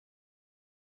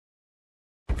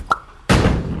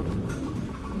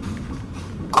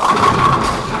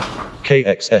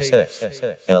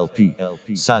KXSF LP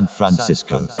San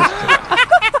Francisco.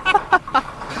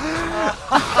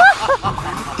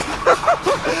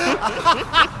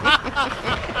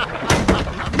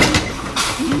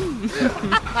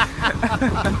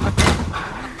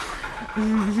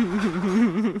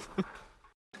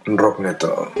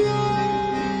 Rockneto.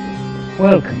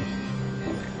 Welcome.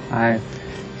 I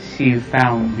see you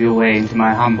found your way into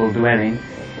my humble dwelling,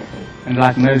 and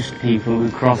like most people who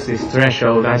cross this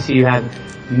threshold, I see you have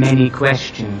many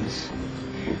questions.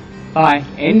 By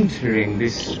entering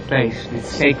this place, this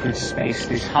sacred space,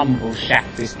 this humble shack,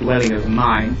 this dwelling of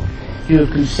mine, you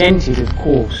have consented, of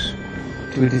course,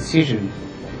 to a decision,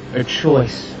 a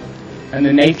choice, and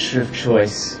the nature of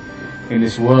choice in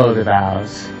this world of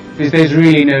ours. Because there's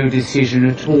really no decision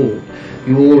at all.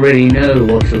 You already know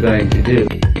what you're going to do.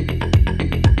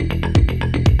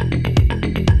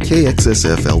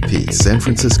 KXSF-LP San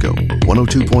Francisco,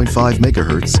 102.5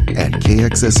 megahertz and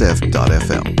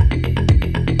KXSF.FM.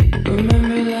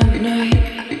 Remember that night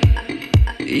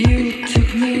you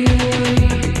took me away.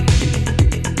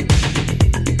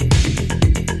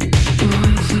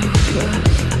 Went so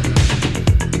fast,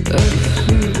 I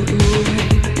flew away.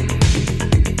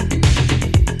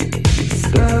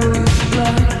 Sky was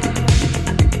black,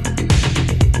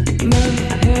 my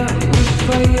hair was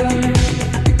fire.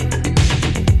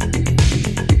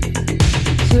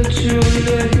 Such a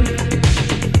late,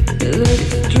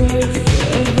 let's drive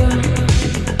forever.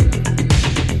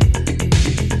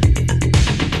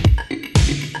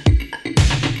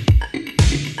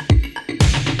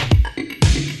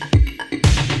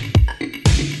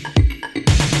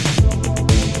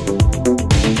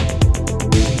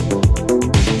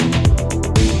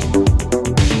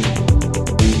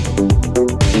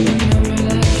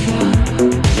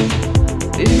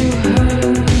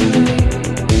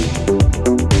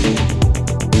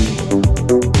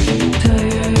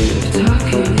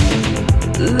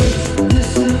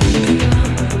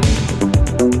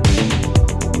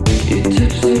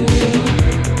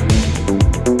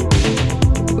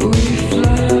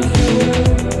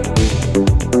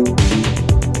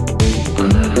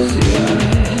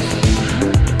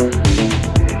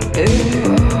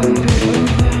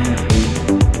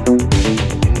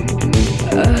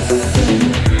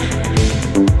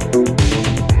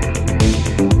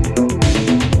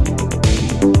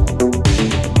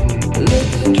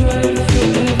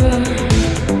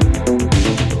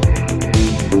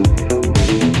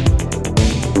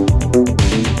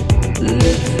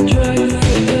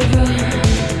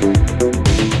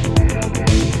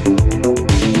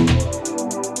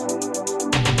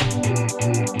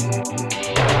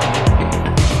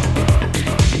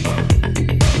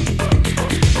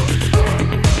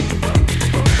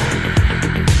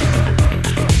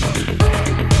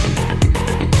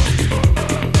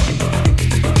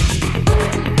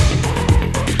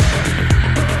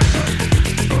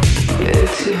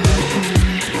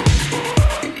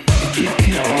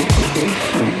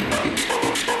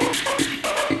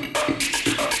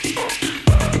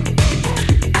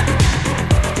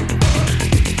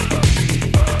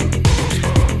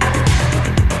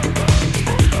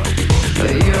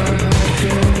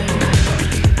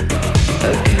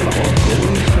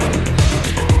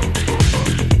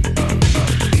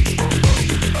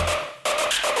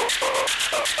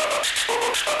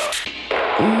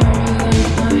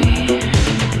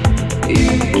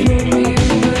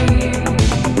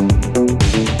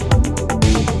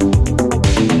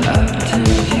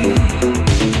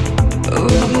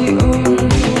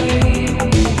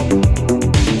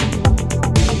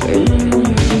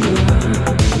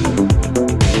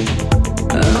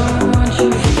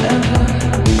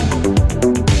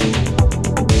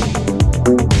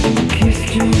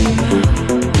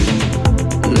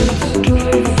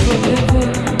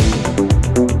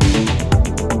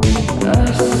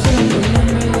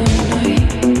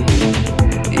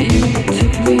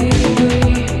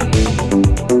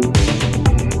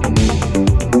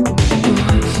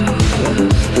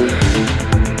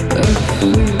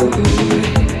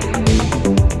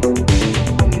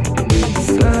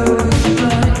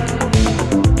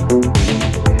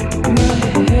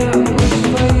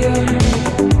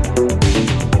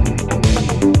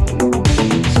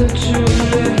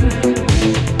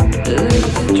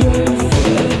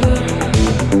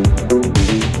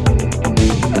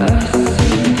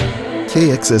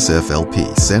 KXSF-LP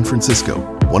San Francisco,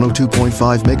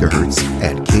 102.5 megahertz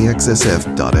and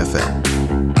KXSF.FM.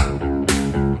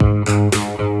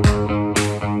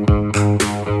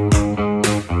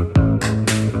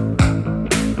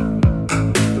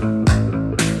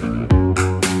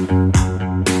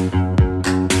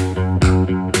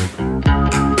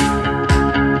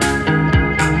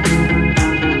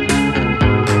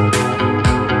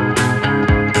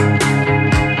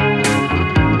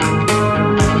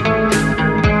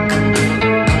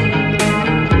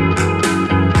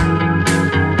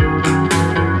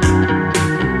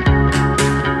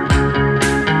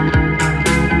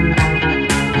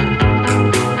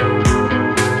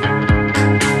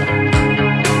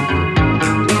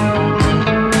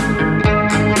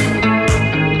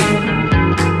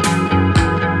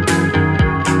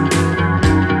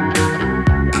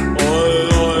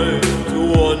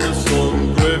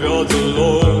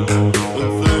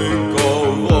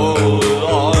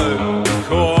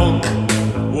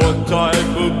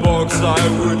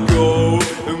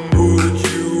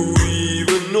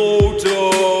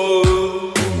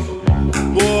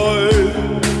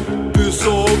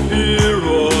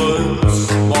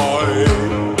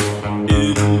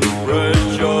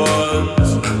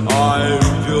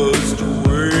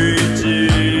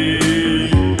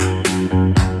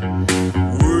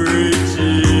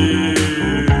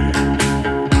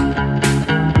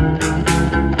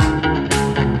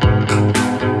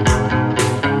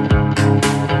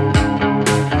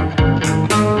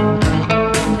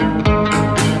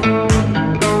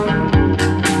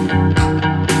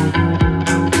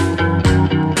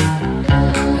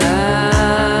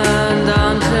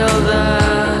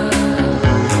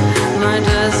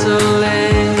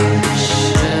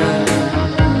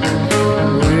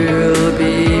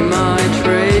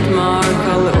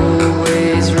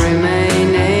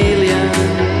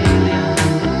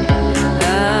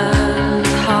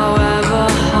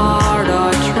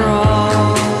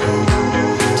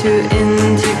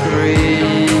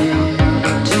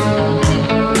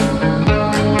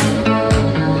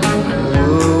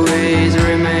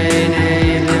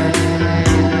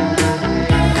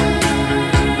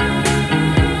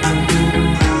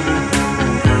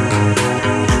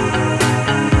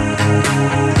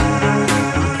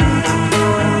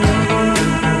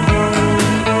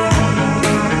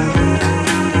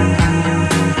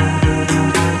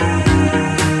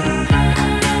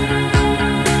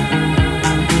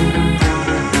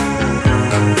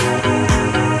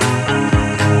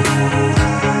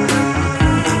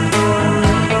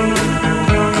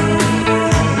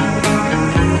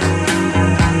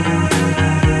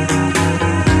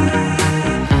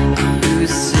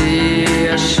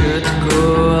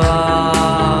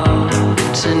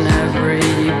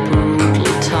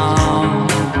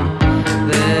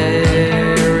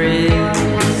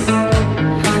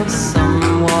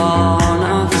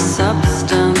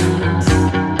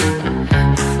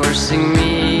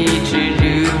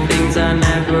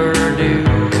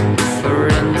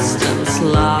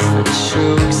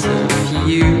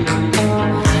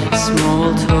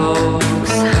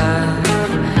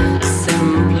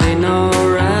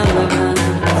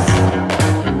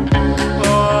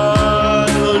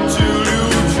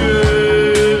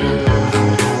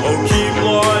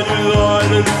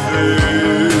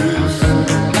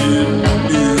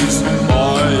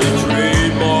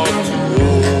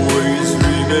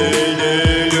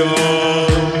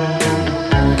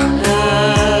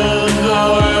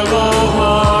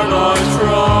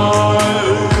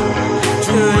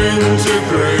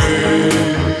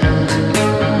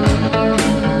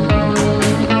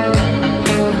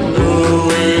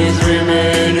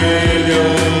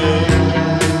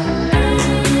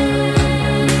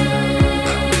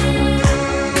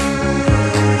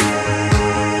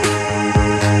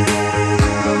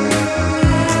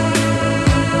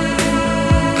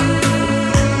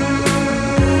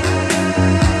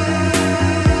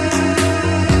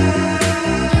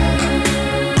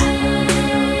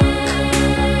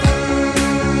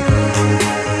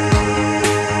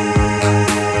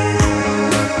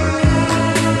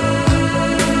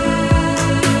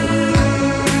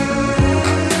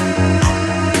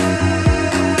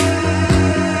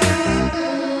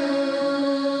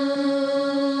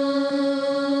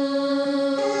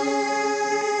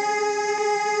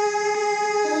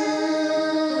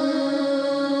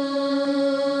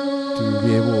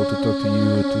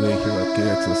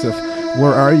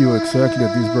 Where are you exactly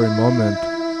at this very moment?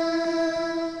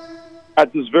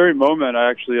 At this very moment,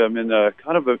 I'm in a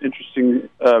kind of an interesting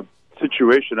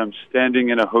situation. I'm standing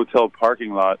in a hotel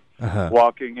parking lot,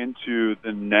 walking into the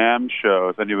NAMM show.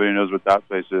 If anybody knows what that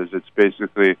place is, it's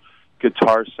basically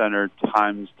Guitar Center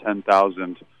times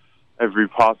 10,000. Every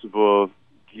possible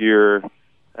gear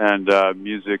and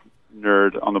music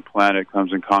nerd on the planet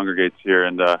comes and congregates here,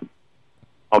 and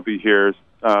I'll be here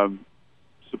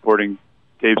supporting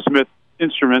Dave Smith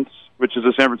Instruments, which is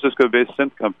a San Francisco-based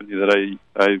synth company that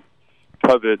I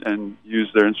covet and use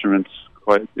their instruments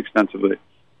quite extensively.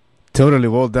 Totally.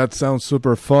 Well, that sounds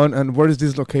super fun. And where is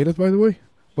this located, by the way?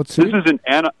 What city? This is in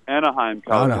Anaheim,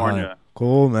 California. Anaheim.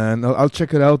 Cool, man. I'll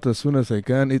check it out as soon as I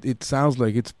can. It sounds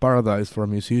like it's paradise for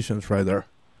musicians right there.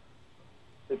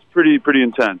 It's pretty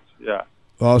intense, yeah.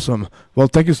 Awesome. Well,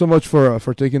 thank you so much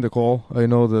for taking the call. I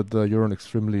know that you're an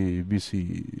extremely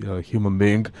busy human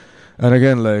being, and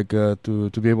again, to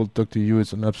be able to talk to you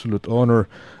is an absolute honor.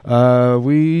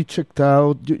 We checked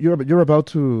out. You're about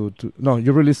to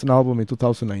you released an album in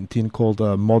 2019 called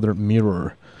Modern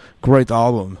Mirror. Great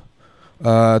album.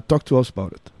 Talk to us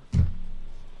about it.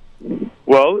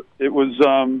 Well, it was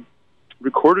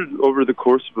recorded over the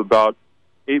course of about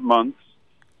 8 months,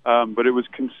 but it was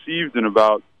conceived in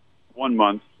about 1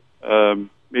 month,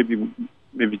 maybe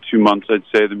 2 months, I'd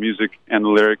say, the music and the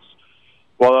lyrics,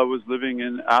 while I was living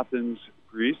in Athens,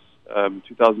 Greece,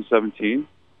 2017.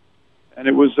 And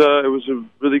it was a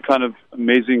really kind of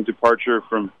amazing departure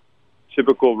from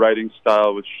typical writing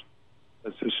style, which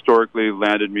has historically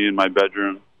landed me in my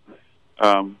bedroom,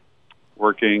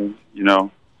 working,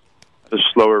 at a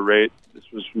slower rate. This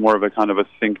was more of a kind of a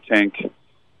think tank,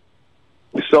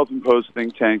 a self-imposed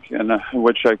think tank, and in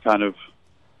which I kind of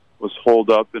was holed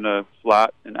up in a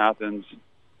flat in Athens.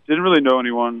 Didn't really know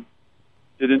anyone.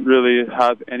 Didn't really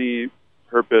have any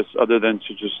purpose other than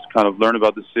to just kind of learn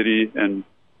about the city and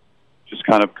just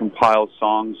kind of compile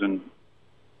songs and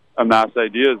amass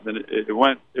ideas. And it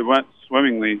went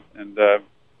swimmingly. And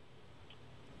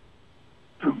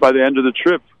by the end of the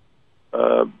trip,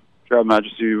 Drab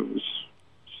Majesty was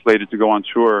slated to go on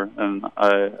tour, and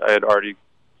I had already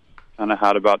kind of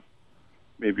had about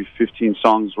maybe 15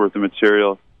 songs worth of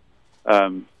material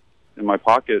in my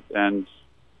pocket, and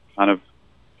kind of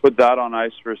put that on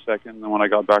ice for a second. And then when I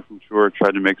got back from tour,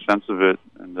 tried to make sense of it,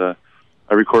 and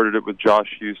I recorded it with Josh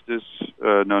Eustace,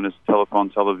 known as Telephone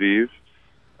Tel Aviv.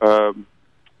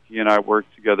 He and I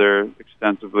worked together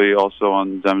extensively also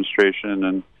on Demonstration,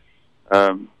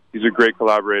 and he's a great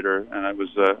collaborator, and I was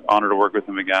honored to work with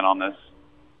him again on this.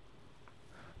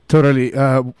 Totally.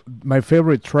 My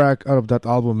favorite track out of that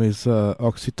album is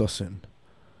Oxytocin.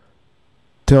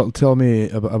 Tell me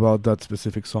about that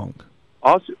specific song.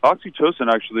 Oxytocin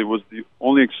actually was the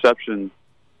only exception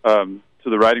to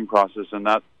the writing process, and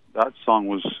that song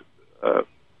was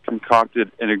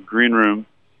concocted in a green room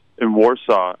in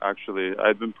Warsaw, actually.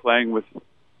 I'd been playing with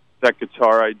that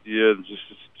guitar idea.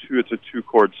 It's a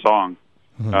two-chord song,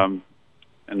 and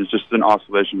it's just an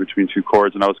oscillation between two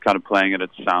chords, and I was kind of playing it at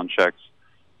sound checks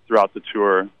throughout the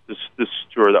tour, this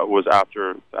tour that was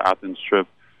after the Athens trip.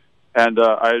 And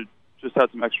I just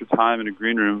had some extra time in a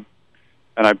green room,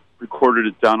 and I recorded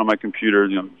it down on my computer,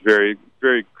 very,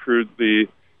 very crudely,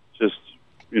 just,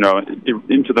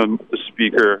 into the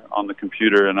speaker on the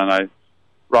computer. And then I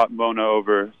brought Mona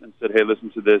over and said, hey, listen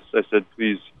to this. I said,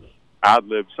 please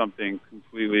ad-lib something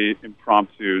completely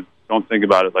impromptu. Don't think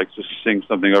about it, just sing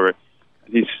something over it.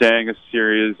 And he sang a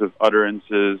series of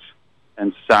utterances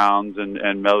and sounds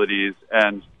and melodies,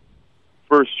 and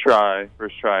first try,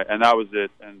 and that was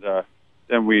it. And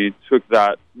then we took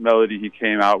that melody he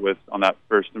came out with on that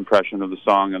first impression of the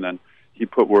song, and then he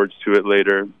put words to it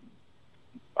later.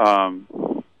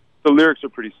 The lyrics are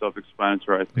pretty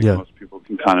self-explanatory. I think most people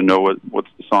can kind of know what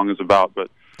the song is about, but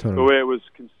the way it was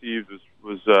conceived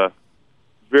was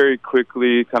very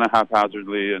quickly, kind of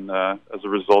haphazardly, and as a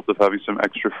result of having some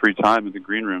extra free time in the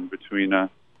green room between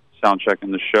soundcheck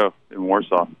and the show in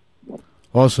Warsaw.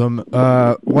 Awesome.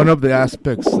 One of the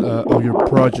aspects of your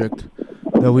project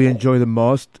that we enjoy the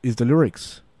most is the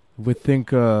lyrics. We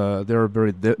think they're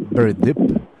very deep,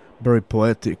 very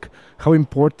poetic. How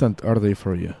important are they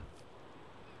for you?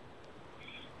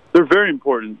 They're very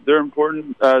important. They're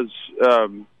important as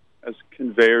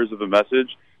conveyors of a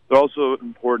message. They're also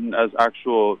important as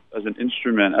an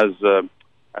instrument, as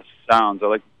sounds. I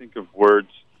like to think of words.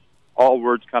 All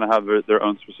words kind of have their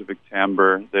own specific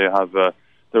timbre. They're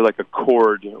like a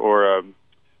chord or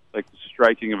like the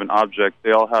striking of an object.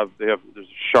 There's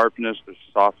sharpness, there's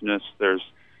softness, there's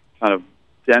kind of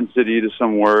density to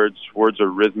some words. Words are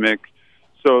rhythmic.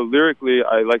 So lyrically,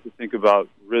 I like to think about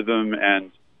rhythm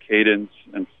and cadence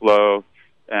and flow.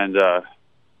 and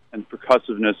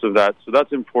percussiveness of that. So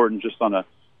that's important just on a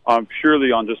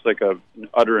purely on just like an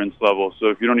utterance level. So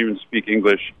if you don't even speak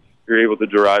English, you're able to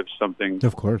derive something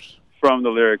Of course. from the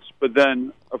lyrics. But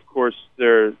then, of course,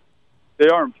 they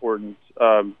are important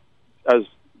as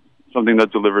something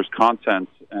that delivers content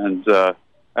and a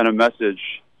message.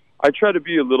 I try to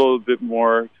be a little bit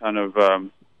more kind of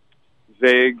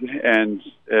vague and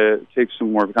take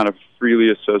some more kind of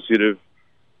freely associative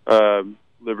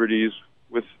liberties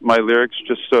with my lyrics,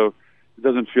 just so it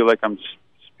doesn't feel like I'm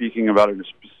speaking about a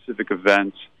specific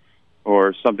event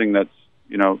or something that's,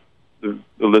 you know, the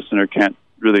listener can't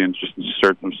really just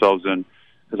insert themselves in.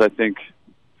 Because I think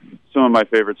some of my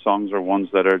favorite songs are ones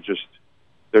that are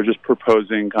they're just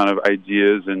proposing kind of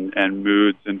ideas and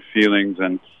moods and feelings,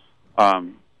 and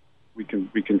we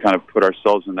can kind of put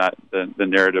ourselves in that the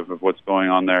narrative of what's going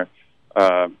on there.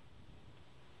 But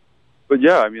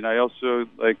yeah, I mean, I also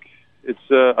like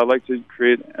I like to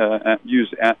create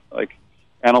use like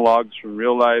analogs from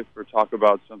real life or talk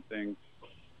about something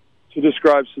to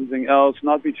describe something else,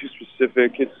 not be too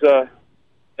specific. It's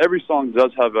every song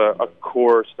does have a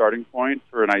core starting point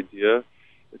for an idea.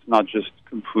 It's not just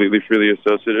completely freely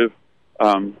associative.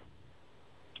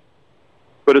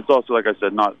 But it's also, like I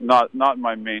said, not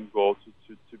my main goal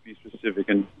to be specific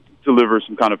and deliver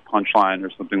some kind of punchline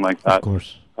or something like that. Of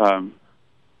course.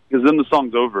 Because then the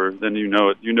song's over. Then you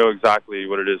know exactly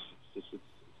what it is. It's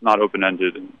not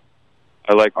open-ended, and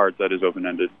I like art that is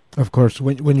open-ended. Of course.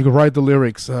 When you write the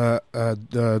lyrics, do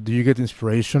you get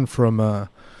inspiration from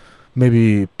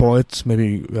maybe poets,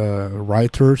 maybe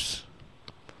writers?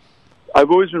 I've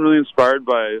always been really inspired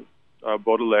by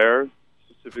Baudelaire,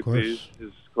 specifically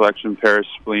his collection Paris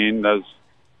Spleen.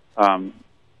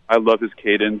 I love his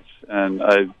cadence, and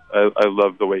I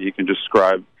love the way he can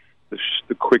describe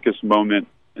the quickest moment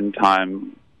in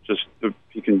time.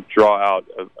 He can draw out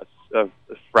a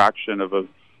fraction of a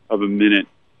minute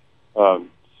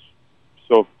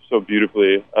so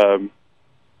beautifully.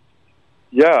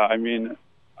 Yeah, I mean,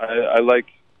 I like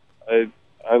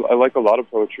a lot of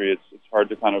poetry. It's hard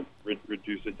to kind of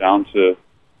reduce it down to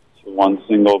one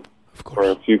single or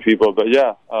a few people, but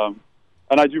yeah.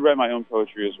 And I do write my own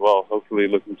poetry as well. Hopefully,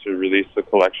 looking to release a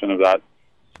collection of that at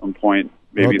some point.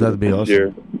 Maybe that'd be awesome.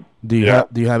 Year. Do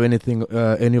you have anything,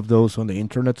 any of those on the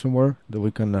internet somewhere that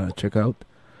we can check out?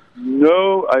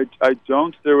 No, I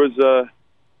don't. There was a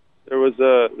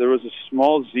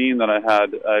small zine that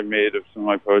I made of some of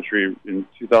my poetry in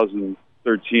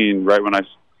 2013, right when I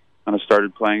kind of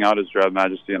started playing out as Drab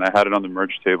Majesty, and I had it on the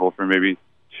merch table for maybe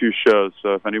 2 shows.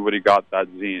 So if anybody got that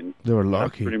zine, they were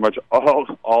lucky. That's pretty much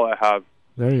all I have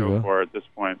there to you go go. for at this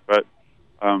point. But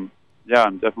yeah,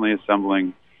 I'm definitely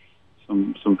assembling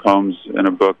some poems in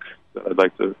a book that I'd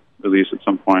like to release at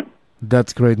some point.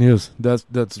 That's great news. That's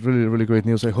really, really great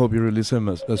news. I hope you release them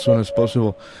as soon as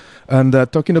possible. And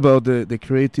talking about the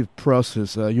creative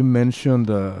process, you mentioned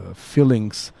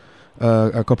feelings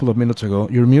a couple of minutes ago.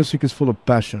 Your music is full of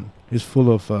passion. It's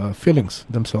full of feelings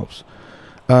themselves.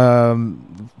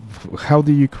 How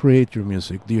do you create your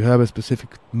music? Do you have a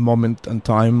specific moment and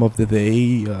time of the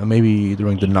day? Maybe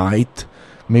during the night?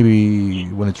 Maybe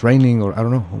when it's raining? Or I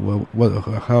don't know.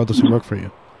 How does it work for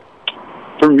you?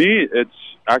 For me, it's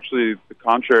actually the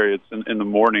contrary. It's in the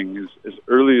morning, as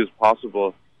early as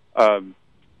possible.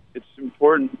 It's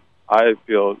important, I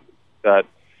feel, that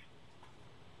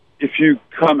if you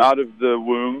come out of the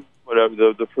womb,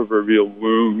 whatever the proverbial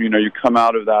womb, you come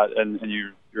out of that and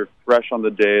you're fresh on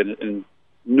the day and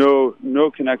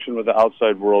no connection with the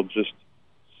outside world. Just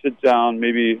sit down,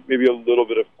 maybe a little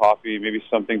bit of coffee, maybe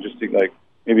something just to like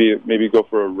maybe go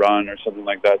for a run or something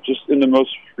like that. Just in the most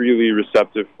freely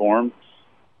receptive form.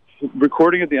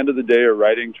 Recording at the end of the day or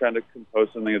writing, trying to compose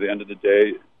something at the end of the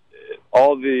day,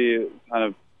 all the kind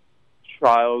of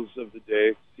trials of the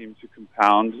day seem to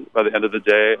compound by the end of the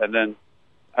day. And then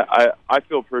I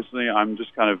feel personally I'm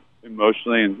just kind of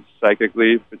emotionally and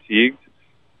psychically fatigued.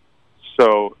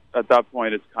 So at that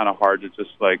point, it's kind of hard to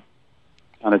just like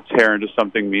kind of tear into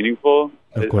something meaningful.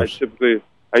 Of course.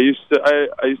 I used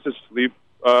to sleep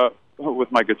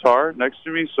with my guitar next to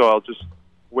me, so I'll just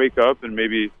wake up and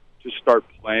maybe just start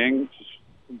playing just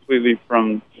completely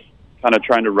from kind of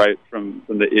trying to write from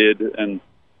the id,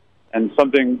 and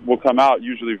something will come out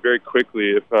usually very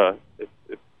quickly if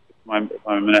I'm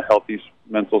in a healthy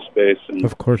mental space. And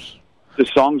of course, the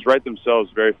songs write themselves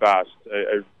very fast.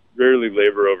 I rarely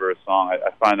labor over a song.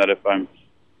 I find that if I'm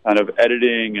kind of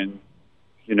editing and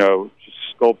just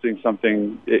sculpting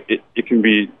something, it can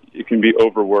be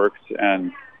overworked,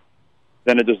 and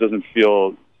then it just doesn't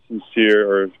feel sincere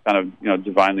or kind of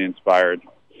divinely inspired.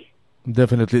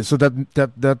 Definitely. So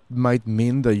that might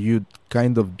mean that you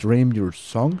kind of dream of your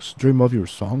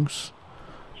songs.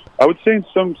 I would say in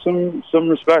some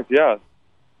respect, yeah.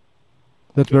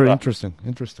 That's very Yeah. interesting.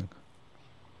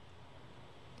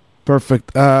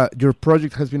 Perfect. Your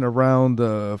project has been around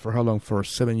for how long? For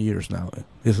 7 years now,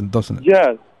 doesn't it?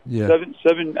 Yeah, Yeah.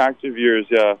 seven active years,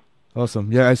 yeah.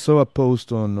 Awesome. Yeah, I saw a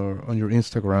post on your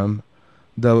Instagram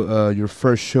that your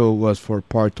first show was for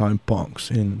Part-Time Punks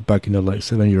back in LA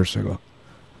 7 years ago.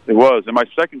 It was, and my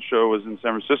second show was in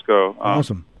San Francisco.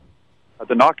 Awesome. At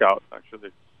the Knockout,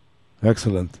 actually.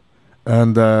 Excellent.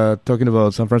 And talking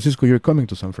about San Francisco, you're coming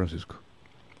to San Francisco.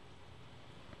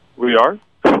 We are?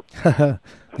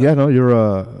 Yeah, no,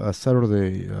 you're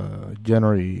Saturday,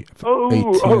 January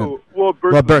 18th. Well,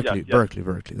 Berkeley. Well, Berkeley, yeah. Berkeley.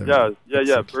 There you Yeah, go. yeah.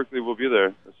 Excellent. Berkeley will be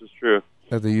there. This is true.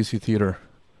 At the UC Theater.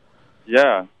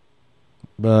 Yeah.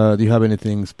 Do you have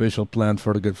anything special planned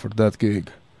for that gig?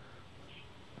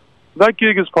 That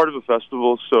gig is part of a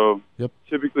festival, so Yep.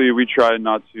 typically we try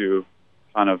not to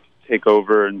kind of take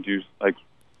over and do like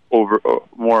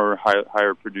more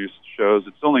higher produced shows.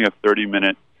 It's only a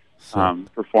 30-minute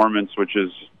performance, which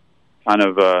is kind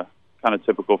of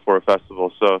typical for a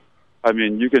festival. So, I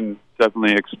mean, you can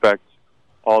definitely expect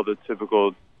all the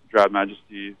typical Drab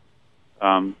Majesty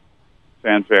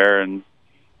fanfare and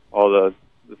all the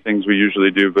things we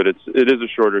usually do, but it is a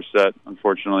shorter set.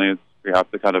 Unfortunately, we have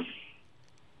to kind of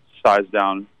size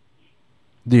down.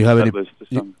 Do you have set any? list to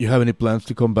some. You have any plans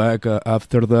to come back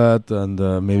after that and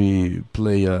maybe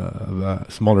play a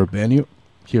smaller venue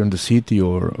here in the city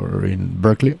or in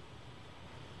Berkeley?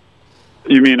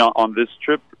 You mean on this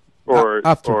trip or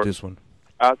after this one?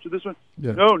 After this one?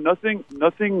 Yeah. No,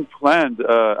 nothing planned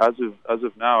as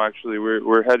of now. Actually,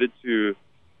 we're headed to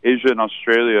Asia and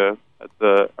Australia at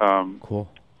the Cool.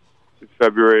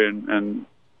 February and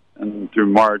through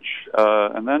March,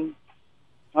 and then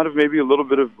kind of maybe a little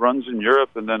bit of runs in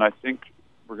Europe, and then I think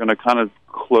we're going to kind of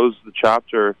close the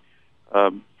chapter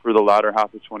for the latter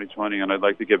half of 2020, and I'd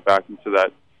like to get back into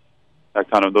that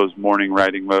kind of those morning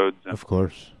writing modes and Of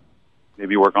course.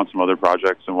 maybe work on some other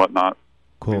projects and whatnot.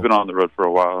 Cool. We've been on the road for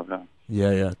a while.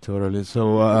 Yeah. Yeah, totally.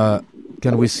 So,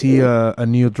 can we see a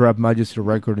new Drab Majesty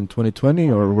record in 2020,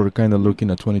 or we're kind of looking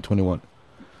at 2021?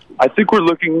 I think we're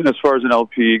looking as far as an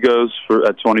LP goes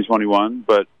at 2021,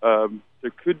 but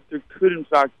there could in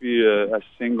fact be a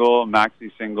single,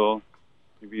 maxi single,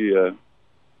 maybe a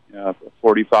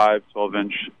 45,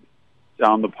 12-inch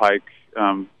down the pike,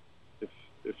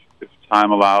 if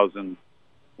time allows and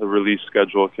the release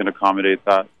schedule can accommodate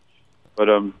that. But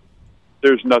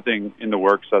there's nothing in the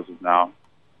works as of now.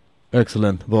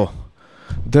 Excellent. Well,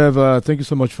 Dev, thank you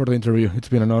so much for the interview. It's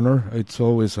been an honor. It's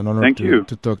always an honor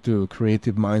to talk to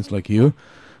creative minds like you.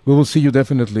 We will see you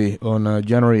definitely on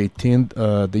January 18th,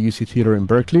 the UC Theater in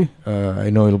Berkeley. I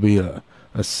know it'll be a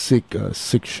sick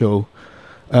show.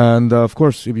 And of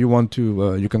course, if you want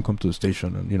to, you can come to the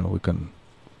station, and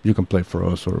you can play for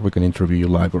us, or we can interview you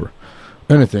live, or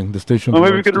anything. The station. Well,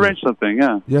 maybe we could arrange something.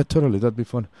 Yeah. Yeah, totally. That'd be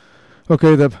fun.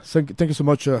 Okay, Dev. Thank you so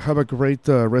much. Have a great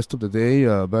rest of the day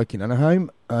back in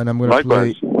Anaheim, and I'm going to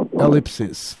play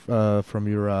Ellipsis from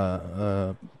your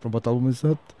from what album is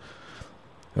that?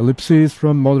 Ellipsis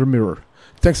from Mother Mirror.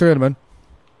 Thanks again, man.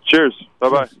 Cheers.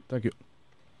 Bye-bye. Thank you.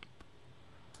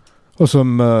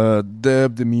 Awesome.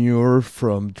 Deb Demure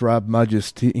from Drab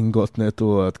Majesty in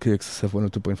Gotneto at KXSF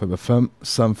 102.5 FM,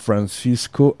 San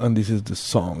Francisco. And this is the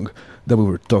song that we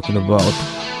were talking about.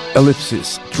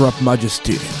 Ellipsis, Drab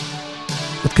Majesty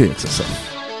at KXSF.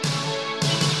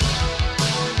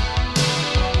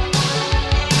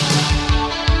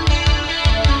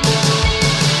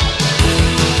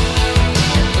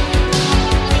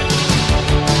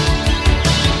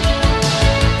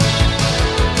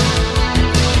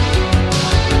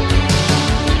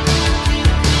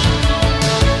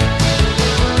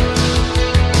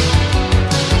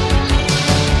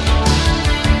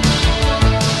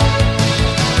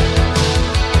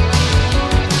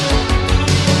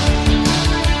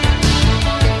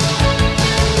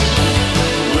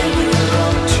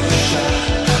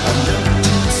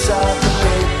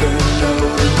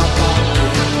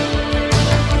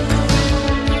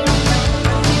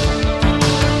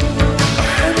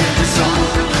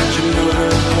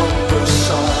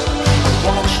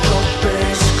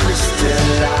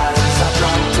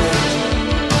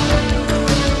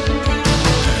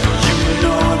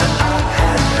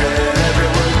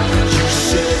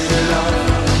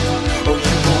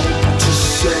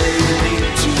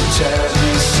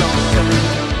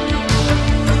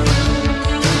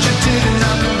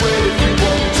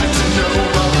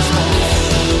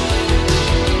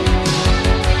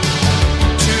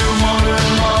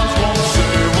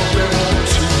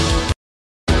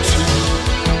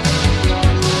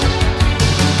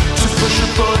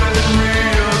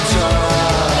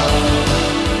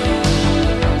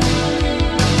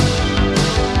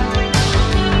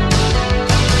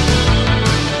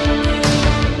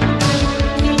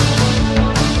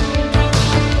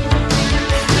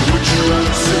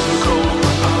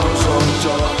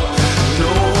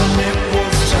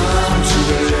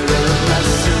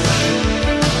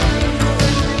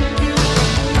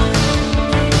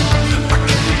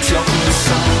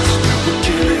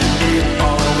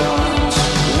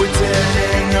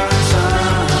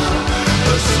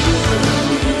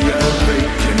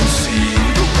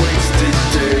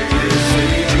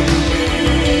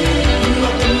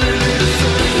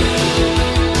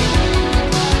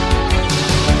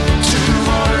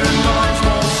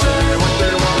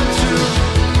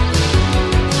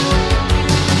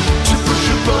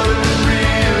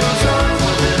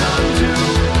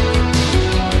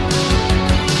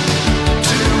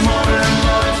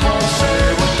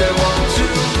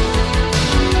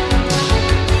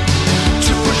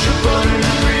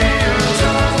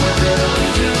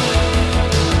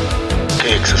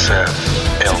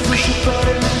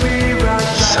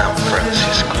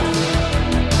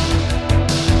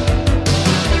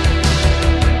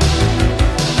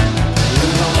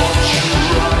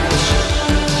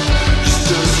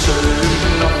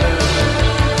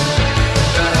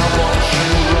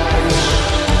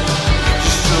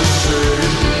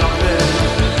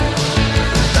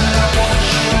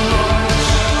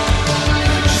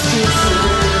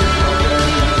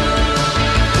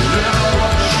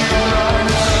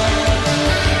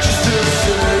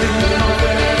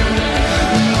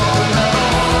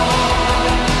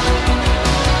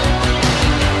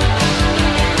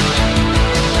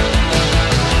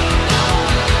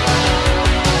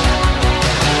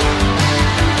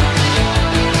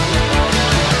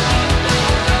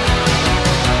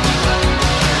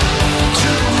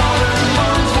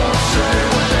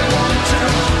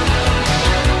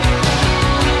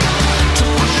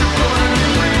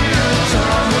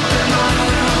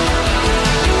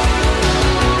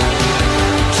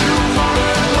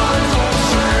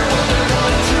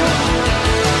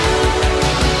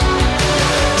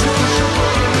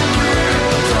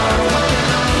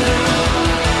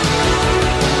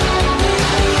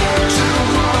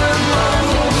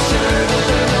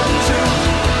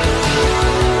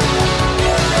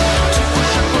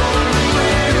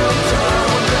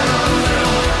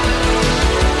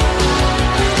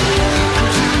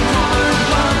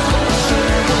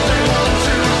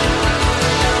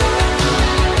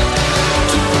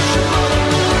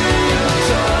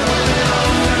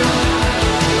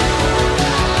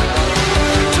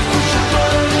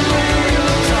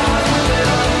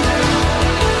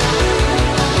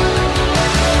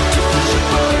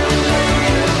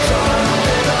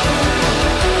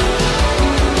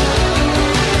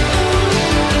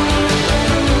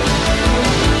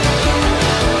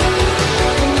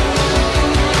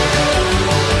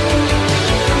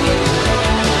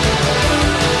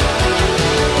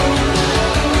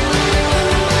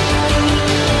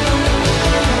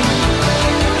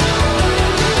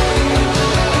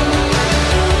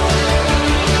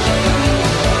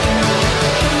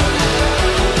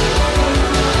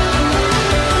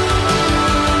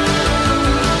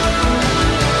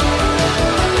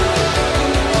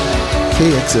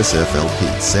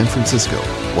 KXSF-LP San Francisco,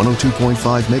 102.5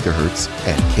 MHz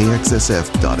and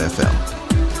KXSF.FM.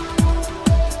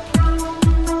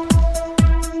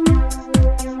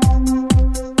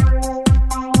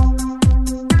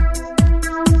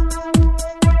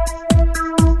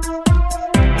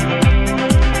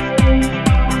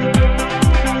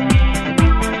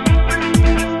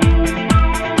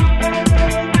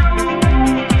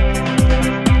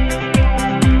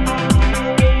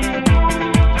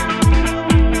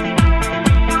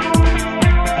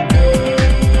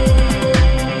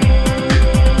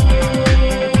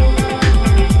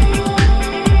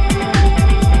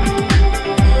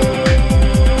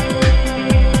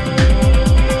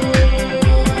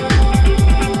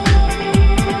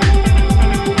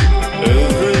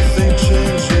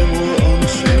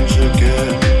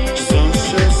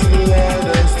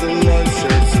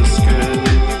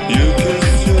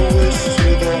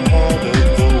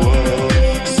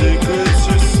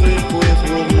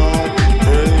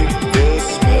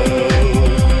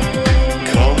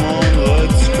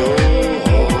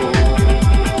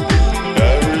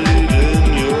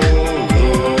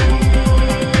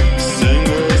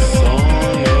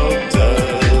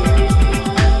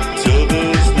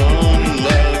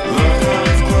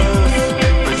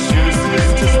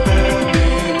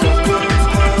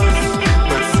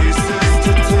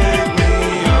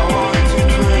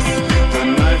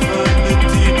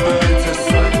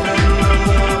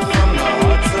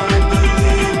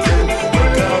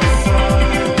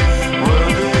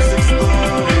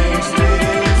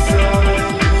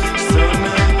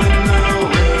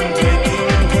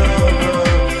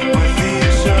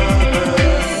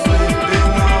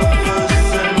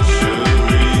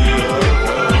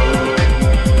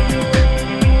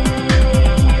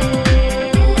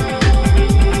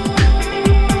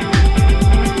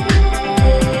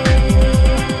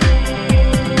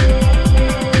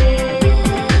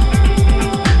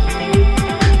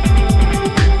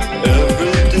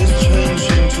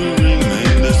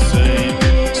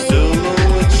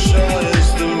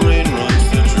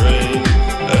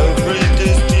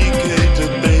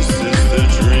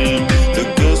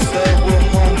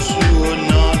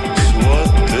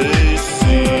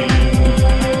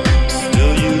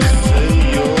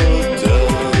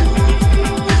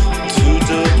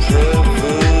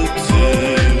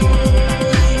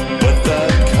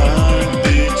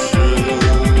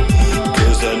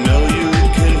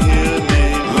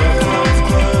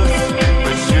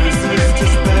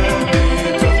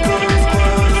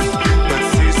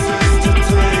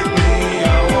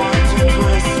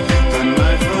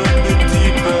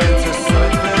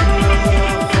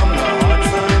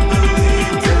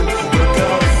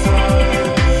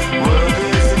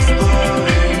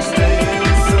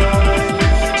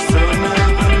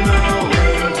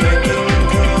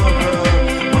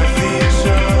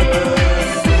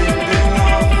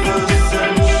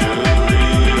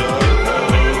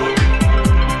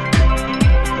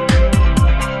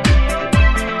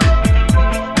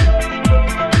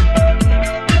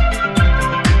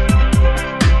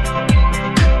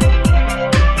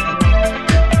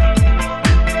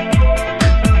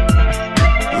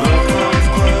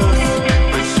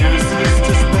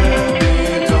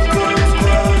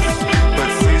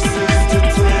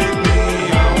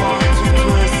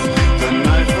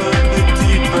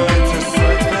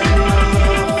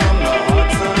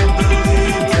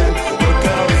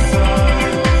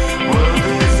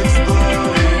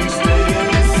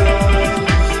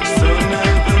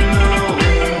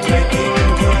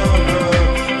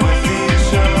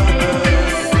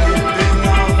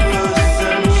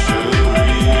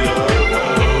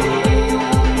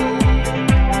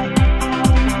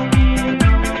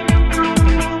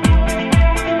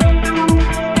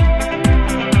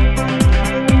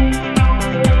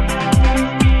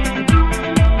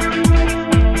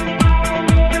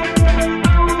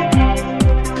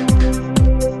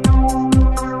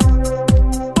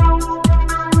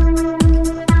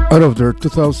 out of their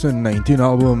 2019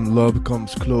 album Love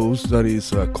Comes Close. That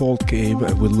is Cold Cave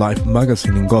with Life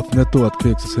Magazine in Goth Neto at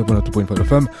KXSF 102.5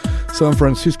 FM San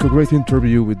Francisco. Great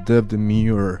interview with Deb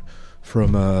Demure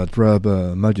from Drab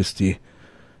Majesty.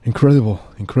 Incredible.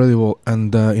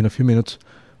 And in a few minutes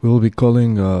we will be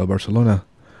calling Barcelona.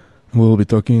 We will be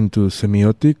talking to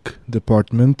Semiotic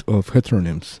Department of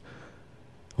Heteronyms,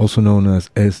 also known as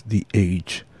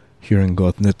SDH, here in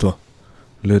Goth Neto.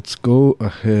 Let's go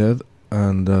ahead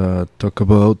and talk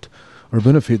about our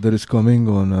benefit that is coming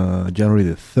on January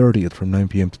the 30th from 9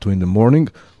 p.m. to 2 in the morning.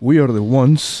 We are the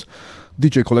ones,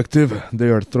 DJ Collective. They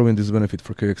are throwing this benefit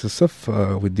for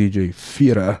KXSF with DJ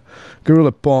Fira,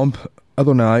 Gorilla Pomp,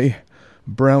 Adonai,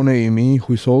 Brown Amy,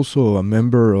 who is also a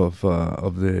member of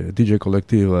the DJ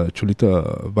Collective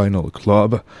Chulita Vinyl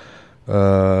Club,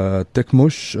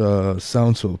 Tekmush,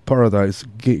 Sounds of Paradise,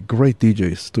 great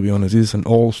DJs, to be honest. This is an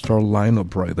all-star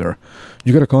lineup right there.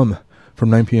 You gotta come from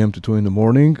 9 p.m. to 2 in the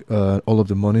morning. All of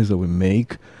the monies that we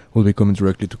make will be coming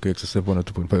directly to KXSF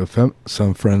 102.5 FM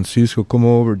San Francisco. Come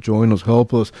over, join us,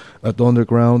 help us at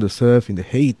Underground SF in the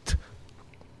hate.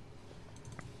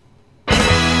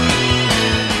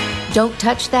 Don't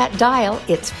touch that dial,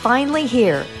 it's finally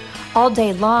here. All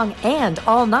day long and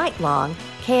all night long,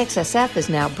 KXSF is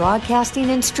now broadcasting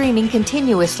and streaming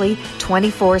continuously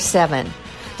 24/7.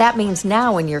 That means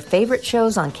now when your favorite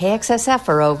shows on KXSF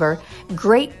are over,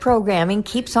 great programming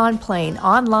keeps on playing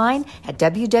online at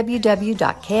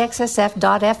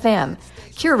www.kxsf.fm,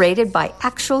 curated by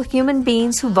actual human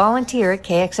beings who volunteer at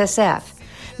KXSF.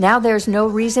 Now there's no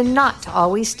reason not to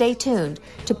always stay tuned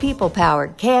to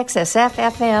people-powered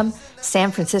KXSF-FM, San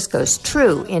Francisco's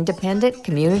true independent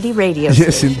community radio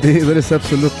Yes, station. indeed. That is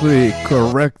absolutely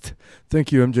correct.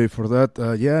 Thank you, MJ, for that.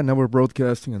 Now we're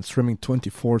broadcasting and streaming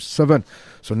 24/7.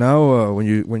 So now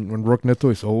when Rock Neto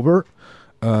is over,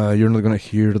 you're not going to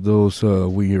hear those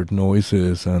weird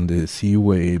noises and the sea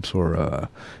waves or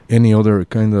any other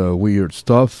kind of weird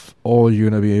stuff. All you're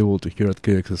going to be able to hear at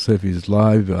KXSF is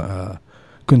live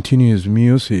continuous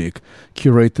music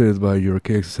curated by your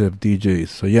KXSF DJs.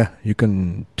 So you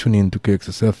can tune in to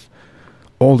KXSF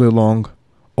all day long,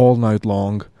 all night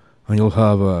long, and you'll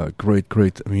have great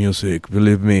music,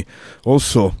 believe me.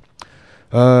 Also,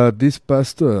 this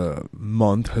past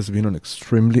month has been an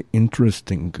extremely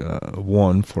interesting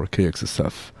one for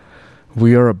KXSF.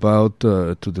 We are about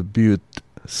to debut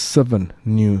 7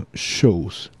 new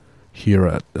shows here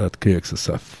at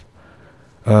KXSF.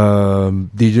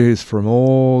 DJs from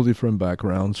all different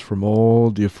backgrounds, from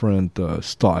all different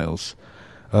styles.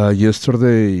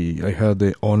 Yesterday I had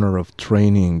the honor of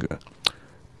training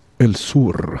El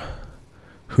Sur,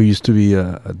 who used to be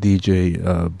a DJ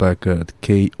back at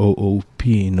KOOP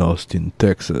in Austin,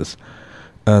 Texas.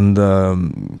 And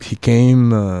he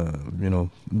came,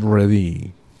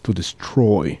 ready to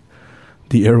destroy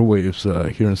the airwaves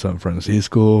here in San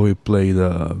Francisco. He played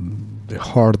the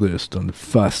hardest and the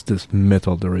fastest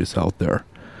metal there is out there.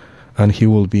 And he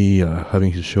will be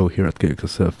having his show here at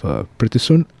KXSF pretty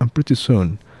soon. I'm pretty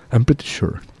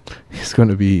sure he's going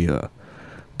to be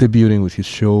debuting with his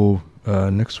show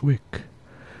next week.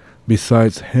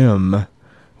 Besides him,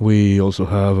 we also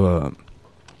have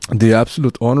the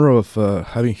absolute honor of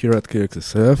having here at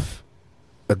KXSF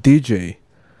a DJ,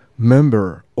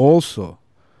 member also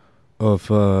of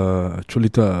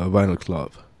Chulita Vinyl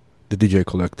Club, the DJ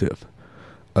Collective.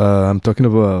 I'm talking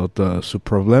about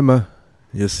Suproblema.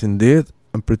 Yes, indeed.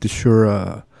 I'm pretty sure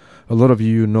a lot of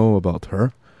you know about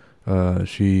her.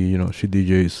 She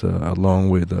DJs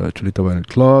along with Chulita Vinyl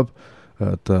Club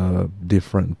at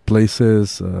different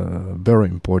places, very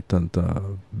important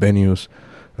venues.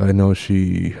 I know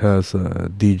she has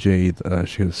DJ'd,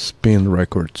 she has spin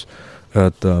records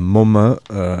at MoMA,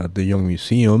 the Young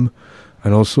Museum,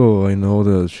 and also I know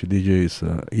that she DJs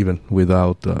even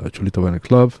without Chulita Vinyl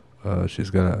Club. She's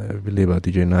got, I believe, a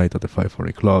DJ night at the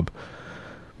 540 Club.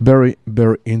 Very,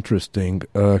 very interesting.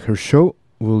 Her show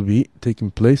will be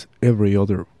taking place every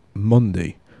other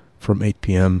Monday from 8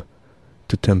 p.m.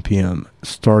 to 10 p.m.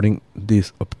 starting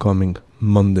this upcoming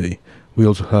Monday. We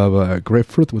also have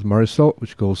Grapefruit with Marisol,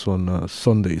 which goes on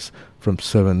Sundays from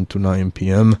 7 to 9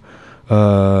 p.m.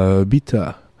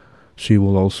 Bita, she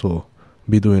will also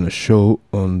be doing a show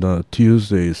on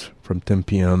Tuesdays from 10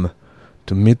 p.m.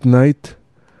 to midnight.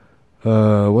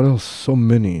 What else? So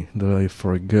many that I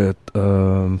forget.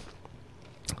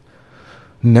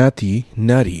 Natty,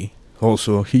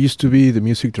 also. He used to be the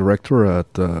music director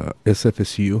at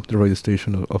SFSU, the radio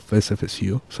station of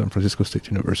SFSU, San Francisco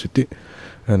State University.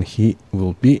 And he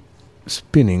will be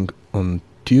spinning on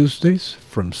Tuesdays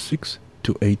from 6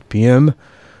 to 8 p.m.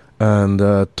 And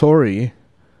Tori,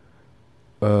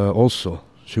 also,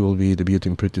 She will be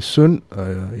debuting pretty soon,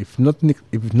 if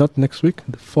not next week,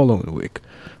 the following week.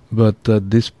 But at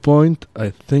this point, I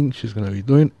think she's going to be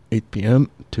doing 8 p.m.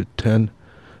 to 10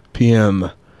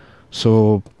 p.m.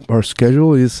 So our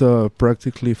schedule is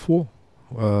practically full,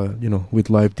 with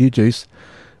live DJs.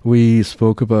 We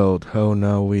spoke about how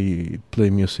now we play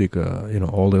music,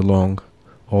 all day long,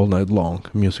 all night long,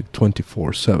 music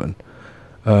 24/7.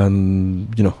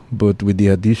 And, but with the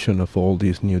addition of all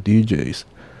these new DJs,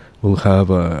 we'll have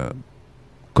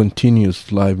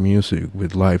continuous live music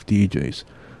with live DJs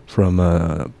from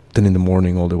 10 in the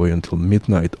morning all the way until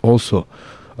midnight. Also,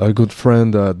 our good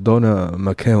friend Donna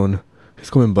McKeown,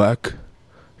 he's coming back.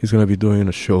 He's going to be doing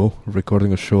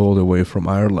recording a show all the way from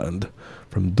Ireland,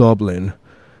 from Dublin.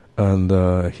 And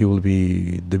he will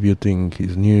be debuting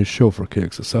his new show for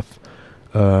KXSF.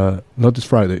 Not this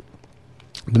Friday,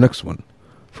 the next one,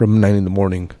 from 9 in the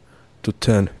morning to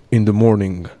 10 in the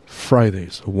morning,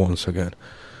 Fridays, once again.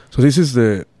 So this is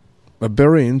a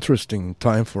very interesting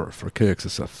time for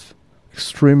KXSF.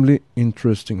 Extremely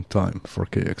interesting time for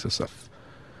KXSF.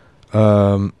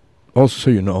 Also, so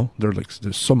you know,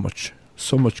 there's so much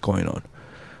going on.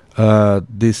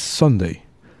 This Sunday,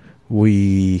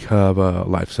 we have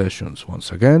live sessions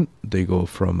once again. They go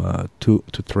from 2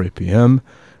 to 3 p.m.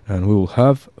 And we will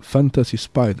have Fantasy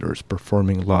Spiders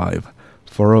performing live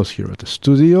for us here at the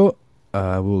studio.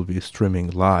 We'll be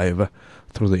streaming live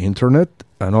through the internet.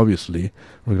 And obviously,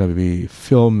 we're going to be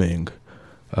filming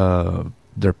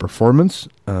their performance.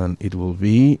 And it will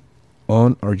be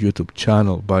on our YouTube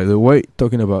channel. By the way,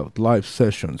 talking about live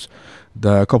sessions,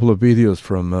 a couple of videos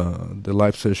from the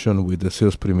live session with the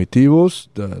Seos Primitivos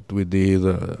that we did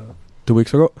 2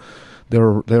 weeks ago,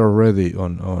 they're already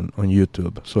on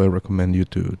YouTube. So I recommend you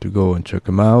to go and check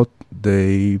them out.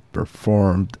 They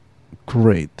performed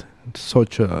great,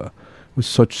 with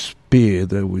such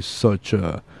speed, with such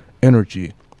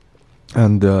energy,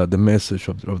 and the message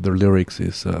of their lyrics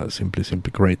is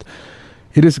simply great.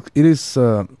 It is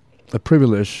a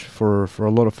privilege for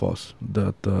a lot of us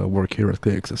that work here at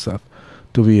KXSF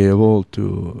to be able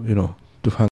to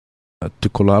to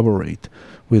collaborate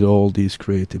with all these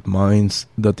creative minds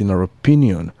that, in our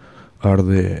opinion, are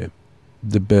the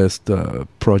best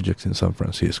projects in San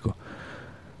Francisco.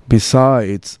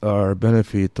 Besides our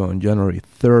benefit on January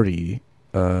 30,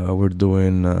 we're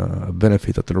doing a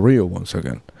benefit at the Rio once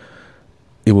again.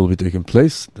 It will be taking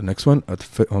place, the next one,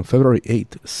 on February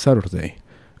 8th, Saturday.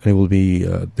 And it will be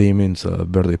Damon's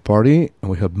birthday party.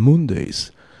 And we have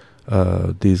Moondays,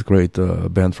 this great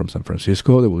band from San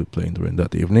Francisco. They will be playing during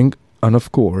that evening. And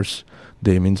of course,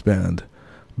 Damon's band,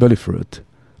 Bellyfruit,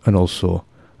 and also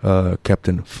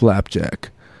Captain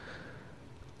Flapjack.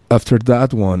 After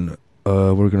that one,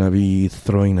 we're going to be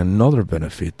throwing another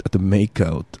benefit at the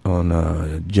Makeout on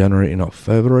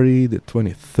February the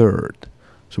 23rd.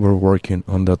 So we're working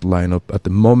on that lineup at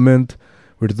the moment.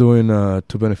 We're doing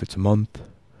 2 benefits a month.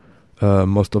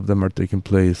 Most of them are taking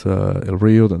place El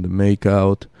Rio and the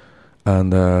Makeout.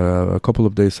 And a couple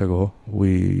of days ago,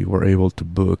 we were able to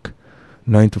book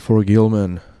 9 to 4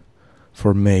 Gilman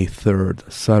for May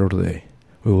 3rd, Saturday.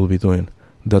 We will be doing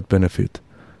that benefit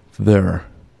there.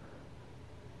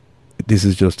 This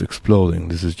is just exploding.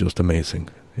 This is just amazing.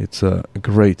 It's a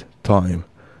great time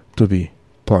to be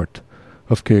part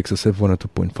of KXSF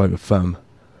 102.5 FM,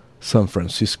 San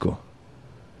Francisco.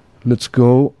 Let's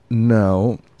go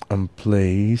now and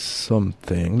play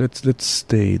something. Let's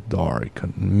stay dark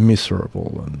and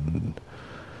miserable, and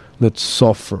let's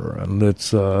suffer, and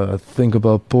let's think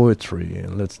about poetry,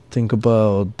 and let's think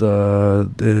about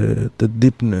the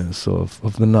deepness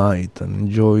of the night and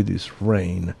enjoy this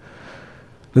rain.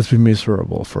 Let's be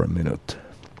miserable for a minute.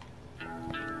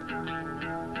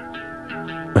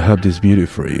 I have this beauty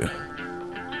for you.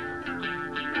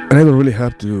 And I don't really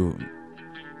have to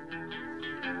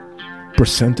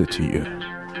present it to you.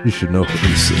 You should know who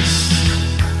this is.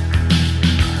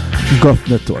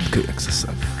 Gothneto at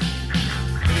KXSF.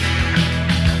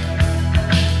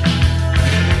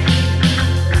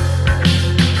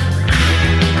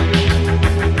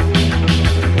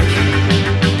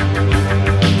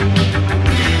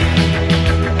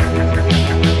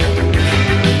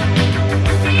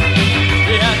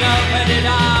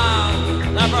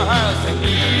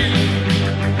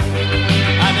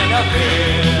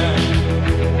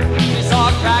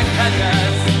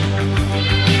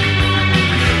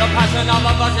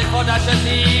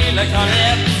 Lick her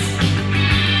lips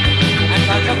and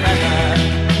touch her feather.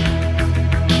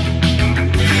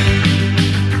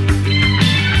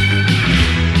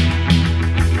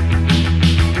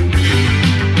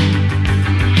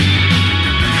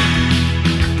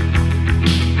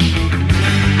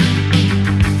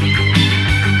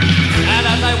 And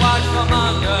as I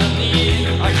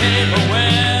became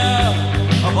aware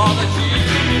of all that she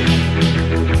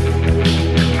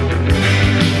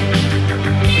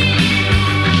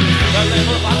The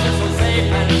little boxes were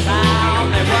safe and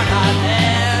sound. They were not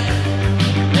dead.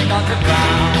 They got to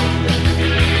ground.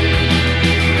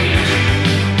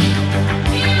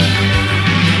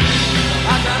 The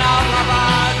passion of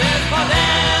lovers is for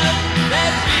them.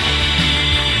 They're free.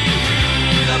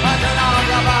 The passion of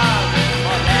lovers is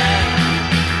for them.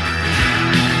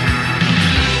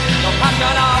 The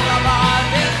passion of lovers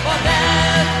is for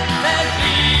them. They're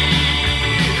free.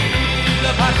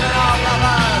 The passion of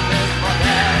lovers is for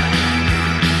them.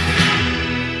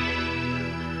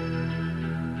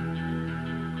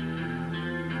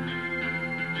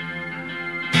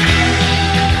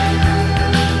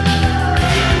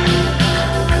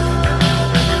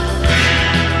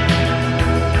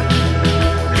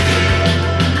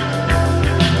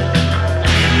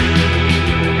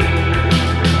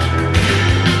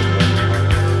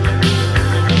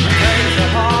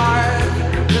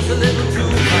 A little too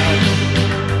much.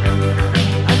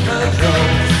 I heard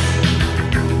jokes,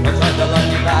 but tried to love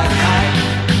you back night.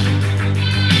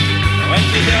 When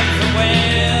she hears the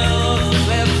wails,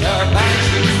 slips her back,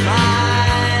 she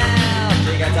smiles.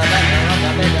 She gets a letter of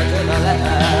the bigger to the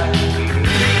letter.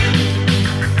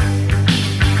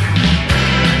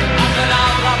 Passion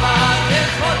of lovers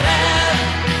is for them,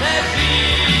 they're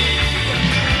free.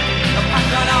 The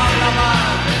passion of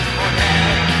lovers is for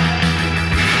them.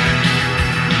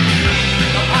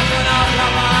 The passion of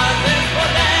lovers is for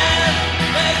them,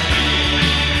 they're free.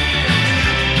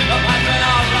 The passion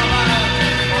of lovers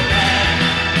is for them.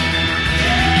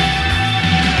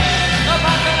 The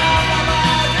passion of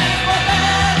lovers is for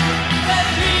them, they're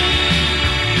free.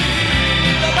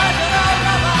 The passion of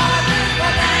lovers is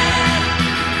for them.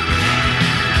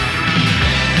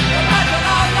 The passion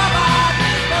of lovers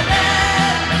is for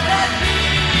them, they're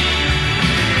free.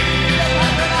 The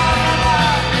passion of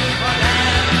lovers is for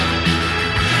them.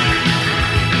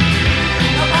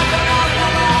 The passion of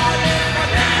lovers is for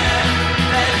them,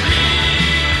 they're free.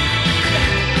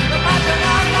 The passion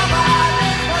of lovers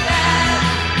is for them.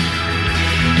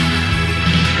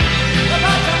 The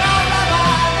passion of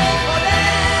lovers is for them,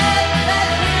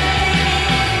 they're free.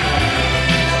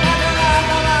 The passion of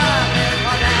lovers is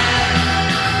for them.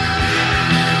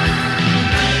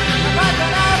 The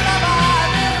passion of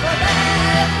lovers is for them,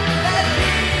 they're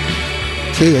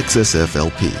free. KXSF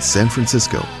LP San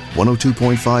Francisco,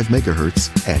 102.5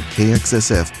 megahertz and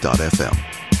KXSF.FM.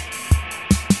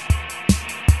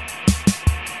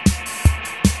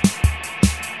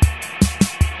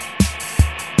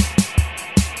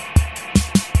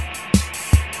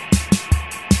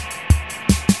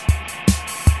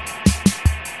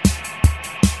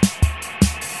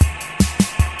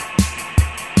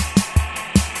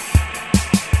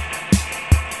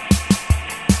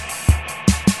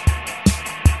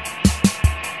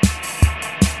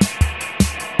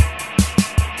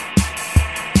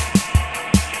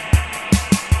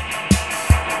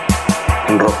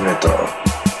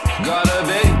 Got a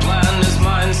big plan, this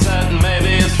mindset,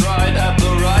 maybe it's right at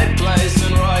the right place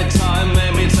and right time.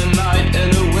 Maybe tonight in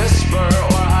a whisper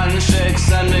or handshake,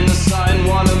 sending a sign.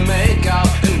 Wanna make out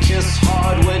and kiss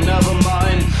hard, wait, never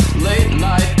mind. Late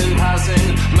night in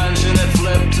passing, mention it,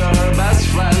 flip to her best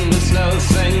friend. It's no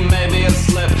thing, maybe it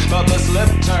slipped, but the slip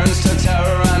turns to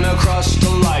terror and a crush to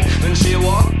like. When she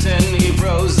walked in, he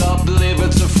froze up, believe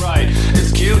it's a fright.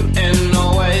 It's cute in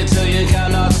a way till you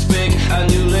cannot speak,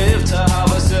 and you live to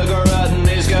have a cigarette and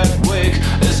these get weak.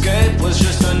 Escape was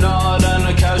just a nod and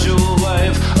a casual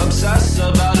wave. Obsessed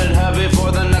about it, heavy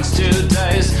for the next 2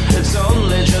 days. It's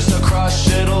only just a crush,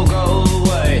 it'll go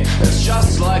away. It's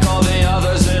just like all the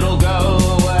others, it'll go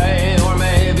away. Or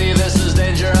maybe this is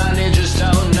danger and you just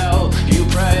don't know. You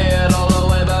pray it all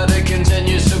away, but it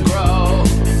continues to grow.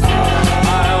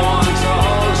 I want to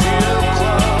hold you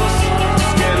close,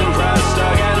 skin pressed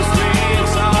against me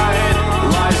inside.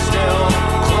 Lie still,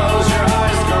 close your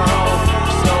eyes, girl.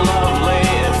 So lovely,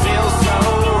 it feels so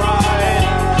right.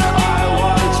 I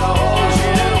want to hold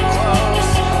you close,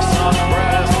 soft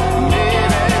breath,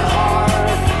 beating hard.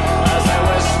 As I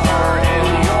whisper in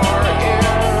your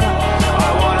ear, I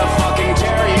want to fucking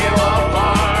tear you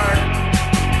apart.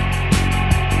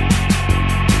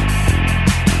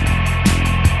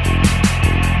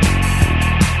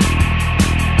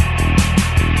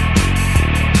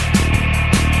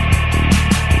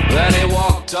 Then he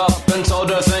walked up and told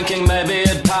her, thinking maybe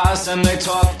it'd pass. And they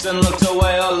talked and looked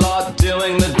away a lot,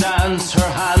 doing the dance. Her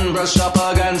hand brushed up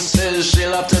against his, she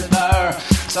left it there.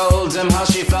 Told him how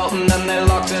she felt and then they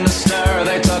locked in a stare.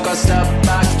 They took a step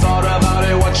back, thought about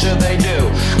it, what should they do?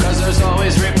 Cause there's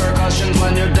always repercussions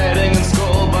when you're dating in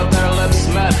school. But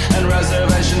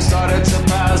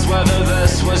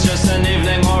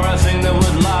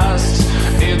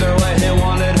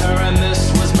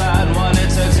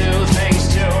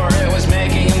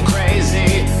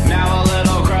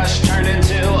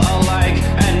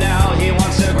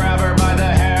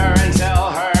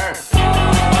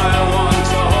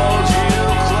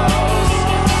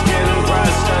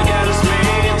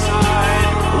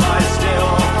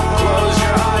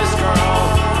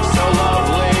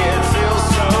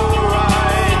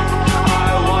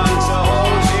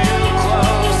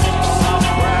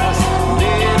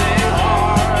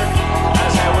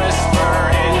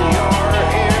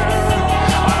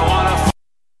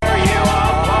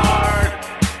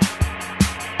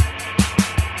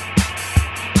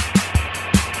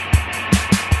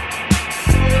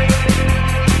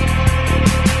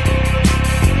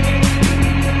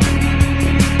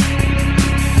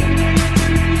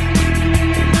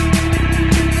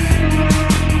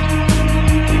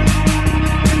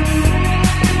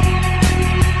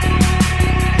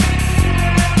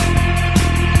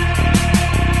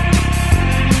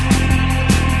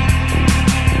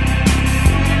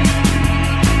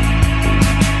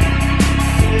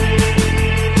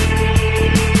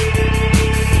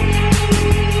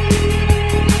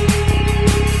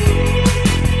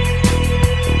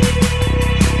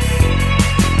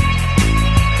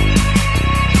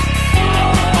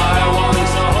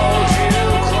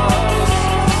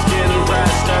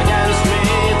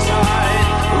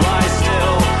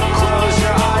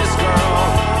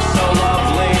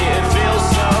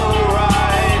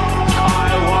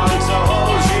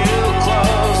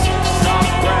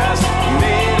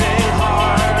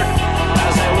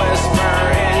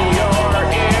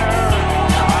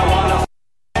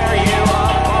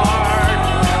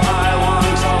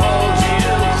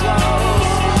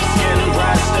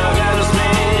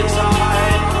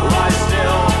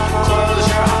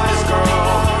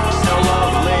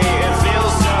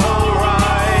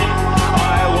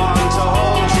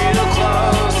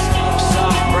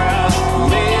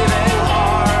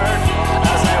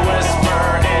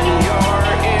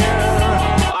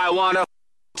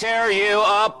tear you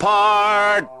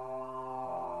apart.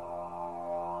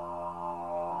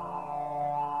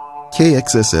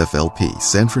 KXSF LP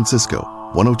San Francisco,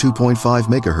 102.5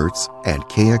 megahertz and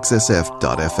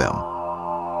KXSF.FM.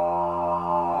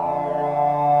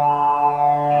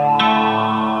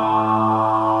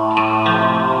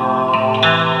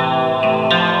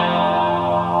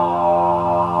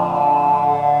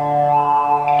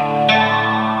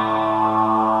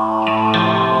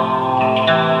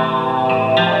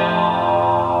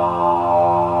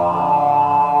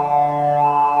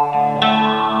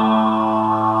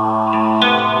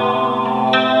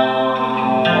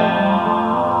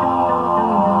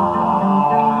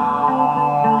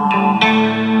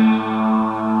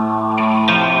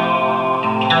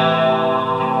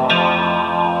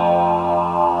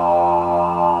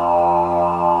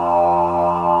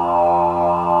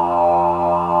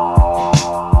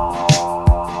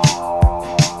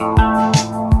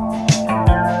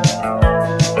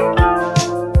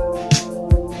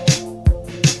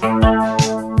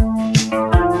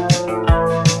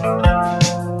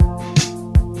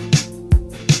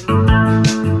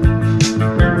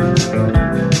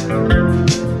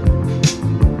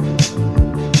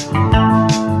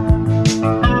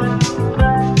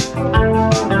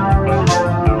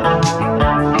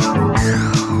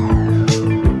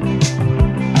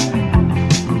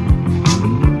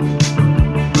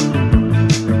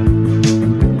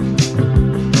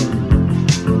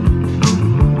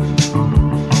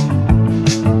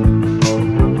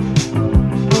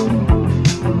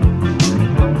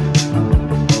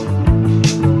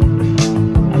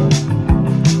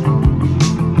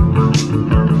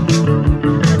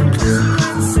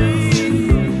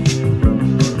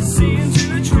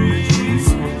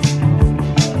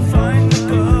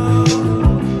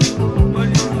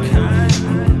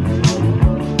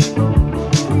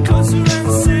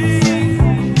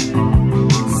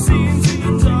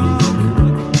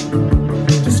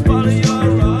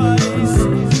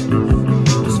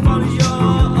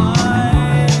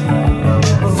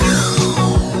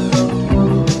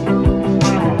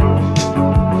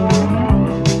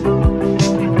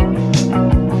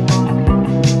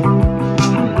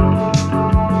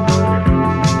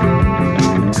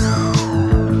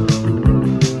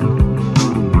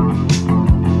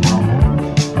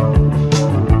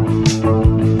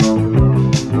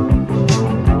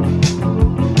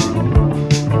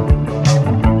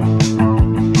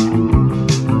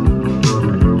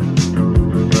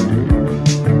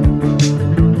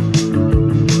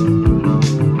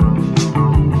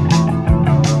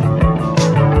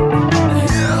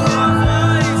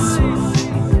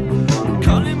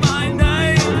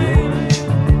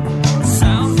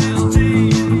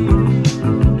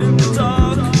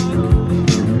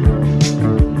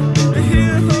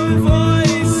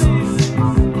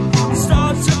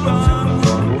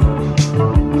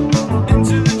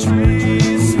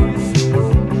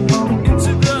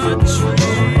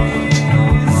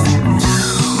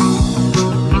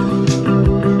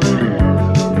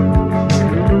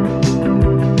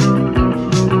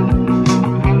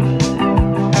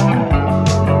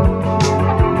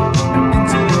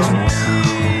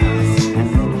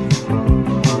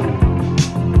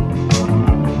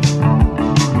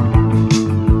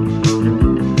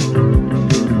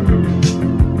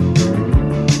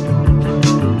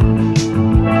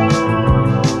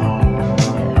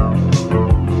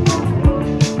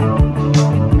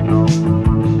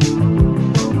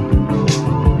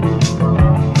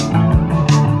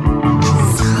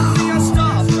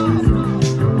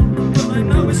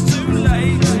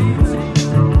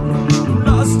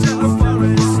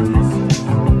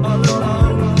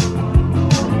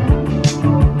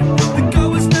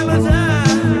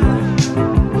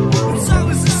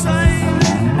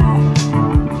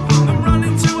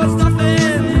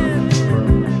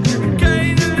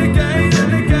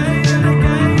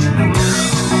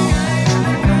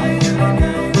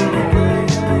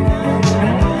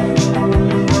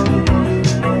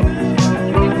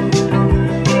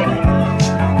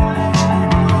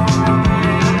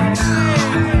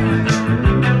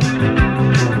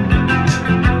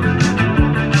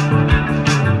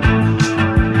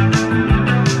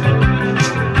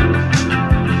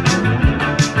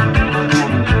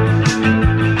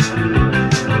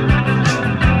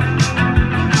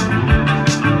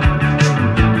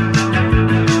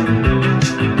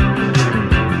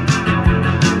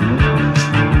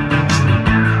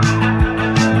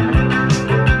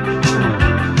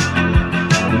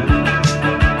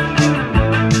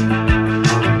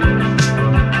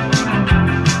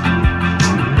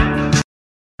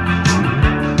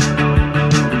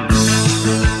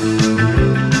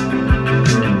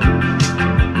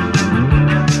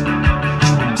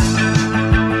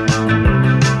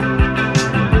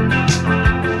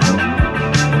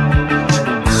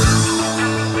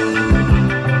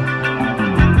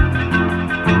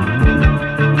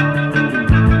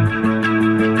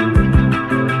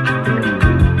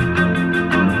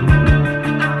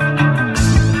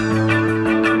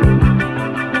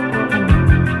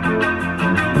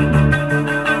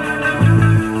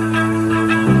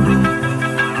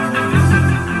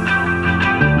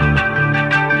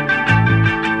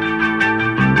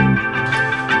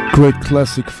 great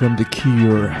classic from The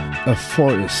Cure, A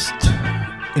Forest,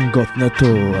 in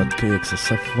Gotneto at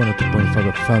KXSF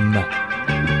 102.5 FM,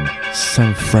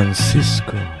 San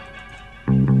Francisco.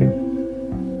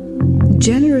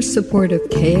 Generous support of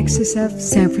KXSF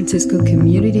San Francisco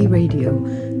Community Radio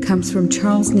comes from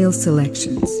Charles Neal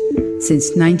Selections.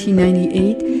 Since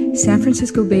 1998, San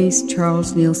Francisco-based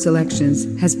Charles Neal Selections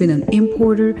has been an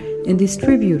importer and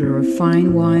distributor of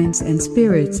fine wines and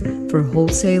spirits for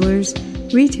wholesalers,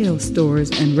 retail stores,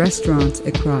 and restaurants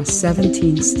across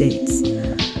 17 states.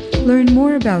 Learn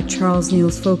more about Charles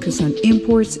Neal's focus on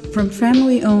imports from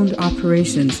family-owned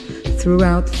operations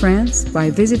throughout France by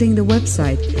visiting the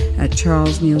website at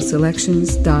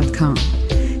charlesnealselections.com.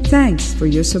 Thanks for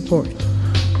your support.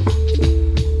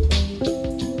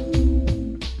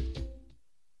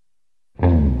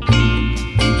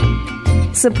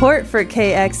 Support for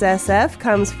KXSF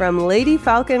comes from Lady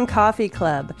Falcon Coffee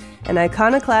Club, an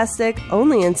iconoclastic,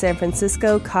 only in San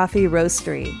Francisco coffee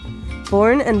roastery.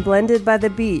 Born and blended by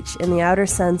the beach in the outer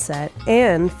Sunset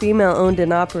and female-owned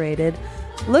and operated,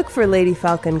 look for Lady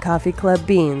Falcon Coffee Club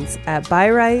beans at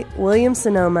Byright,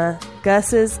 Williams-Sonoma,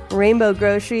 Gus's, Rainbow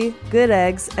Grocery, Good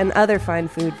Eggs, and other fine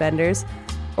food vendors,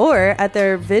 or at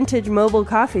their vintage mobile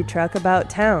coffee truck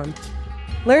about town.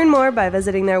 Learn more by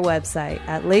visiting their website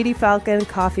at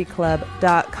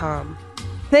ladyfalconcoffeeclub.com.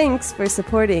 Thanks for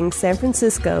supporting San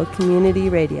Francisco Community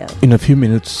Radio. In a few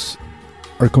minutes,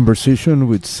 our conversation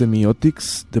with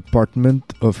Semiotics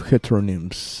Department of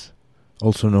Heteronyms,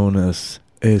 also known as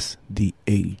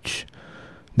SDH.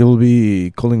 They will be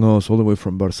calling us all the way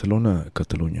from Barcelona,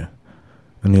 Catalonia,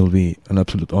 and it'll be an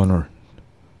absolute honor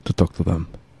to talk to them.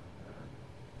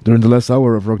 During the last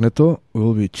hour of Rockneto, we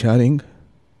will be chatting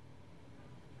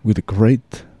with a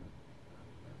great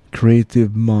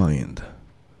creative mind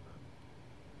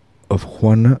of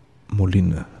Juana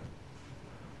Molina.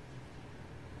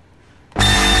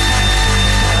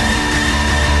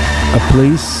 A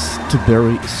place to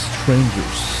bury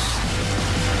strangers.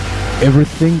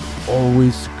 Everything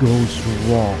always goes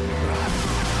wrong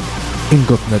in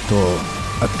Gotneto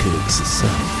at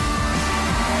KXSF.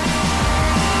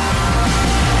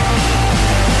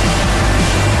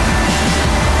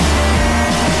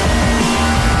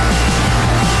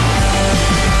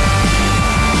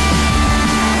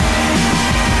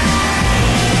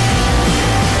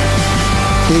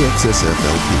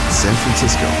 KXSF-LP San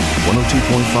Francisco,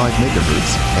 102.5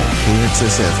 megahertz and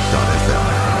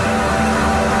KXSF.FM.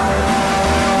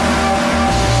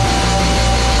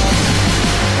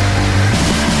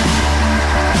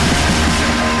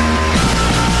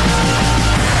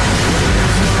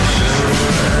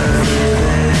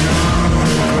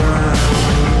 Fear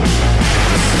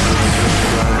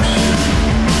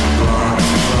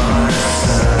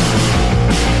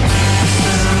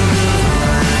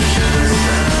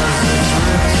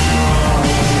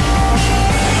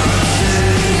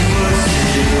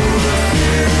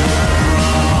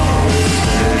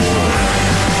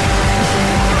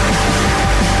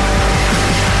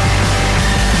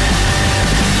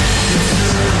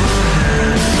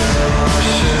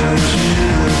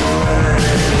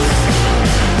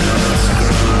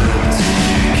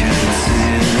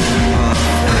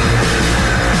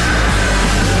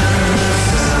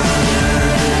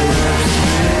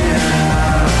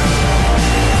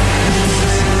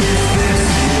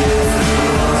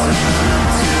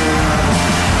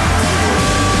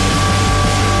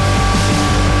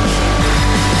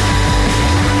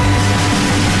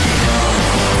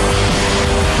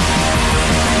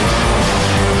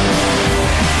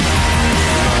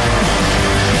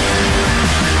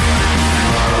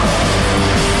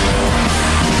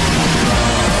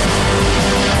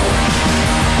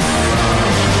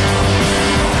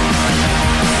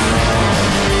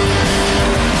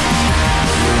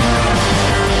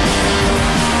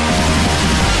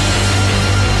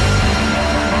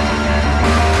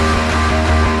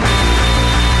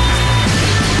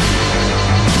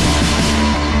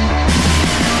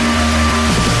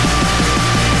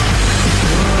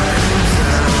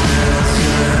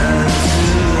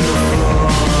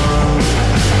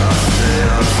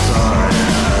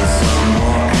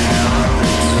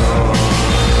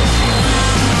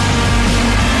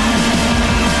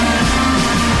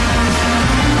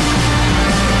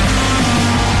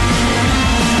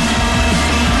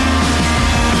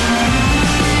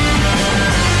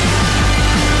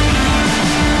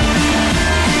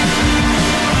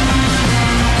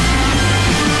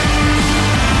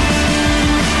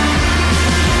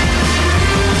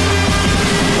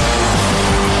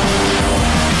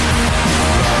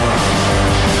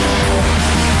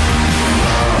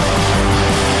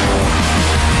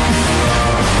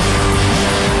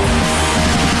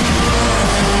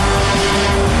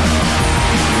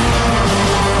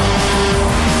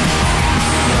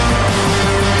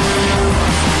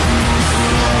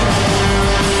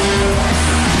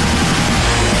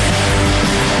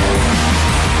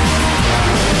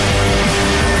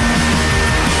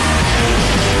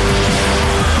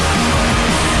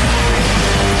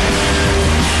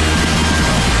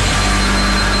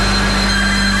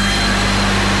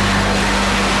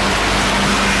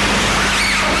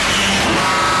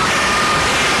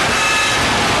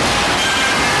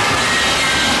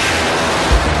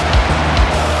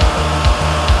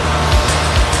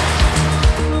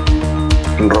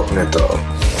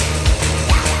Rockneto.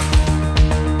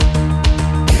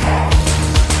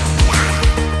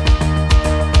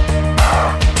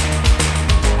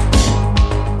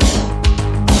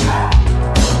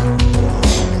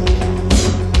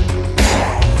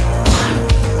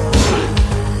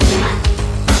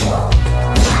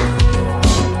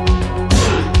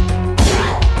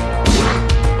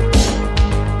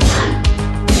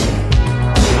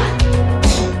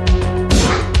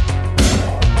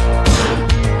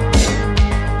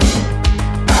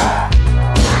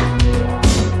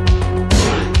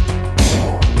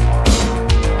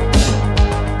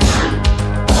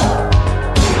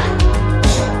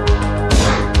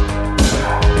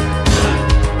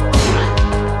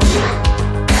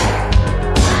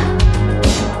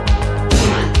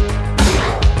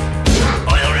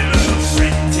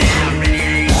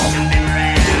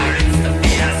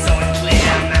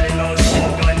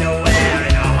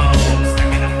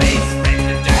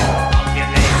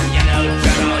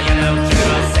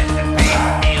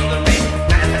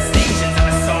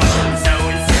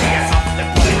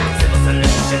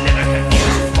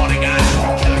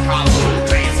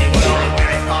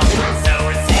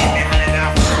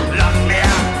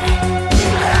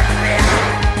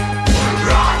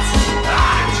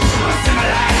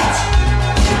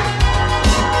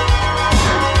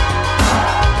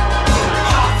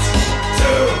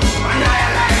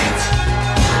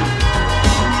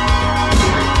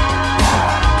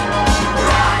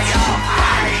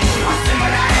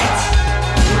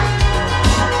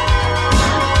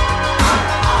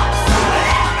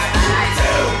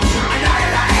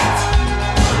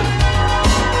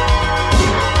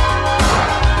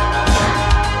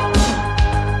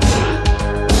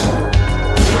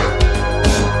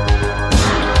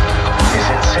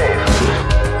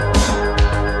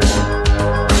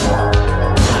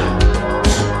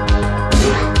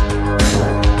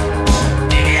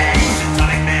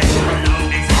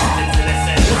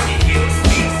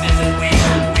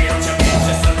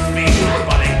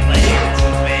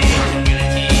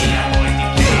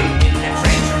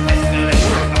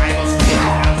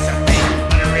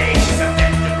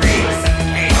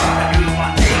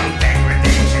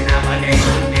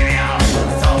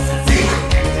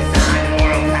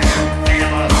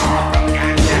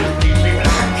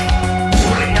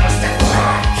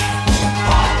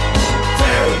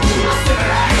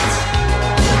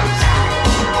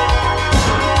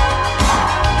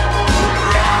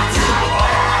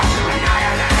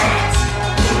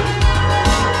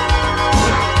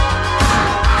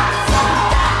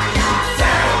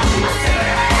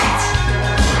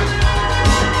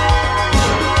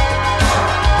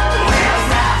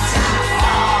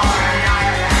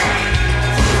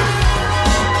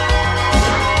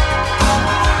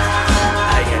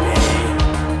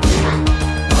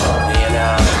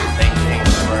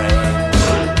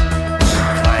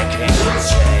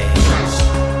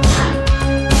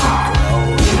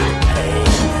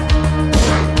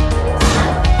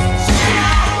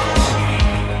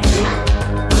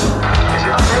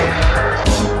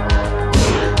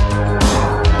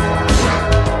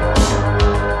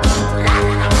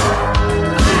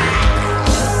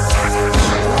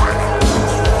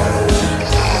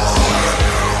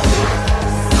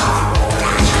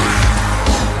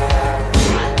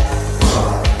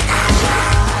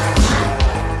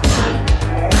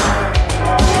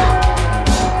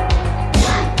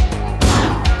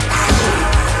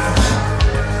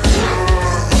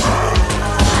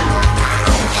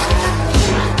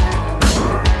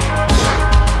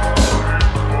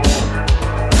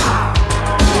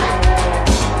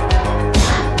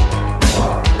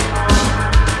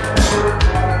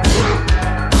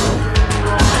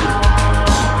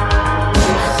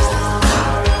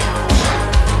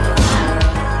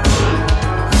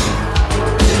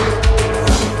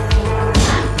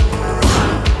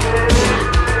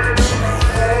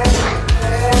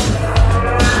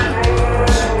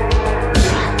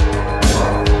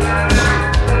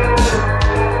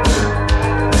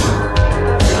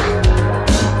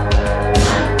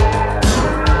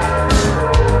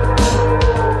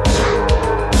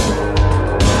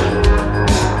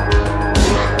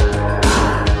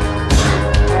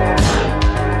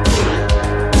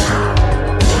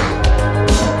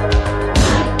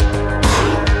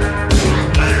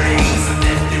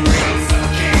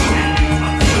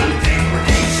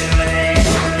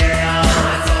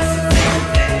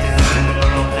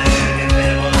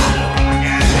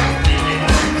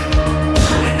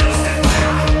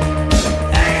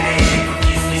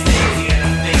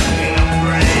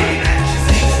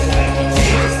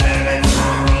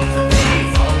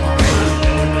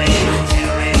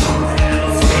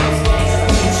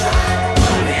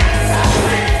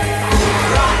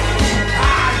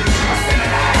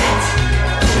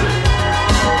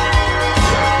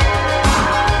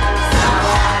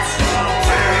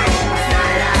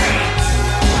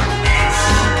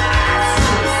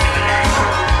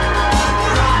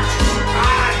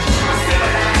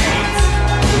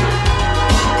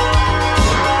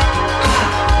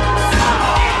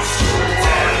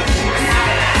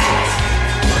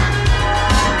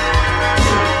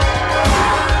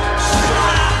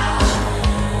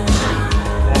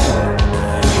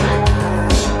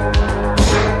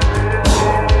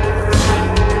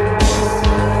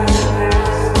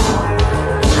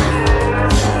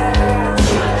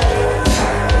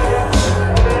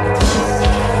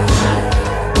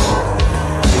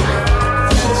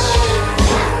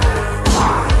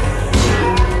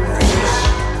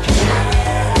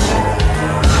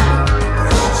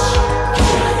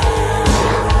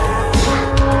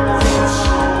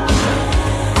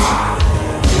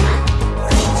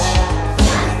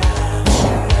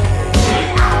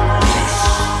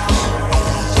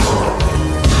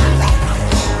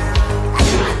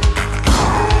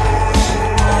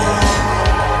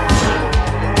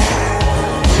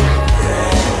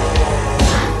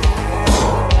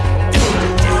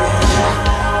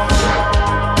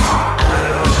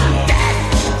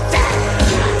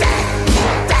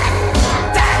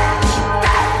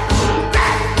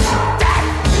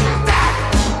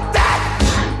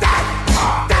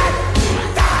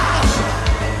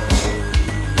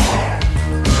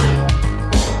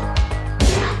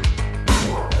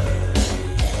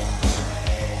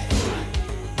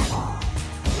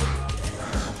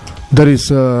 That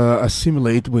is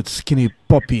Assimilate with Skinny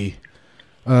Puppy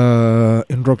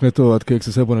in Rockneto at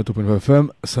KXSF 102.5 FM,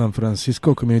 San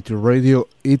Francisco Community Radio.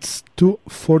 It's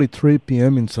 2:43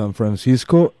 p.m. in San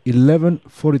Francisco,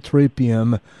 11:43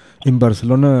 p.m. in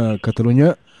Barcelona,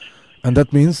 Catalunya. And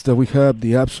that means that we have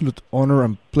the absolute honor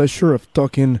and pleasure of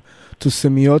talking to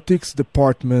Semiotics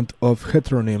Department of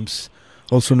Heteronyms,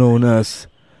 also known as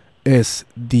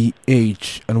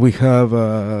SDH. And we have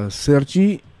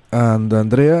Sergi and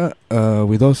Andrea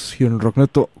with us here in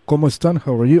Rockneto. ¿Cómo están?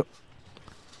 How are you?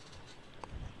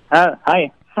 Hi.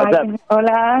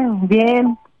 Hola,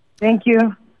 bien. Thank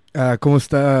you. ¿Cómo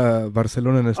está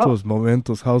Barcelona en estos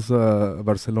momentos? How's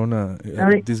Barcelona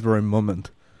at this very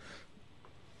moment?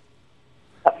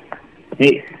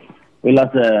 Sí, we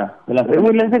lost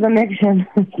the connection.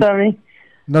 Sorry.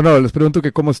 No, les pregunto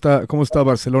que cómo está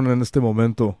Barcelona en este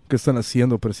momento. ¿Qué están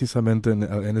haciendo precisamente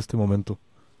en este momento?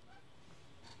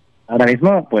 Ahora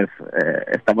mismo, pues,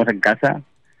 estamos en casa.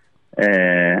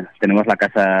 Tenemos la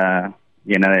casa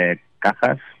llena de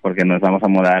cajas porque nos vamos a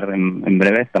mudar en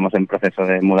breve. Estamos en proceso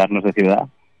de mudarnos de ciudad.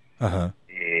 Ajá.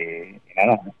 Y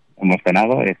nada, hemos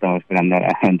cenado y estamos esperando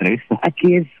la entrevista.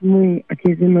 Aquí es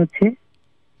de noche.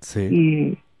 Sí.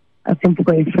 Y hace un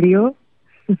poco de frío.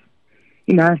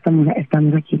 Y nada, estamos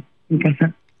aquí en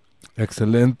casa.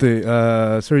 Excelente.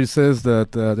 Sergi says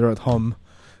that they're at home,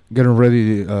 getting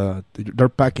ready. They're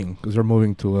packing because they're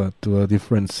moving to a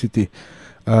different city.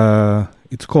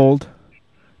 It's cold,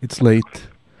 it's late,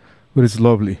 but it's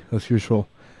lovely as usual.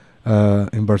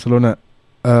 In Barcelona,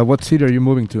 what city are you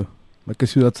moving to? ¿A qué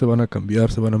ciudad se van a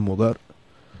cambiar? ¿Se van a mudar?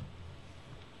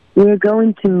 We're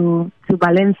going to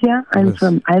Valencia.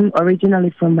 I'm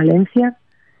originally from Valencia.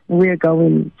 We're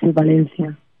going to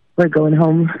Valencia. We're going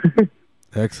home.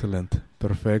 Excellent.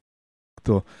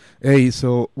 Perfecto. Hey,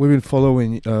 so we've been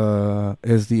following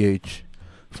SDH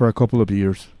for a couple of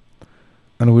years,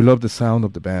 and we love the sound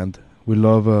of the band. We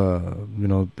love,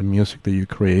 the music that you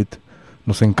create.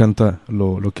 Nos encanta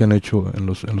lo que han hecho en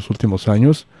los últimos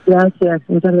años. Gracias,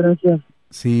 muchas gracias.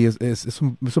 Sí, es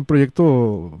un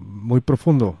proyecto muy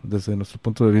profundo desde nuestro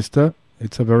punto de vista.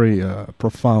 It's a very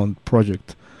profound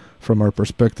project from our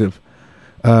perspective.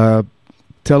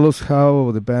 Tell us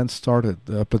how the band started.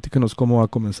 Platícanos cómo ha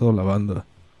comenzado la banda.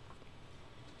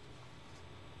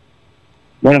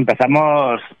 Bueno,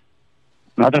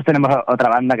 nosotros tenemos otra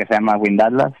banda que se llama Wind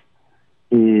Atlas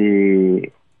y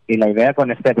la idea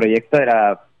con este proyecto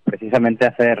era precisamente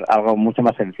hacer algo mucho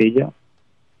más sencillo,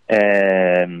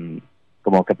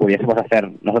 como que pudiésemos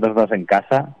hacer nosotros dos en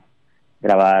casa,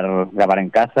 grabar en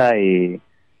casa y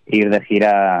ir de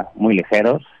gira muy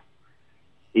ligeros.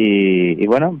 Y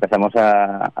bueno, empezamos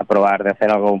a probar de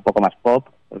hacer algo un poco más pop,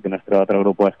 porque nuestro otro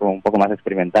grupo es como un poco más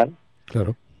experimental.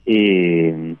 Claro.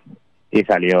 Y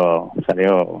salió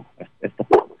esto.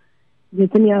 Yo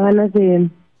tenía ganas de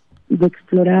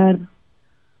explorar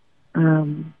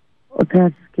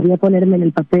otras, quería ponerme en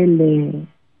el papel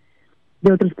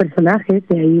de otros personajes,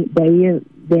 de ahí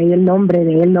el nombre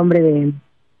de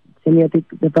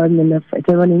Semiotic Department of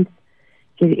Heteronyms,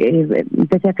 que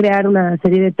empecé a crear una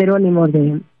serie de heterónimos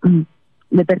de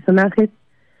personajes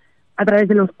a través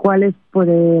de los cuales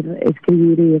poder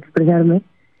escribir y expresarme,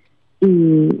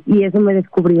 y eso nos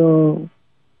descubrió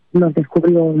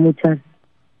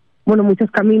muchos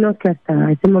caminos que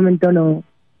hasta ese momento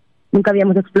nunca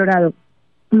habíamos explorado,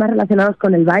 más relacionados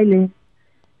con el baile,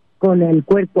 con el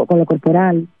cuerpo, con lo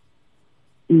corporal,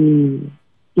 y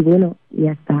bueno, y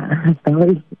hasta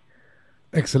hoy.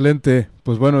 Excelente.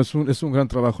 Pues bueno, es un gran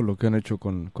trabajo lo que han hecho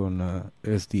con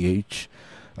SDH.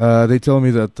 They tell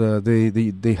me that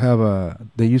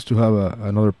they used to have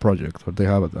another project, or they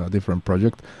have a different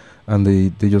project, and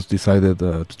they just decided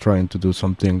to try to do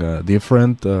something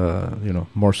different,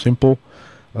 more simple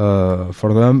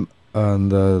for them.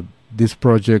 And this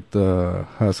project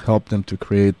has helped them to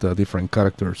create different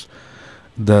characters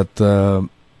that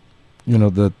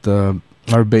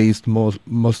are based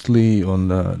mostly on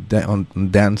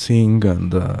dancing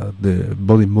and the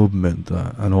body movement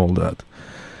and all that.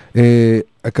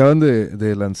 Acaban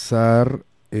de lanzar,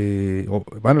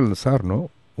 van a lanzar, ¿no?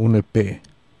 Un EP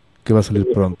que va a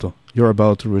salir pronto. You're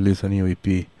about to release a new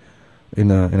EP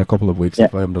in a couple of weeks,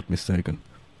 if I am not mistaken.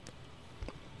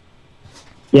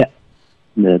 Yeah,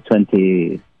 the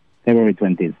February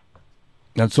 20th.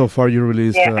 And so far you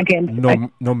released again,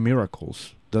 No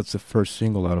Miracles. That's the first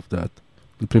single out of that.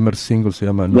 El primer single se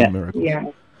llama No Miracles.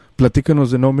 Yeah. Platícanos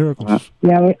de No Miracles.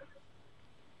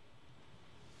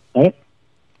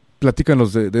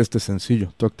 Platícanos de este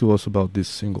sencillo. Talk to us about this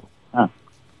single.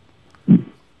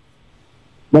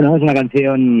 Bueno, es una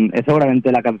canción, es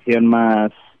seguramente la canción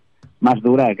más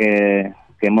dura que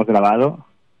hemos grabado.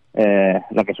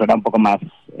 lo que suena un poco más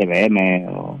EBM,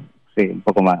 o sí, un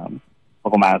poco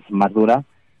más dura.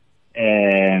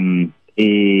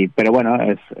 Pero bueno,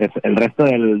 es el resto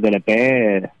del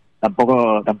EP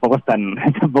tampoco es tan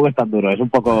tampoco es tan duro. Es un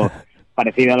poco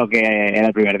parecido a lo que era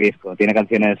el primer disco. Tiene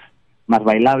canciones más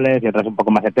bailables y otras un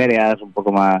poco más etéreas, un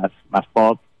poco más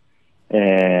pop.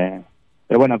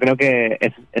 Pero bueno, creo que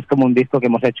es como un disco que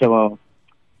hemos hecho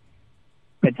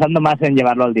pensando más en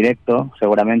llevarlo al directo,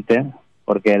 seguramente,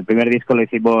 porque el primer disco lo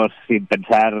hicimos sin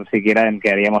pensar siquiera en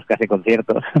que haríamos casi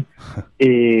conciertos.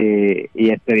 y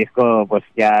este disco pues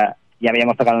ya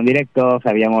habíamos tocado en directo,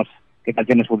 sabíamos qué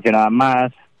canciones funcionaban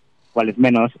más, cuáles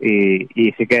menos, y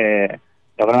sí que de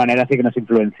alguna manera sí que nos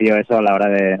influenció eso a la hora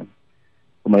de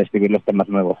escribir los temas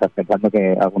nuevos, pensando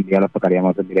que algún día los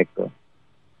tocaríamos en directo.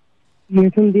 Y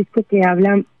es un disco que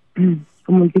habla,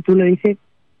 como el título dice,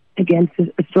 Against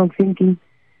Strong Thinking.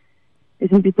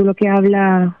 Es un título que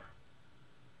habla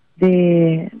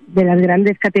de las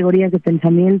grandes categorías de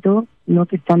pensamiento, ¿no?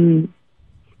 que están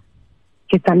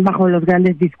bajo los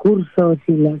grandes discursos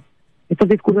y estos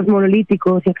discursos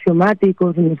monolíticos y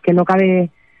axiomáticos en los que no cabe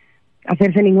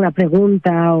hacerse ninguna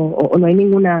pregunta o no hay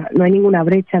ninguna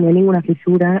brecha, no hay ninguna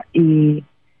fisura, y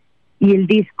el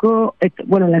disco,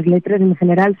 bueno, las letras en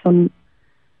general son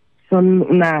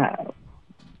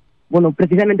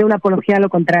precisamente una apología a lo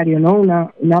contrario, ¿no?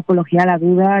 Una apología a la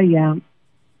duda y a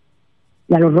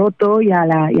lo roto y a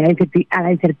la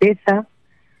incerteza,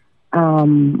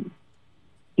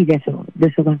 y de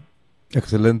eso va.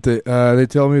 Excelente. They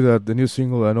tell me that the new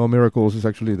single, No Miracles, is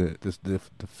actually the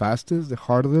fastest, the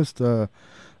hardest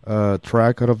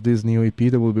track out of this new EP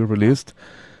that will be released.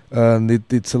 And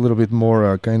it's a little bit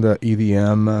more kind of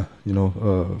EDM,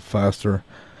 faster.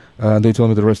 They tell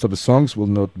me the rest of the songs will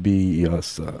not be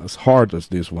as hard as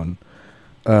this one.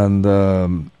 And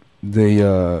they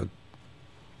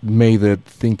made it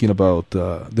thinking about,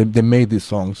 they made these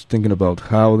songs thinking about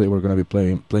how they were going to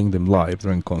be playing them live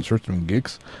during concerts, during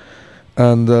gigs.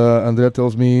 And Andrea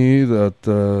tells me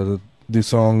that this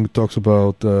song talks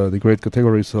about the great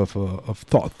categories of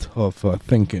thought, of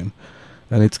thinking,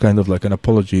 and it's kind of like an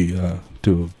apology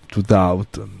to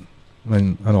doubt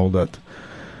and all that.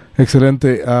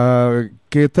 Excelente.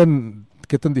 ¿Qué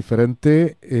tan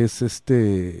diferente es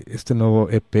este nuevo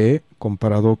EP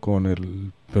comparado con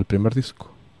el primer disco?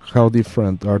 How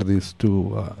different are these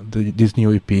two, this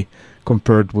new EP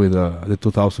compared with the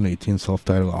 2018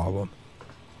 self-titled album?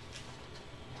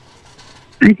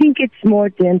 I think it's more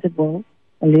danceable,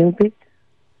 a little bit.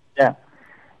 Yeah,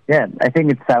 I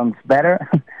think it sounds better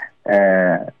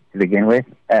to begin with,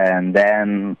 and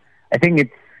then I think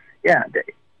it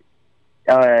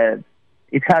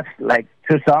has like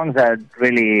two songs that are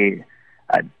really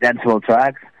danceable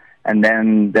tracks, and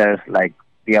then there's like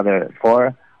the other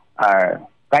four are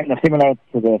kind of similar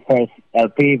to the first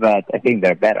LP, but I think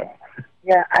they're better.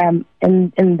 Yeah,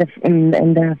 in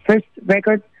the first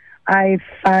record, I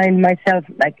find myself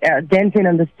like dancing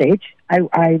on the stage.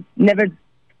 I never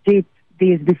did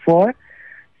this before,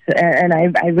 and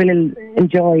I really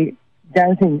enjoy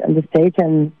dancing on the stage.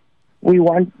 And we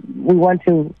want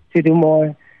to do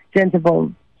more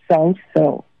danceable songs.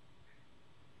 So,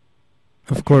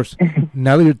 of course,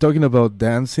 now that you're talking about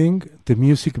dancing, the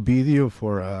music video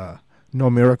for No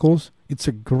Miracles, it's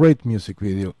a great music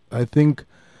video. I think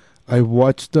I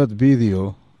watched that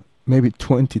video maybe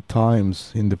 20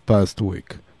 times in the past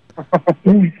week.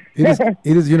 It is,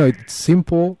 it's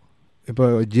simple,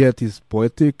 but yet is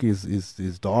poetic,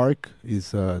 is dark,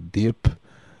 is deep,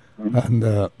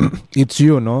 and it's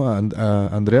you, no? And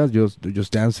Andrea,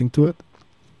 just dancing to it.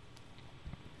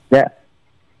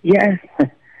 Yeah.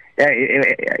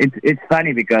 It's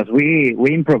funny because we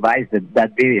improvised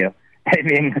that video. I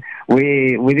mean,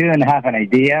 we didn't have an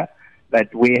idea,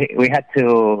 but we had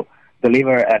to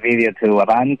deliver a video to a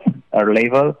band or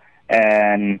label,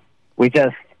 and we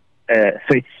just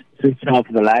switched off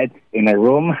the lights in a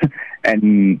room,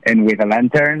 and with a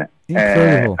lantern,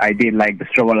 I did like the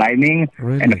strobo lighting,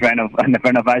 really? and a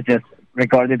friend of us just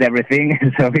recorded everything.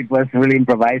 So it was really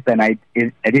improvised, and I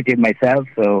edited myself.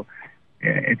 So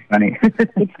it's funny.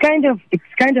 It's kind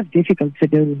of difficult to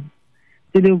do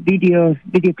video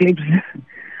clips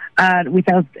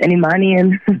without any money,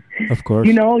 and of course,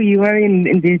 you are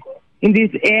in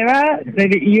this era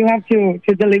that you have to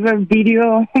deliver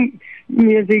video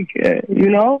music,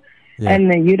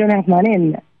 and you don't have money,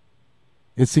 and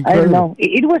it's incredible. I don't know.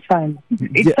 It was fun.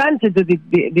 It's fun to do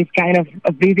this kind of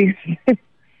videos.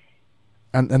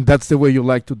 And that's the way you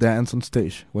like to dance on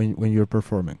stage when you're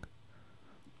performing.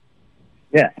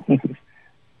 Yeah,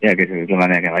 yeah, que es la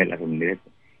manera que bailas en directo.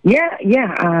 Yeah.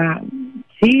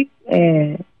 Sí,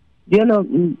 yo no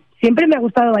siempre me ha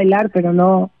gustado bailar, pero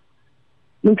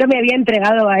nunca me había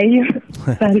entregado a ello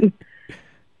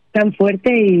tan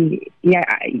fuerte y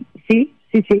sí.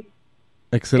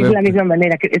 Excellent. Es la misma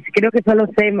manera. Creo que solo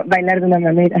sé bailar de una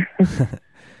manera.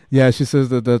 Yeah, she says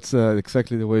that's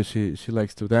exactly the way she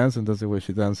likes to dance, and that's the way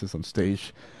she dances on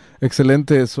stage.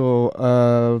 Excelente. So,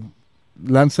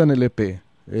 lanzan el EP.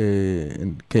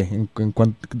 ¿En qué? ¿En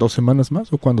 2 semanas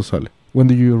más o cuándo sale? When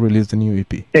do you release the new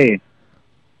EP? Sí.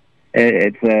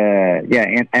 It's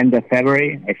end of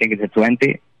February. I think it's the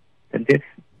 20th.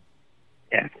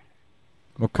 Yeah.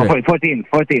 Okay.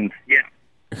 14th. Yeah.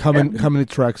 How many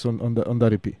tracks on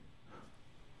that EP?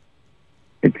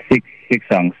 It's six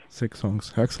songs. 6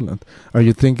 songs. Excellent. Are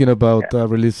you thinking about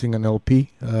releasing an LP,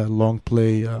 long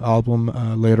play album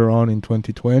later on in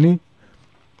 2020?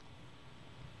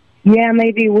 Yeah,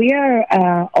 maybe. We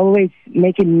are always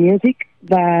making music,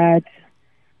 but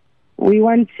we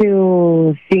want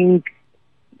to think.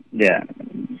 Yeah.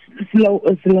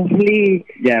 Slowly.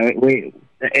 Yeah,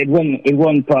 it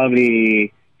won't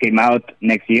probably came out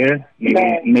next year.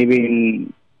 Maybe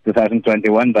in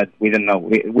 2021, but we don't know.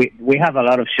 We have a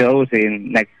lot of shows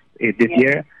this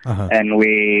year, and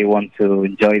we want to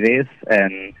enjoy this.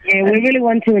 And we really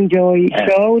want to enjoy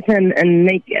shows and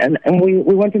make and we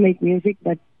want to make music,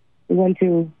 but we want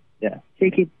to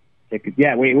take it.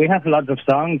 Yeah, we have lots of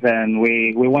songs, and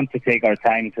we want to take our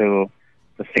time to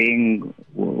sing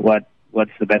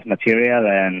what's the best material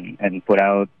and put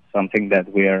out something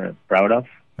that we are proud of.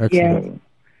 Excellent. Yeah.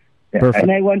 Perfect.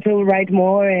 And I want to write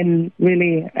more and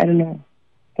really, I don't know,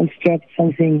 construct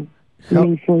something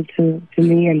meaningful to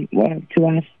me and to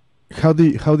us. How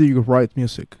do you write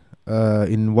music?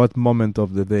 In what moment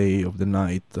of the day, of the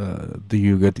night, do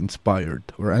you get inspired?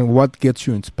 And what gets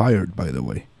you inspired, by the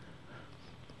way?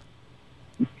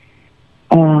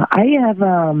 I have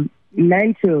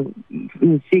 9 to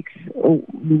 6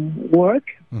 work,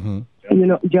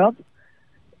 job.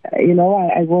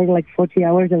 I work like 40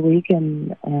 hours a week,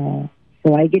 and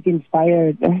so I get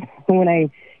inspired when I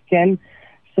can.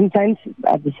 Sometimes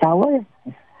at the shower,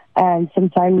 and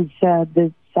sometimes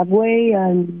the subway,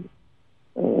 and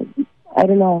I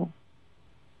don't know.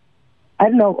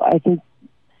 I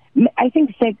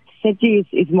think Sergi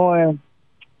is more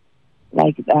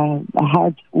like a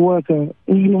hard worker,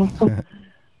 I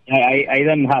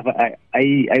don't have.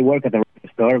 I work at a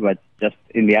store, but just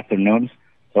in the afternoons,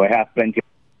 so I have plenty.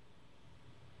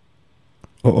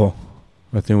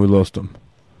 I think we lost him.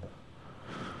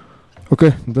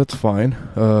 Okay, that's fine.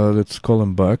 Let's call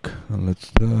him back. And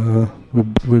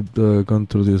we've gone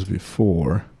through this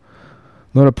before.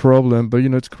 Not a problem, but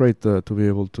it's great to be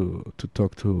able to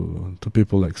talk to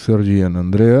people like Sergi and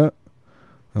Andrea.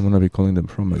 I'm gonna be calling them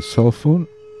from my cell phone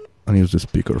and use the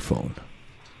speakerphone.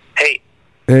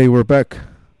 Hey, we're back.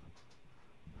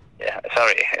 Yeah,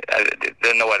 sorry, I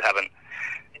didn't know what happened.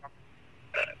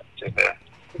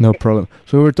 No problem.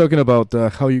 So we're talking about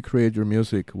how you create your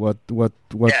music. What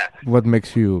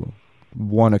makes you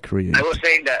want to create? I was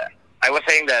saying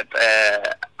that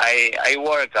I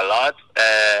work a lot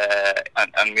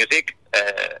on music.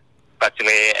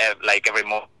 Actually, like every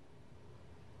morning.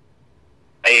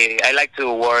 I like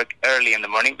to work early in the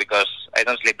morning because I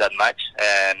don't sleep that much,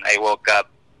 and I woke up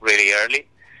really early.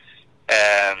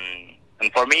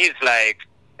 And for me, it's like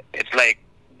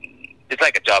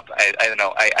a job. I don't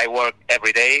know. I work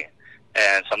every day,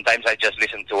 and sometimes I just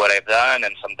listen to what I've done,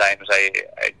 and sometimes I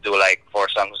do like 4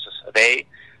 songs a day.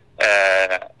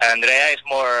 Andrea is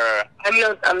more.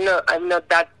 I'm not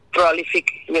that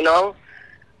prolific.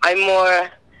 I'm more.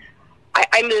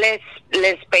 I'm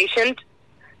less patient,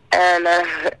 and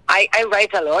I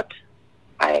write a lot.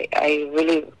 I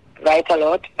really write a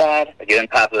lot, but you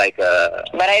don't have like a.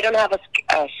 But I don't have a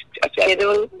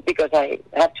schedule because I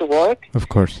have to work. Of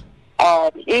course.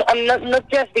 I'm not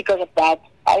just because of that.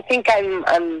 I think I'm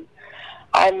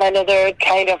another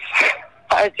kind of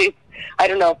artist. I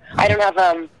don't know. I don't have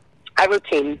a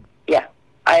routine. Yeah,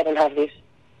 I don't have this.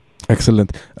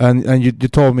 Excellent. And you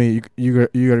told me you're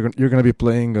going to be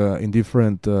playing in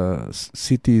different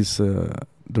cities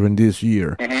during this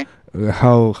year. Mm-hmm.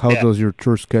 How does your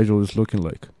tour schedule is looking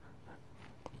like?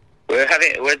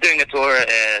 We're doing a tour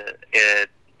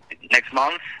next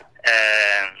month.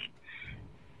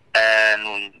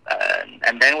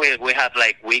 And then we have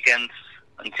like weekends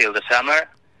until the summer,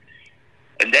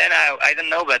 and then I don't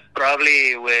know, but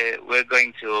probably we're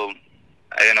going to,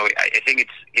 I don't know. I think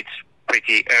it's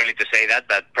pretty early to say that,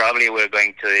 but probably we're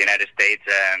going to the United States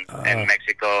and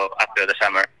Mexico after the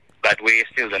summer. But we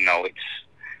still don't know.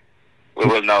 We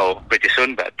will know pretty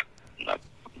soon, but not.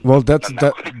 Well, that's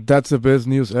the best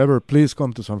news ever. Please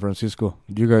come to San Francisco.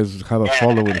 You guys have a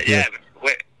following here. Yeah,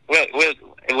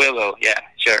 we'll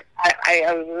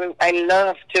I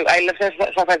love San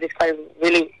Francisco. I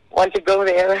really want to go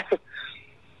there.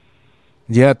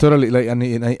 Yeah, totally. Like, and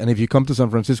if you come to San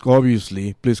Francisco,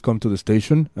 obviously, please come to the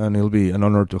station, and it'll be an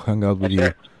honor to hang out with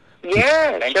you.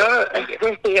 Yeah, sure.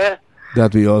 Yeah.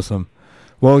 That'd be awesome.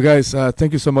 Well, guys,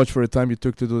 thank you so much for the time you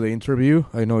took to do the interview.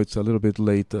 I know it's a little bit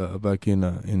late back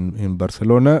in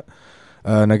Barcelona.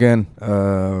 And again,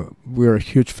 we're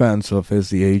huge fans of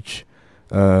SDH.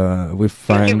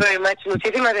 Thank you very much.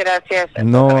 Muchísimas gracias.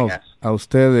 No, a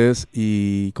ustedes.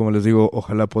 Y como les digo,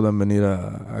 ojalá puedan venir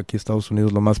aquí a Estados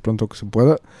Unidos lo más pronto que se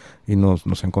pueda y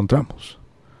nos encontramos.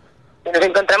 Nos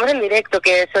encontramos en directo,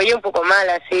 que se oye un poco mal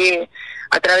así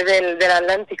a través del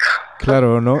Atlántico.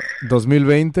 Claro, ¿no?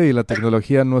 2020 y la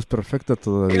tecnología no es perfecta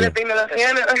todavía. Y la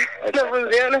tecnología no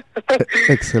funciona.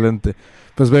 Excelente.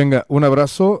 Pues venga, un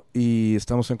abrazo y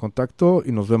estamos en contacto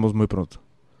y nos vemos muy pronto.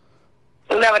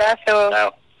 Un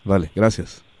abrazo. Vale,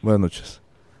 gracias. Buenas noches.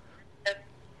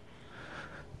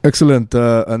 Excellent.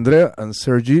 Andrea and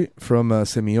Sergi from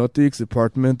Semiotics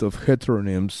Department of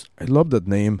Heteronyms. I love that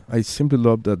name. I simply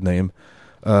love that name.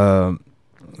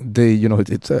 They,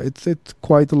 it's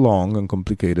quite a long and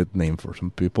complicated name for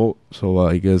some people. So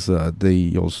I guess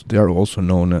they are also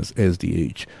known as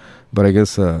SDH. But I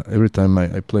guess every time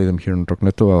I play them here in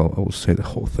Rockneto, I will say the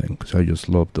whole thing because I just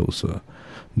love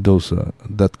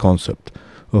that concept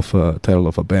of title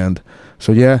of a band.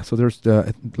 So yeah, so there's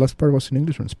the last part was in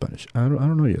English or in Spanish. I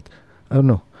don't know yet. I don't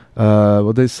know.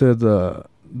 But they said that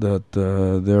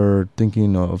they're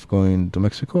thinking of going to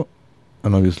Mexico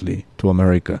and obviously to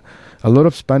America. A lot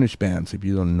of Spanish bands, if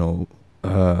you don't know,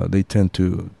 they tend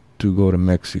to go to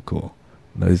Mexico.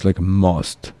 That is like a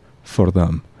must for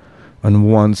them.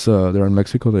 And once they're in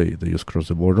Mexico, they just cross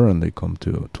the border and they come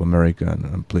to America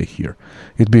and play here.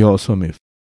 It'd be awesome if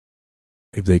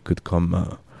they could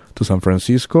come to San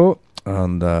Francisco.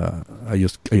 And I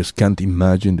just can't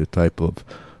imagine the type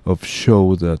of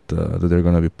show that they're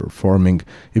going to be performing.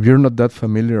 If you're not that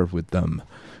familiar with them,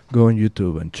 go on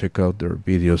YouTube and check out their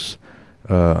videos.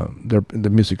 The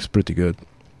music's pretty good.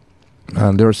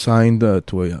 And they're signed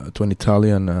to an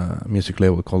Italian music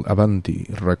label called Avanti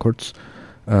Records.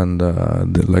 And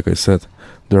like I said,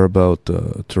 they're about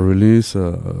to release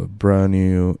a brand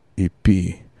new EP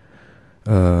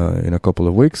in a couple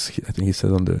of weeks. I think he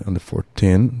said on the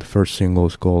 14th. The first single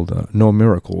is called No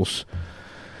Miracles.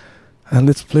 And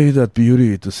let's play that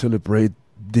beauty to celebrate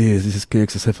this. This is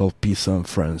KXSFLP San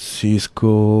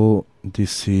Francisco.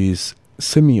 This is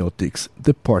Semiotics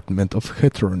Department of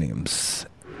Heteronyms.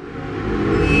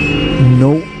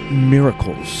 No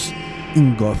Miracles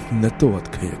in Goth Neto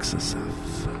at KXSF.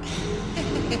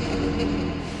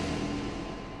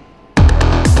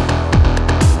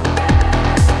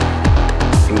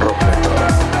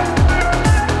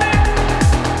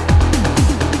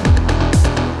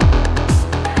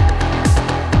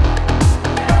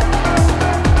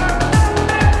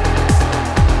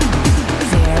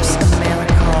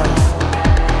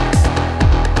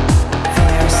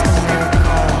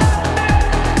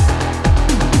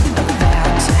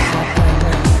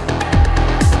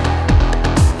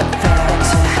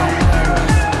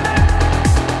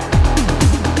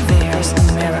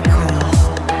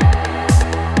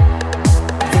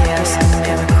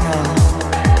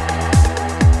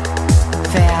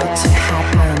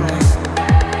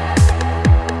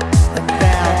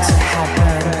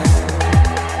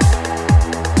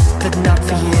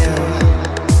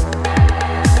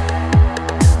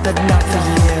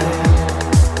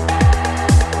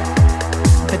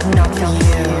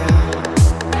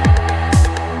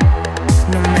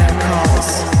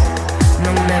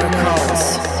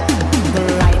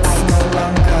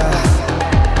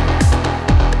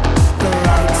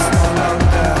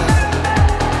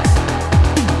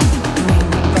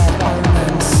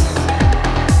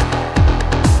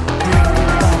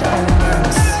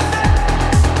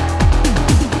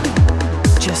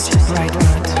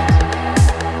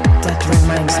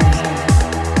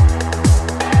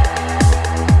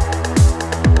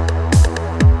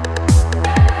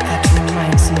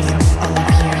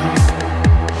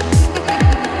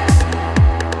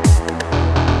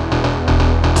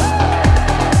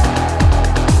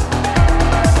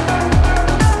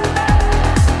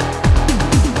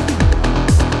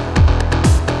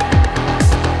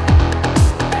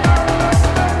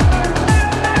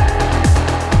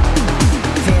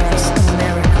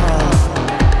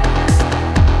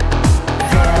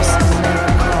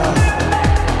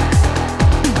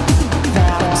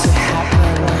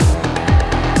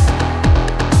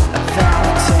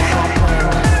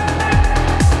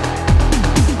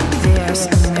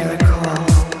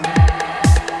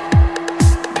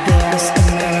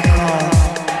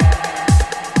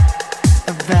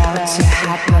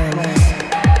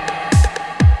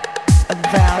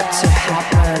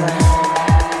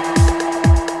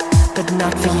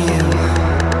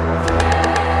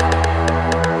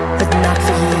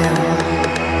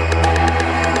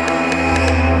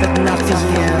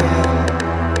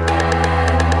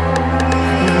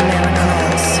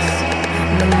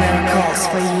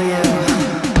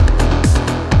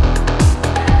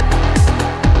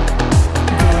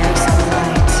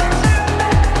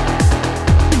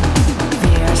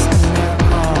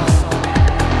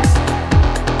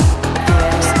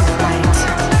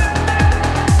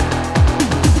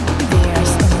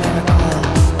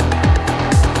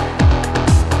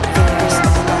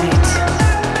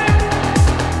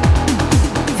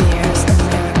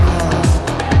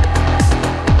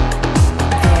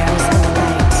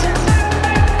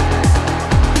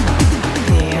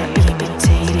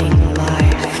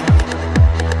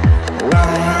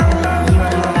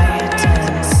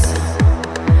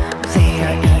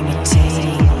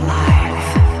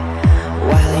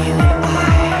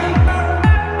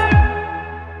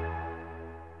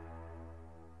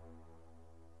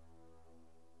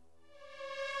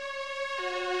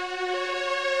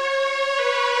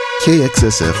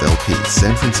 KXSF-LP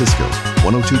San Francisco,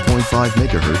 102.5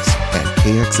 megahertz, and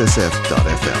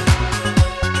KXSF.FM.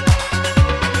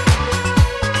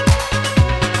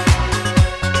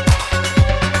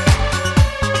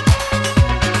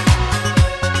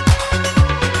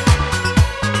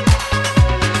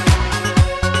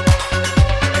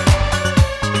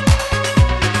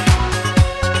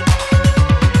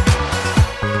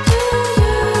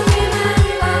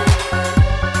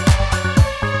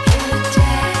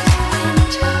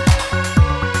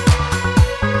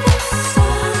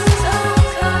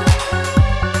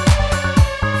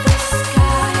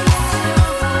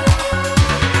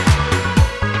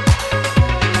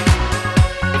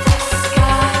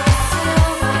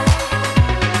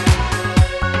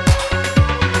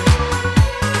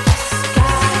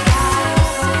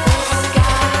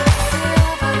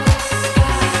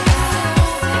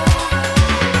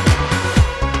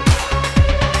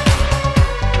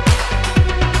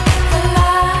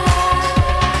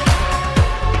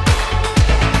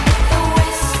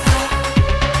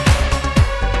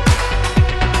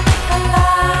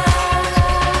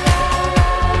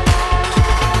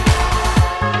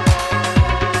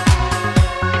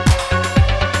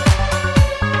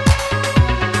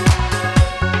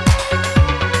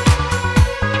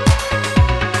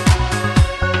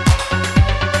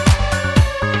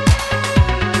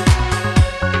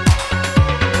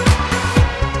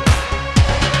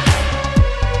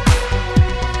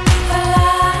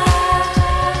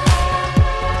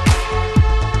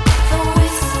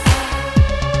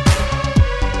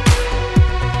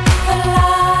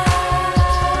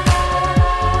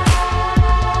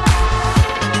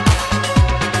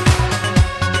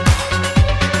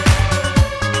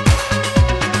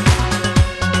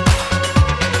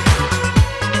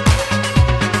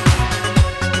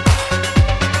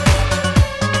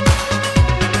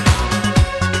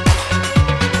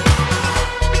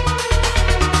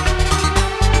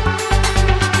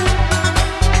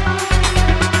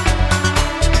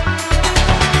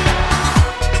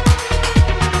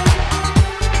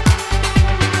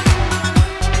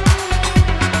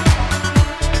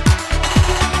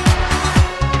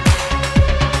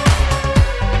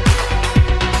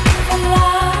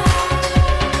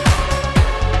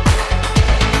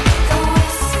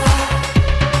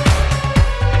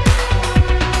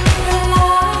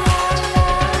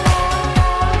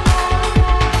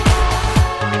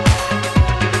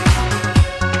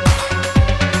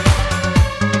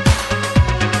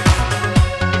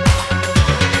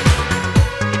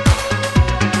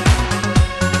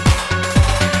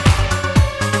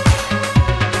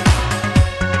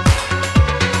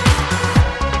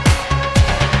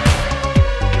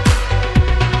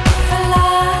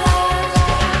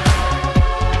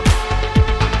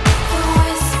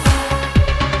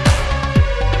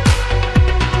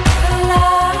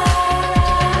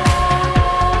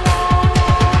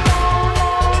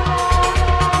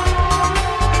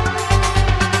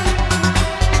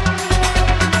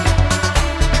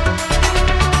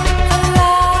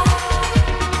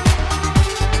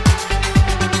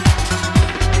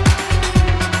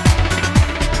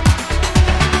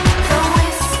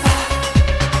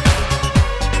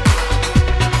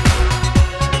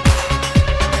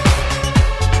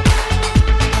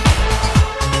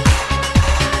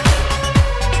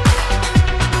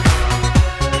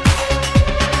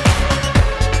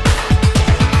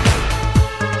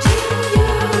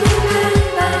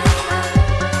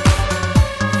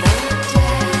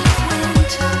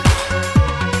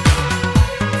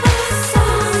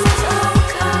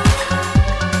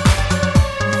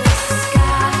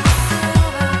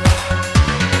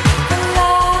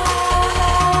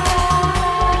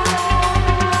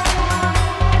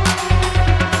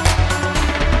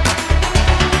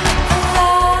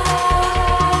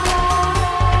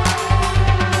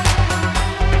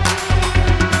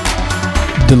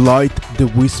 The Light, The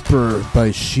Whisper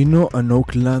by Shino and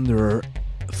Oaklander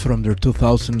from their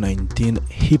 2019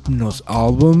 Hypnos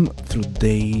album through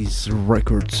Days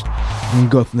Records.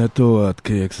 Goth Neto at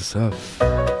KXSF.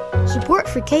 Support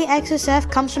for KXSF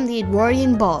comes from the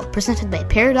Edwardian Ball, presented by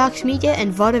Paradox Media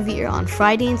and Vaudeville on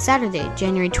Friday and Saturday,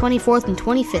 January 24th and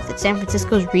 25th at San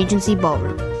Francisco's Regency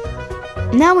Ballroom.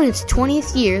 Now in its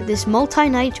 20th year, this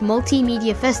multi-night,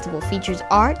 multimedia festival features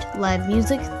art, live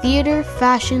music, theater,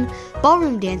 fashion,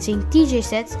 ballroom dancing, DJ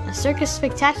sets, a circus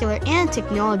spectacular, and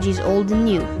technologies old and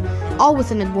new, all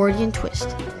with an Edwardian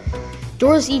twist.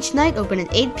 Doors each night open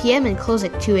at 8 p.m. and close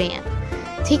at 2 a.m.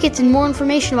 Tickets and more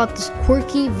information about this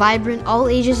quirky, vibrant,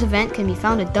 all-ages event can be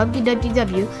found at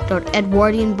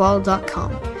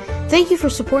www.edwardianball.com. Thank you for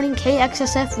supporting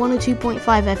KXSF 102.5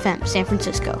 FM, San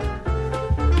Francisco.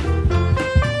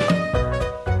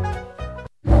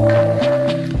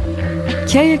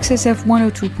 KXSF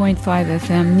 102.5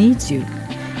 FM needs you.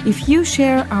 If you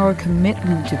share our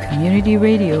commitment to community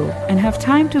radio and have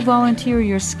time to volunteer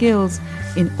your skills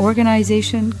in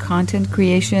organization, content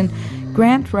creation,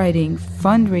 grant writing,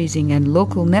 fundraising, and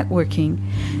local networking,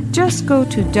 just go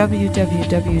to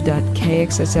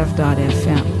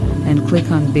www.kxsf.fm and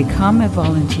click on Become a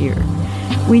Volunteer.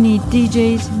 We need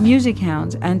DJs, music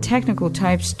hounds, and technical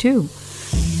types too.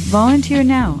 Volunteer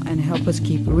now and help us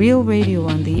keep real radio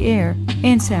on the air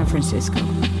in San Francisco.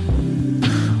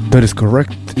 That is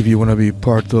correct. If you want to be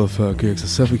part of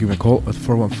KXSF, give me a call at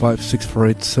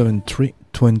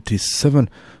 415-648-7327, and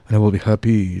I will be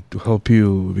happy to help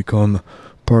you become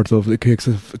part of the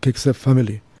KXSF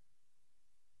family.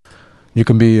 You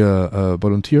can be a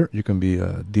volunteer, you can be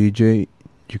a DJ,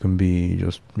 you can be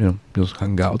just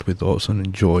hang out with us and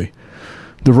enjoy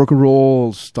the rock and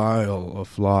roll style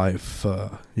of life, the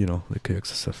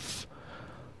KXSF.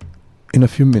 In a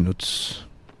few minutes,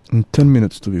 in 10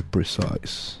 minutes to be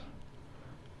precise,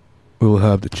 we will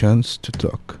have the chance to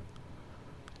talk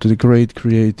to the great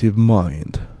creative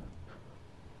mind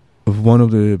of one of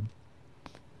the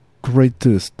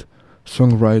greatest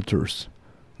songwriters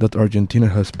that Argentina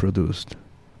has produced.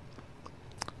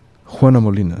 Juana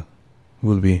Molina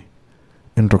will be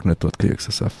in Rockneto at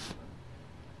KXSF.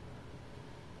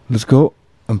 Let's go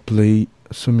and play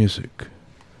some music.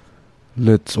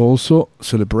 Let's also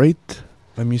celebrate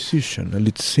a musician, a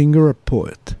lead singer, a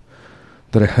poet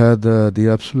that I had the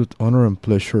absolute honor and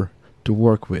pleasure to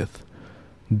work with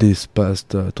this past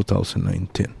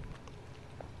 2019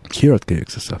 here at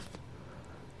KXSF.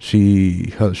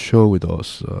 She has a show with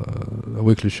us, a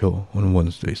weekly show on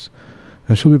Wednesdays,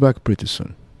 and she'll be back pretty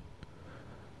soon.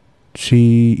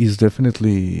 She is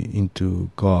definitely into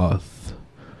goth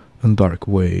and dark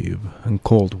wave and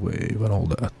cold wave and all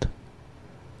that.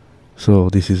 So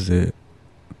this is the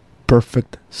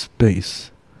perfect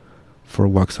space for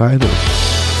Wax Idols.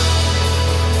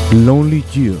 Lonely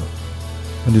You.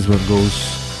 And this one goes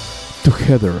to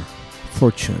Heather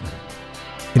Fortune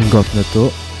in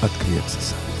Rockneto at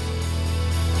KXSF.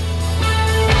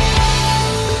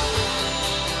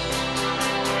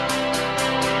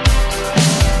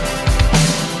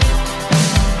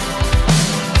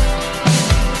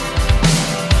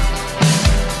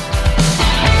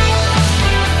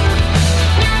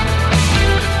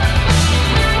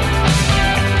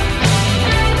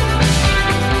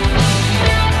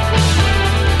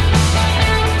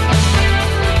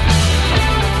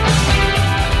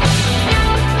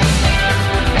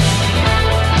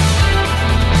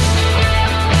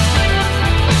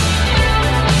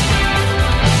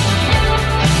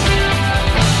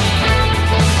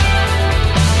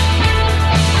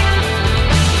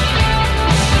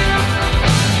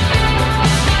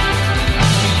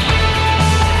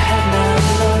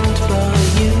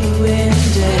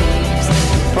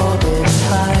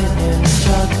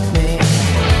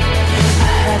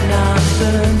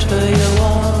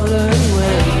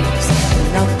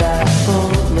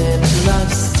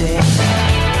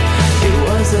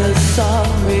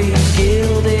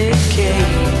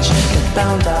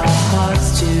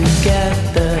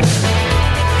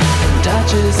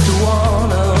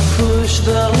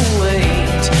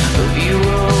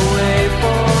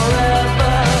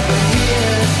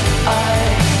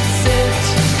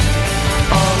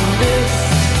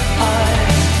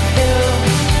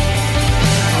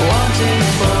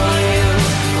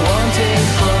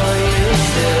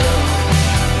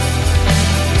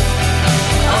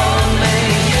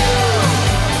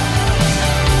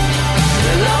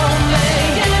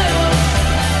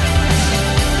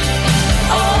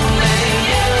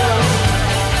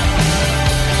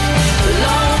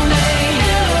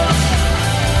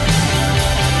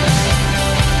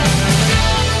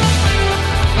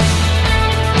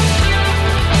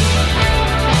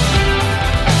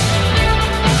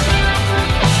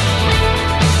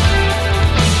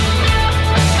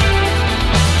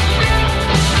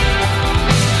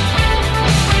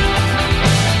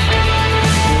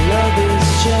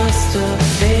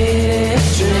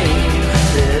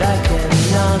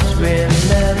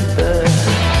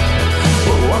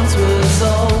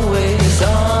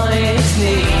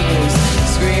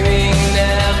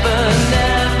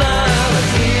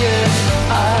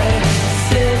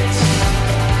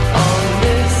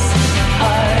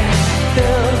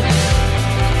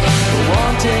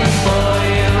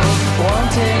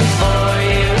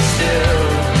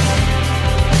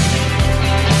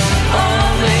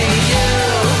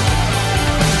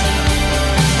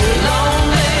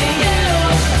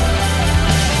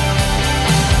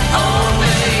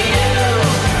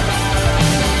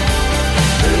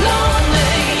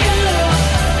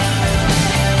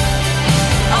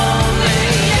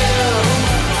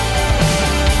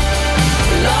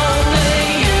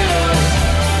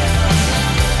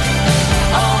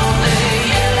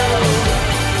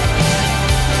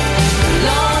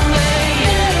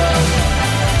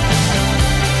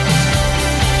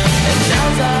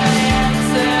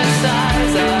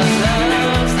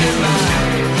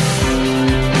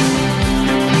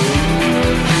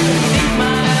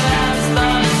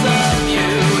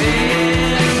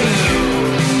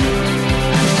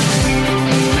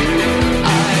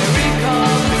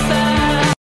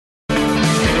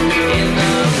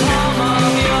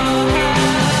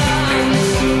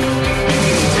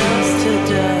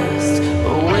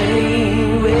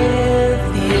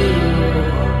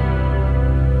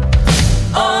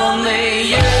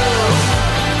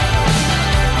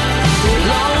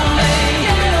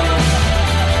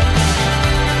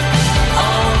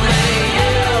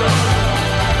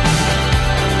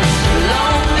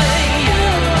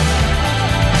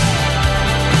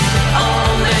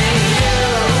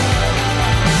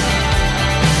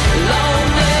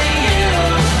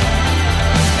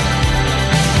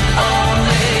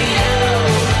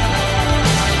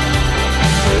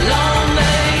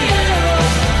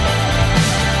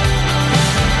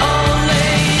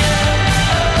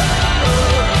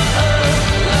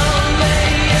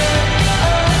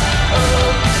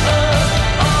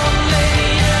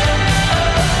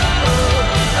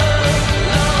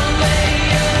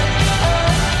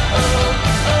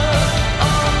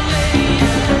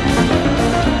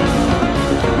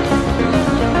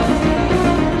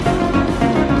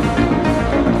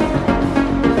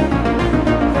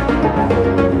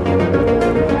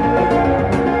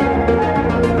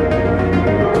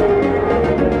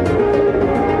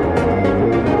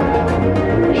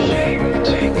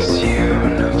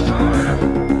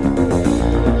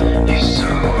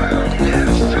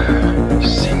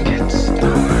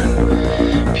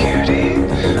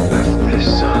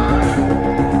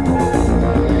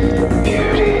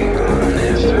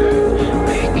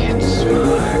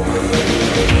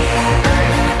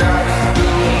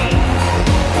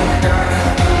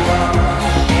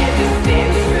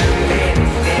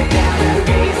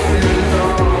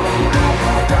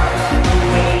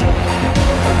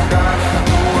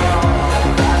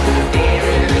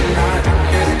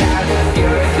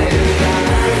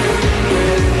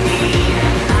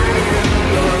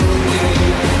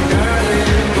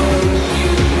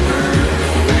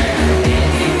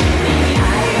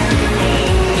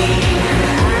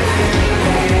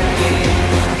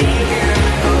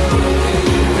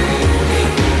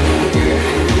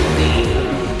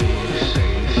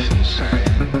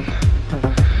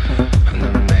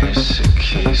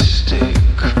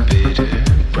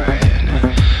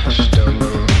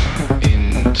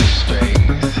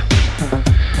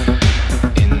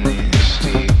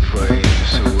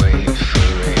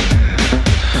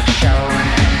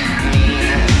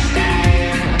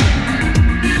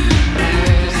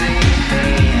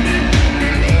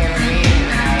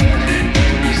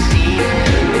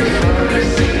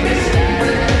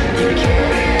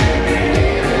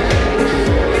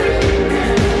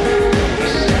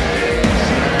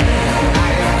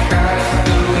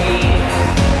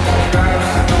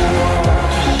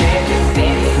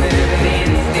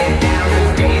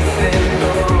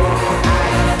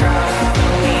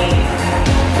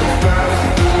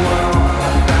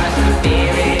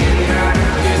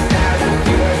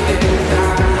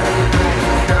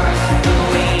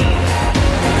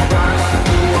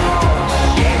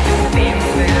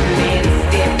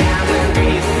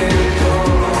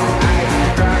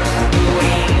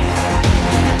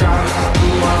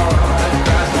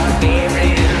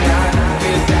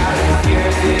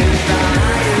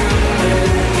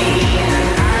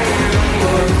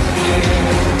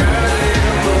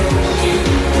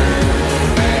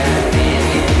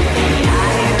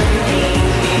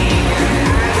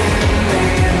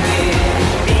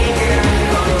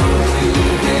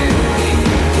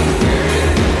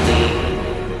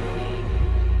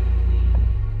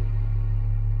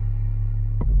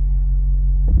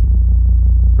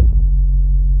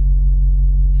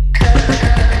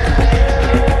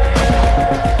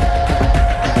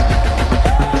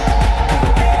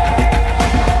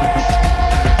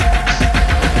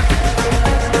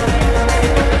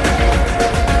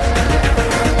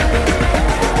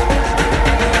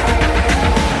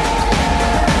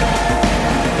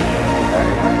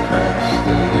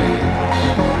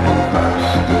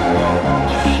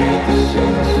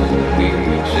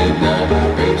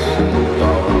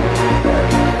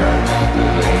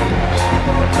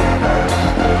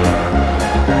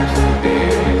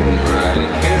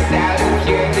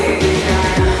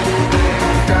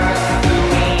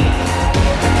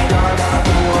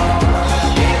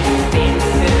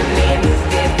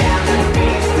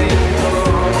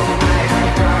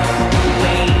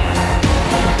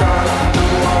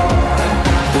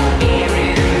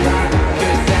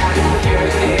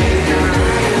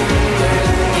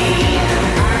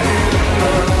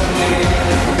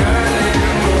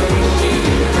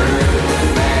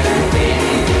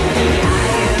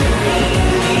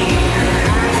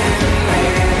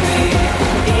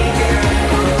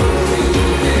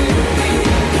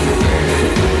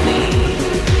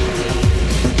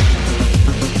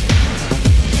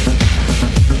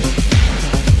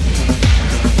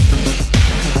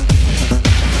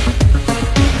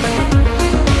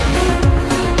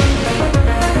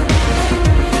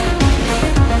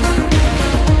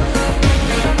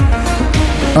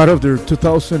 Out of their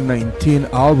 2019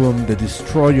 album, The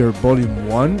Destroyer Volume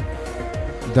 1,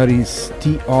 that is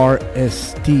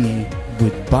TRST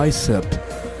with Bicep,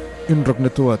 in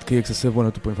Rockneto at KXSF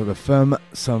 102.5 FM,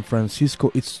 San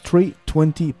Francisco. It's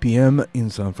 3:20 p.m. in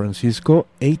San Francisco,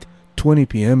 8:20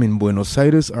 p.m. in Buenos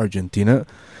Aires, Argentina.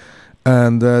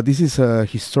 And this is a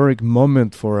historic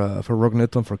moment for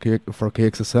Rockneto and for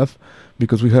KXSF,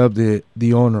 because we have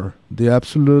the honor, the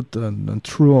absolute and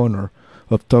true honor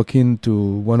of talking to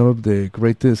one of the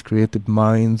greatest creative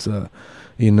minds in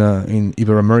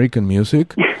Ibero-American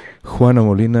music, Juana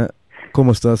Molina.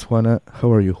 ¿Cómo estás, Juana? How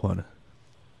are you, Juana?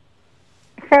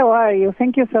 How are you?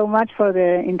 Thank you so much for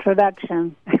the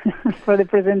introduction, for the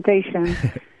presentation.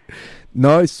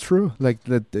 No, it's true. Like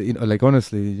that, like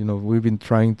honestly, we've been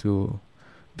trying to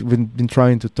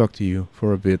talk to you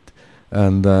for a bit,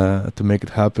 and to make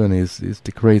it happen is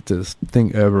the greatest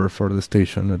thing ever for the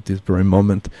station at this very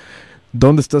moment.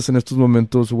 ¿Dónde estás en estos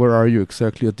momentos? Where are you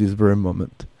exactly at this very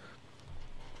moment?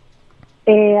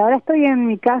 Ahora estoy en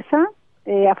mi casa,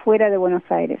 afuera de Buenos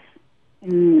Aires,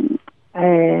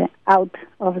 out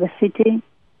of the city,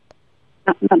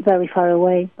 not very far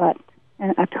away, but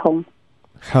at home.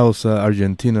 How's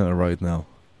Argentina right now?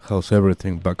 How's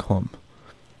everything back home?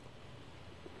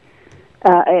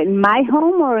 In my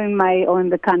home or in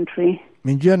the country?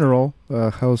 In general,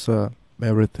 how's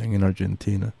everything in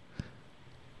Argentina?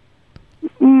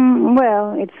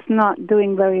 Well, it's not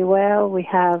doing very well. We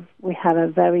have a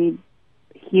very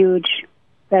huge,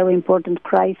 very important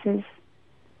crisis,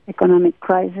 economic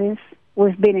crisis.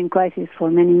 We've been in crisis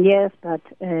for many years, but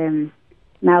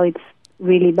now it's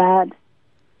really bad.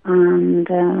 And,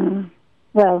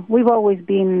 well, we've always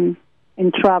been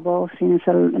in trouble since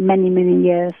many, many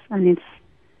years, and it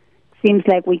seems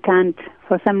like we can't,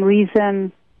 for some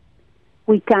reason,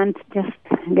 we can't just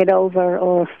get over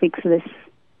or fix this.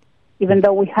 Even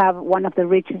though we have one of the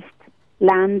richest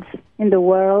lands in the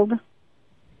world,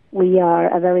 we are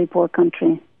a very poor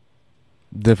country.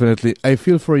 Definitely. I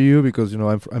feel for you because,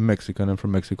 I'm Mexican. I'm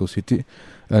from Mexico City.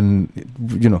 And,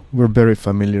 we're very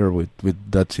familiar with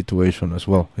that situation as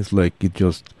well. It's like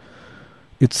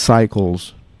it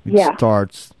cycles. It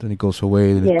starts, then it goes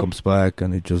away, then it comes back,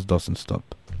 and it just doesn't stop.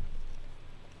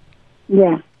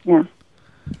 Yeah.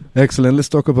 Excellent. Let's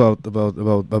talk about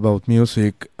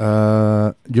music.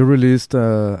 You released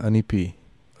an EP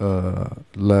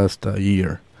last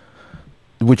year,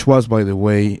 which was, by the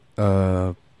way,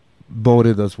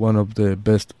 voted as one of the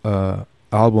best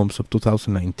albums of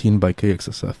 2019 by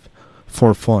KXSF.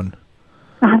 For Fun.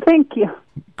 Thank you.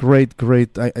 Great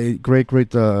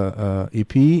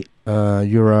EP.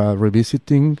 You're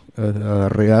revisiting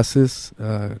Rehaces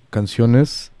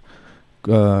canciones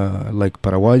like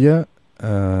Paraguaya,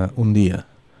 Un Día.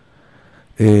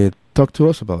 Talk to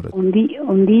us about it. Un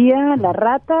día, La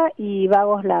Rata y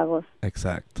Vagos Lagos.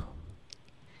 Exacto.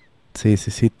 Sí.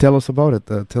 Tell us about it.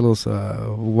 Tell us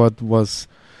what was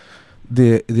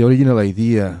the original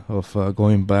idea of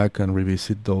going back and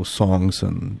revisit those songs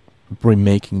and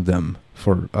remaking them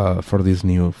for this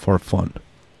new For Fun.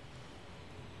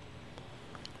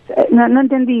 No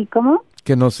entendí, ¿cómo?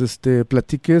 Que nos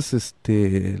platiques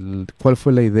cuál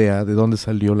fue la idea, de dónde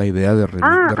salió la idea de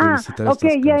revisitar estas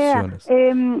canciones.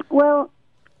 Well,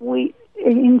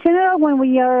 in general, when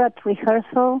we are at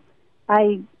rehearsal,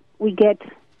 we get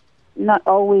not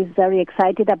always very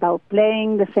excited about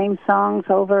playing the same songs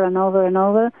over and over and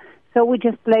over. So we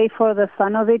just play for the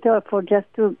fun of it, or for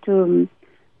just to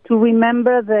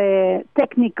remember the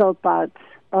technical parts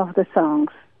of the songs,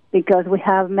 because we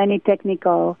have many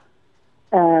technical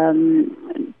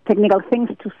things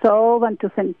to solve and to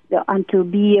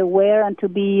be aware and to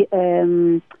be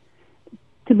there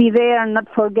and not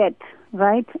forget,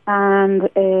 right? And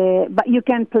but you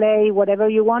can play whatever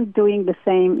you want, using the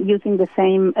same.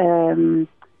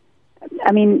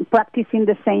 Practicing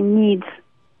the same needs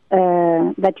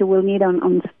that you will need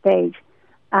on stage.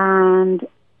 And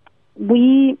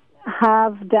we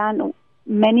have done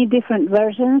many different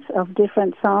versions of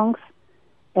different songs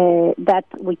that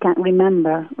we can't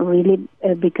remember, really,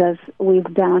 because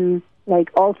we've done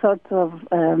like all sorts of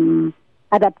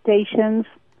adaptations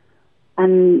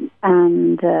and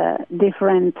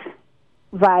different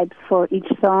vibes for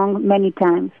each song many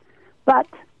times. But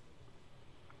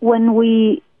when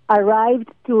we arrived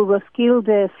to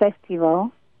Roskilde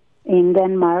Festival in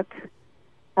Denmark,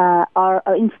 our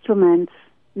instruments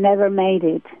never made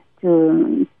it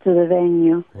to the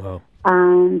venue. Wow.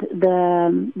 And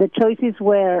the choices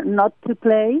were not to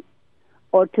play,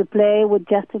 or to play with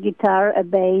just a guitar, a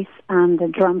bass, and a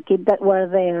drum kit that were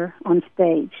there on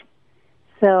stage.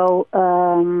 So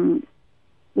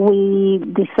we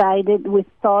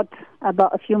thought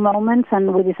about a few moments,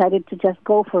 and we decided to just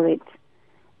go for it.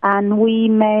 And we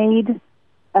made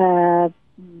a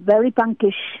very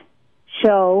punkish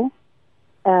show,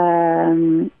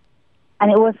 and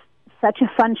it was such a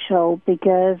fun show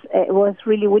because it was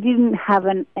really, we didn't have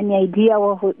any idea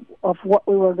of what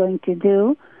we were going to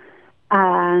do,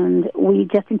 and we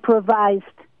just improvised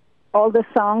all the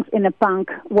songs in a punk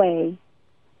way.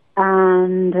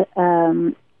 And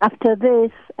after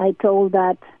this, I told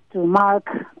that to Mark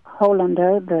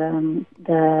Hollander,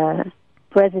 the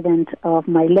president of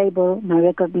my label, my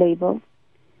record label,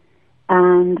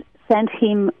 and sent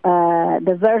him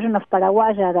the version of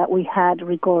Paraguaya that we had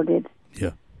recorded.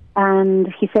 Yeah. And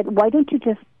he said, why don't you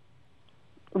just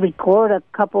record a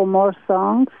couple more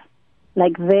songs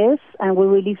like this and we'll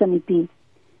release an EP?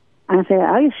 And I said,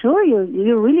 are you sure?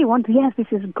 You really want to? Yes, this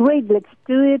is great. Let's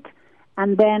do it.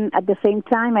 And then at the same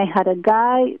time, I had a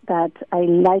guy that I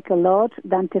like a lot,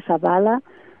 Dante Zavala,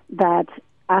 that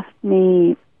asked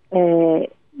me,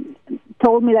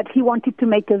 told me that he wanted to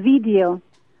make a video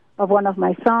of one of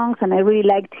my songs, and I really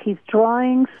liked his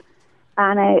drawings.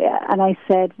 And I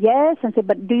said, yes. And said,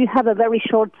 but do you have a very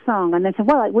short song? And I said,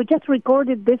 well, we just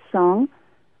recorded this song,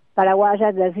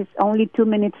 Paraguaya, that is only 2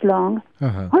 minutes long.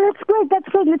 Uh-huh. Oh, that's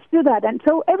great, let's do that. And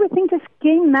so everything just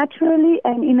came naturally,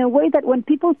 and in a way that when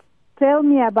people tell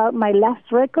me about my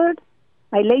latest record,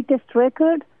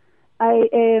 I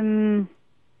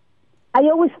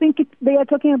always think they are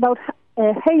talking about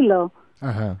Halo,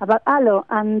 about Halo,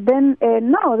 and then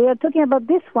no, they are talking about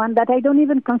this one that I don't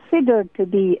even consider to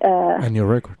be a new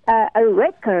record. A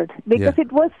record, because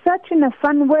it was such in a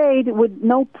fun way with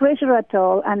no pressure at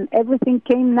all, and everything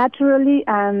came naturally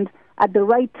and at the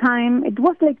right time. It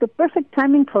was like the perfect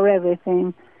timing for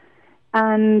everything.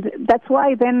 And that's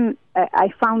why then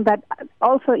I found that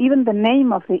also even the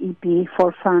name of the EP,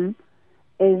 For Fun,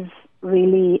 is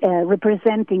really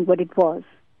representing what it was,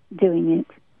 doing it.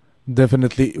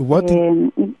 Definitely.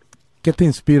 ¿Qué te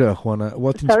inspira, Juana?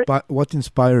 What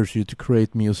inspires you to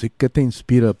create music? ¿Qué te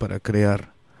inspira para crear?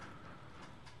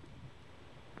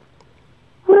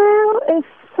 Well,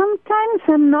 sometimes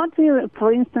I'm not,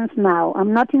 for instance now,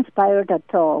 I'm not inspired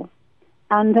at all.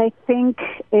 And I think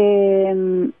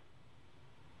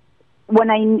when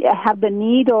I have the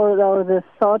need or the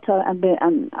thought,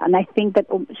 and I think that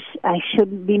I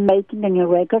should be making a new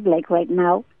record, like right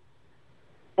now,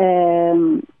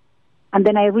 and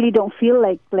then I really don't feel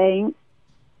like playing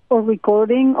or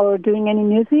recording or doing any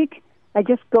music, I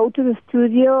just go to the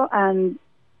studio and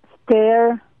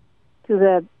stare to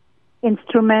the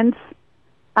instruments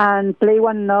and play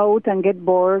one note and get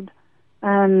bored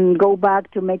and go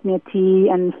back to make me a tea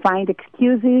and find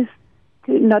excuses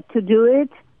not to do it.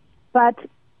 But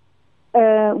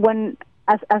when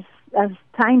as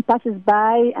time passes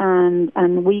by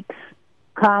and weeks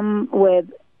come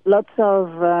with lots of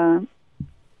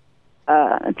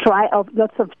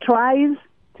tries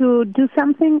to do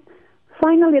something,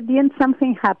 finally at the end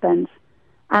something happens,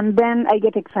 and then I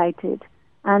get excited.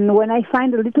 And when I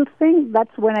find a little thing,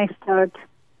 that's when I start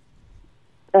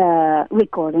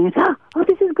recording. It's, oh,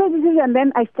 this is good, and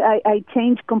then I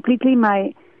change completely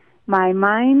my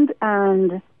mind,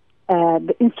 and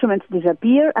the instruments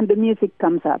disappear and the music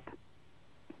comes up.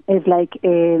 It's like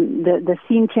the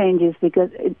scene changes,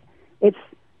 because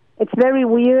it's very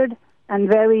weird and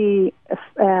very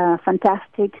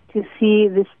fantastic to see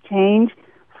this change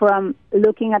from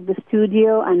looking at the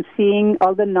studio and seeing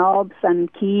all the knobs and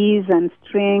keys and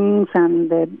strings and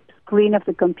the screen of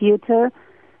the computer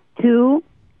to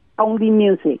only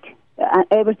music.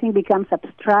 Everything becomes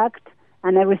abstract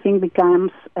and everything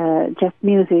becomes just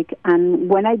music. And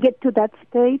when I get to that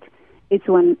state, it's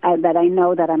when that I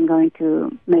know that I'm going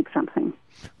to make something.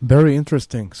 Very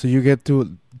interesting. So you get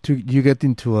you get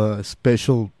into a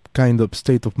special kind of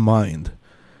state of mind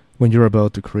when you're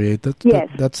about to create that. Yes.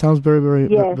 That sounds very, very,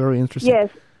 very interesting. Yes.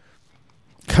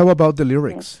 How about the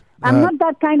lyrics? Yes. I'm not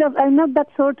that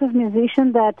sort of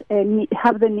musician that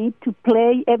have the need to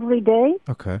play every day.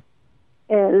 Okay.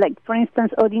 Like, for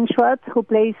instance, Odin Schwartz, who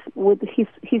plays with,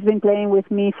 he's been playing with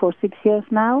me for 6 years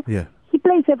now. Yeah. He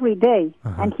plays every day,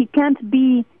 and he can't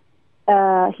live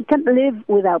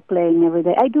without playing every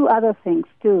day. I do other things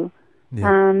too,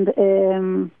 and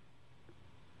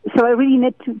so I really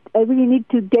need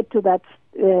to get to that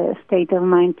state of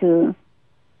mind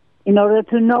in order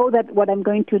to know that what I'm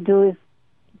going to do is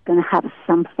going to have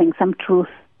something, some truth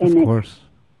in it. Of course,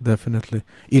 definitely.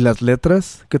 ¿Y las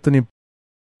letras? ¿Qué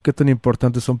tan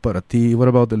importantes son para ti? What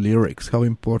about the lyrics? How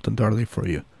important are they for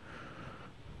you?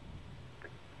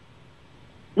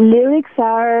 Lyrics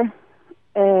are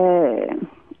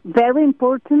very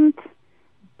important,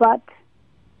 but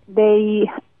they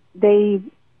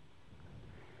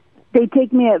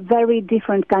take me a very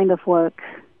different kind of work.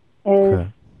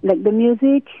 Like the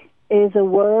music is a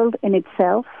world in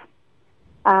itself,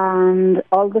 and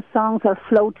all the songs are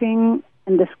floating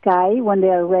in the sky when they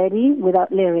are ready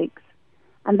without lyrics.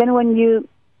 And then when you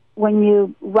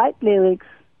write lyrics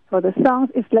for the songs,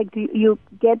 it's like you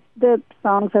get the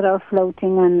songs that are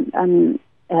floating and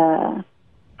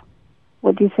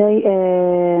what do you say,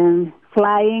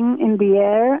 flying in the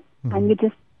air, and you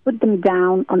just put them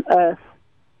down on earth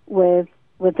with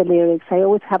the lyrics. I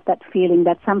always have that feeling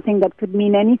that something that could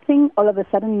mean anything all of a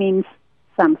sudden means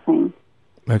something.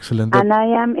 Excellent. And I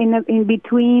am in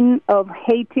between of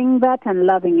hating that and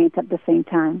loving it at the same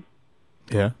time.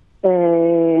 Yeah.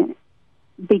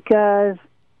 Because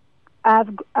I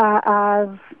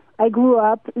grew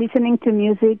up listening to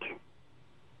music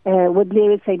with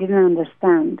lyrics I didn't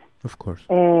understand. Of course.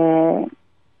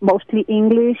 Mostly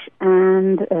English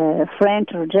and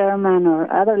French or German or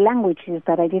other languages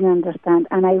that I didn't understand.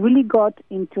 And I really got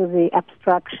into the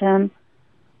abstraction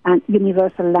and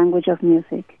universal language of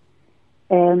music.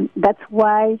 That's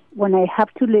why when I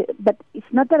have to but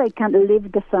it's not that I can't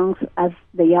live the songs as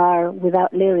they are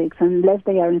without lyrics unless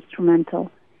they are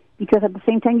instrumental. Because at the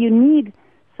same time you need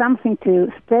something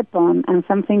to step on and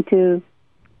something to,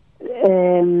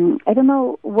 I don't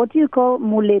know, what do you call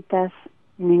muletas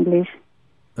in English?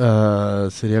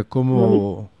 Sería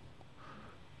como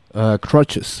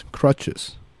crutches.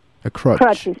 A crutch.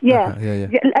 Crutches, yeah. Yeah.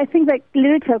 I think that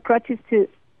lyrics are crutches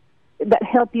that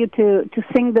help you to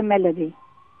sing the melody.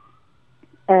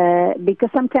 Because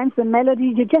sometimes the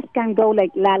melody, you just can't go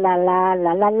like la la la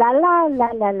la la la la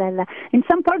la la la la. In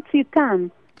some parts you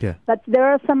can. Yeah. But there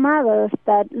are some others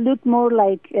that look more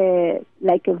like a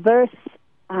verse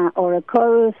or a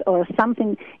chorus or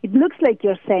something. It looks like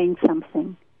you're saying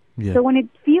something. Yeah. So when it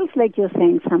feels like you're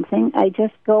saying something, I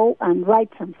just go and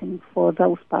write something for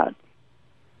those parts.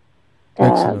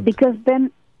 Because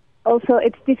then also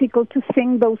it's difficult to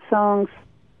sing those songs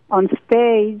on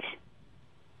stage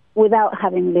without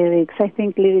having lyrics. I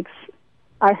think lyrics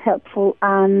are helpful,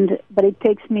 but it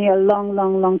takes me a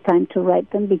long time to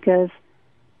write them because,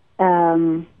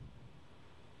 I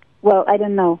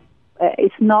don't know.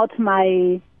 It's not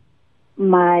my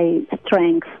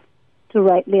strength to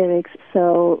write lyrics,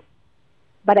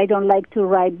 but I don't like to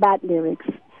write bad lyrics,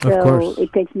 so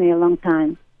it takes me a long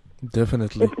time.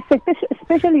 Definitely.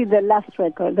 Especially the latest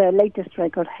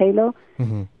record, Halo,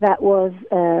 that was,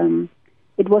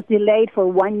 it was delayed for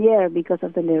 1 year because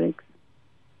of the lyrics.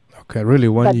 Okay, really,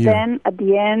 1 year. But then at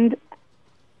the end,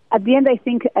 I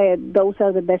think those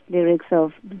are the best lyrics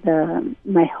of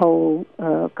my whole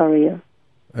career.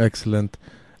 Excellent.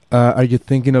 Are you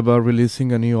thinking about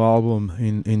releasing a new album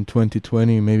in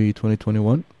 2020, maybe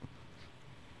 2021?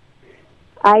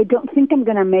 I don't think I'm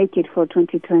going to make it for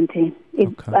 2020.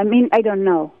 I mean, I don't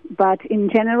know. But in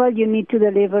general, you need to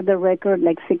deliver the record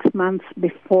like 6 months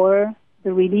before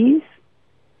the release.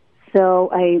 So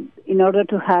in order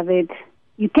to have it,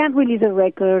 you can't release a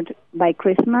record by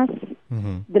Christmas.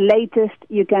 The latest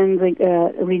you can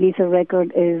release a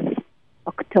record is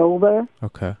October.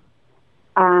 Okay.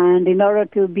 And in order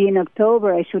to be in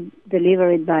October, I should deliver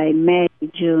it by May,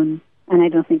 June. And I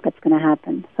don't think that's going to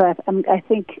happen. So I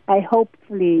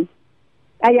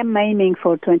am aiming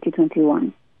for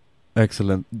 2021.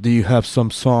 Excellent. Do you have some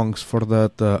songs for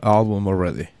that album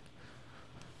already?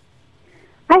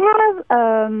 I have,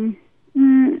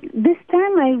 this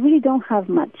time I really don't have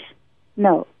much.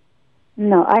 No,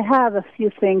 I have a few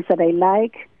things that I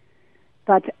like,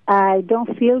 but I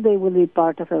don't feel they will be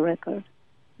part of a record.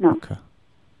 No. Okay.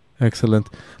 Excellent.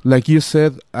 Like you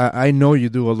said, I know you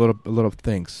do a lot of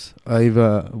things. I've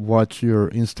watched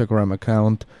your Instagram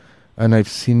account, and I've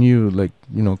seen you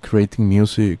creating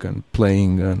music and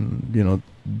playing and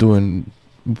doing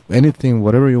anything,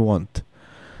 whatever you want.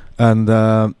 And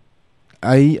I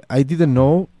didn't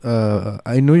know.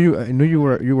 I knew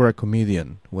you were a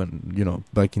comedian when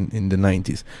back in the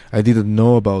 90s. I didn't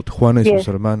know about Juana y sus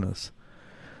hermanas.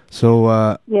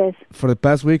 So yes, for the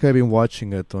past week I've been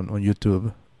watching it on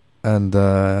YouTube. And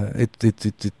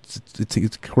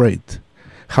it's great.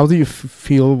 How do you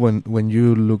feel when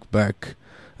you look back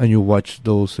and you watch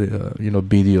those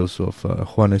videos of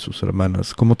Juana y sus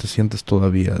hermanas? ¿Cómo te sientes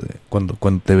todavía cuando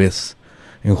te ves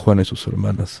en Juana y sus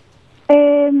hermanas?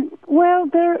 Well,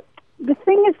 the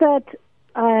thing is that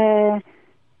I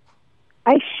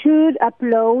should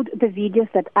upload the videos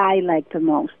that I like the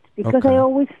most because I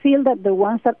always feel that the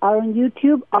ones that are on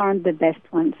YouTube aren't the best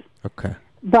ones. Okay.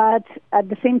 But at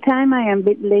the same time, I am a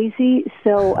bit lazy,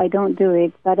 so I don't do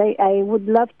it. But I would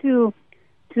love to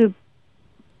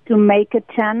make a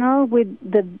channel with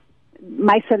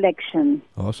my selection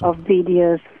Awesome. of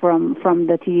videos from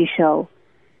the TV show.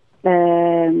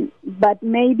 But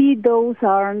maybe those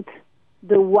aren't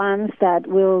the ones that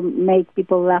will make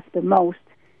people laugh the most.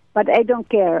 But I don't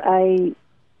care. I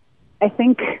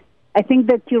think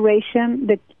the curation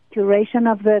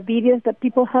of the videos that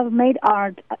people have made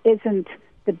isn't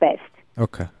the best.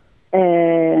 Okay.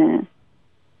 I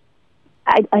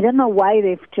don't know why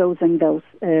they've chosen those.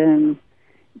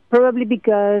 Probably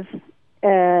because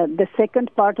the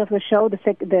second part of the show, the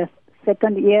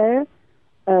second year,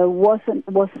 wasn't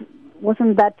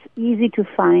that easy to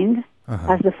find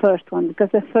as the first one, because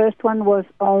the first one was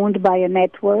owned by a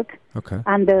network,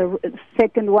 and the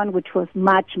second one, which was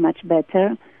much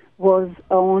better, was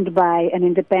owned by an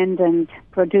independent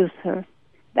producer,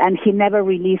 and he never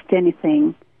released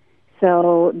anything.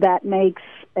 So that makes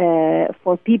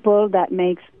for people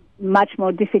much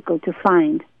more difficult to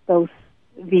find those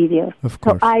videos. Of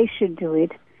course. So I should do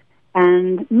it,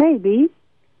 and maybe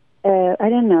I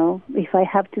don't know if I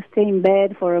have to stay in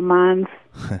bed for a month,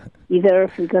 either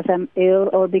because I'm ill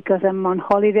or because I'm on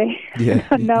holiday. Yeah,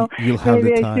 I don't know. you'll have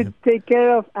maybe the I should time. take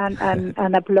care of and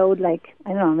upload like, I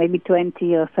don't know, maybe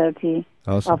 20 or 30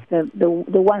 Awesome. of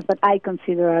the ones that I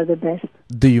consider are the best.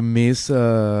 Do you miss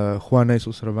Juana y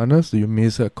sus hermanas? Do you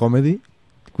miss comedy?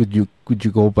 Could you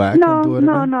go back and do it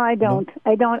No, again? I don't.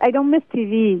 I don't miss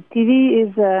TV. TV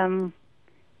is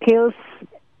kills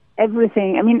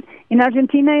everything. I mean, in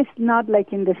Argentina, it's not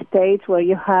like in the States where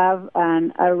you have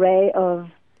an array of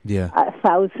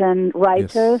 1,000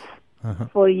 writers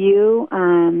for you,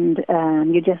 and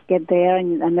you just get there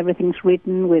and everything's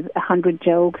written with 100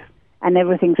 jokes and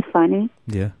everything's funny.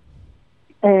 Yeah.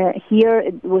 Here,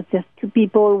 it was just two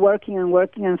people working and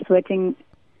sweating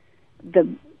the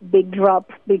big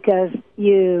drop, because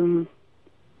you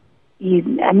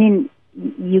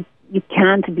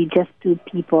can't be just two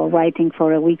people writing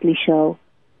for a weekly show.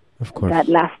 Of course. That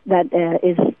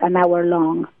is an hour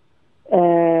long.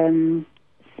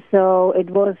 So it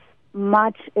was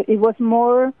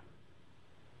more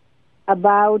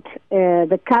about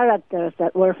the characters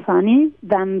that were funny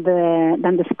than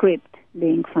the script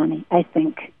being funny, I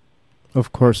think.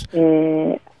 Of course.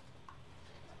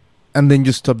 And then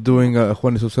you stopped doing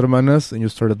Juana y sus hermanas and you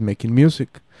started making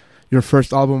music. Your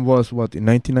first album was what, in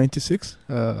 1996?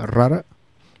 Rara?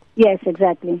 Yes,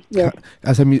 exactly. Yes.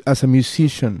 As a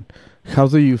musician, how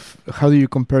do you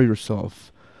compare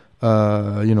yourself?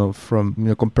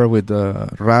 Compare with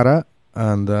Rara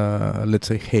and let's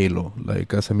say Halo.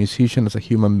 Like as a musician, as a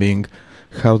human being,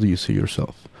 how do you see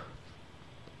yourself?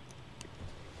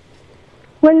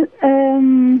 Well,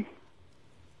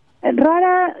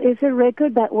 Rara is a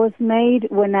record that was made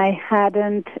when I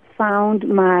hadn't found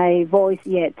my voice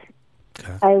yet.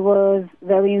 I was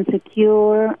very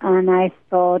insecure, and I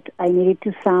thought I needed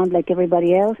to sound like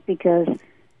everybody else because,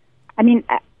 I mean,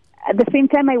 at the same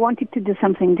time I wanted to do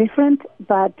something different,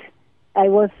 but I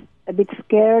was a bit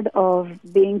scared of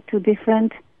being too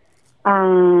different,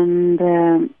 and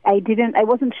I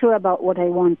wasn't sure about what I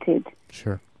wanted.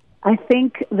 Sure. I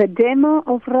think the demo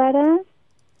of Rara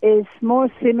is more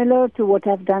similar to what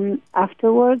I've done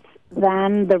afterwards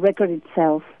than the record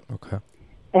itself. Okay.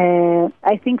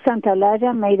 I think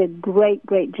Santaolalla made a great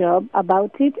job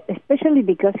about it, especially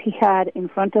because he had in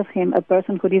front of him a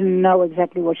person who didn't know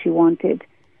exactly what she wanted.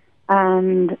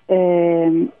 And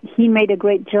he made a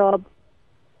great job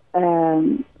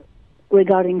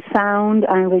regarding sound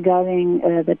and regarding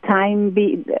the time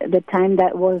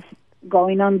that was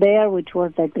going on there, which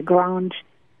was like the grunge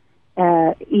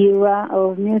era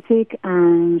of music.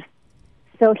 And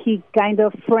so he kind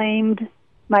of framed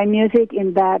my music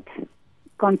in that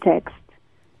context.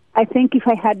 I think if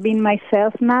I had been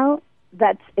myself now,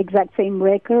 that exact same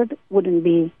record wouldn't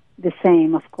be the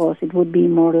same, of course. It would be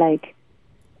more like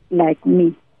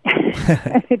me.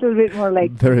 A little bit more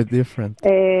like... Very different.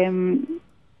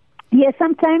 Yeah,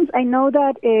 sometimes I know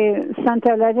that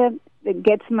Santaolalla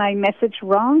gets my message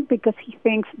wrong because he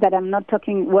thinks that I'm not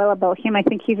talking well about him. I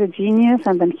think he's a genius,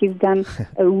 and then he's done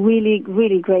a really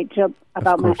great job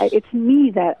about it's me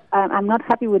that I'm not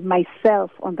happy with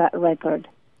myself on that record.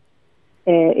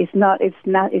 It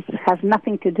has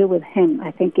nothing to do with him.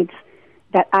 I think it's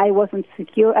that I wasn't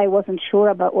secure. I wasn't sure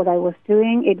about what I was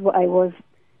doing. I was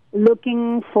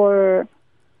looking for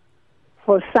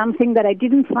something that I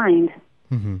didn't find.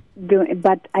 Mm-hmm.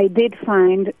 But I did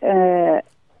find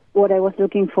what I was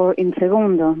looking for in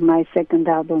Segundo, my second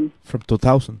album. From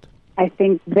 2000. I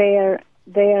think there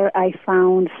I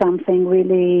found something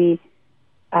really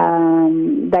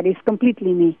that is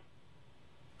completely me.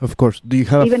 Of course. Do you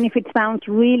have... Even if it sounds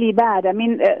really bad. I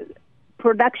mean,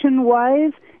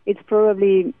 production-wise, it's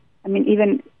probably... I mean,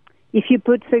 even if you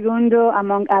put Segundo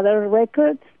among other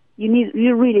records,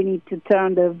 you really need to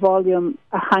turn the volume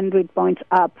 100 points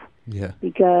up. Yeah.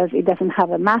 Because it doesn't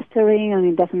have a mastering and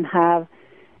it doesn't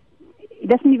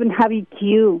even have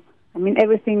EQ. I mean,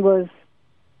 everything was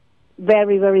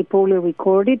very, very poorly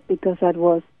recorded because it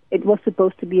was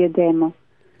supposed to be a demo.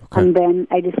 Okay. And then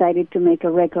I decided to make a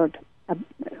record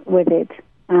with it.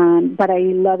 But I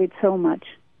love it so much.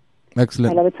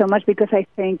 Excellent. I love it so much because I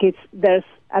think there's,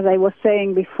 as I was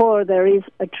saying before, there is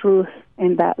a truth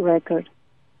in that record.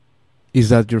 Is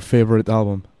that your favorite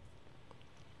album?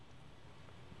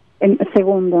 En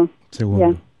Segundo. Segundo.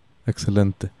 Yeah.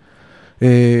 Excelente.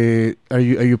 Are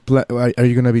you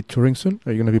going to be touring soon?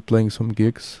 Are you going to be playing some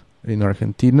gigs in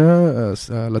Argentina,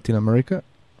 Latin America?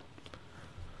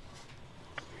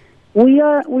 We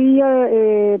are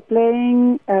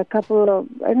playing a couple of,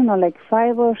 I don't know, like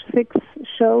 5 or 6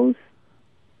 shows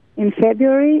in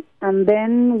February, and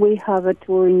then we have a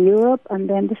tour in Europe and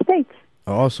then the States.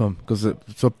 Awesome, because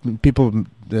so people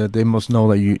they must know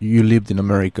that you lived in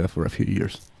America for a few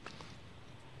years.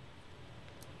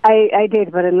 I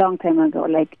did, but a long time ago,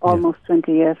 like almost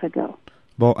 20 years ago.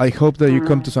 Well, I hope that you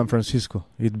come to San Francisco.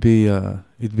 It'd be a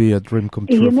dream come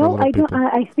true for a lot of people.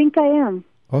 I think I am.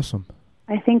 Awesome.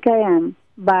 I think I am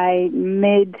by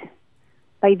mid-May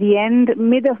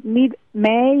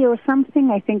or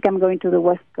something. I think I'm going to the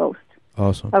West Coast.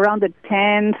 Awesome. Around the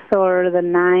 10th or the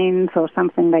 9th or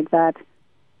something like that.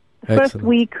 Excellent. First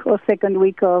week or second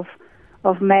week of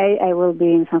May, I will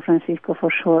be in San Francisco for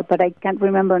sure. But I can't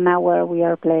remember now where we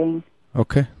are playing.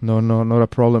 Okay, no, not a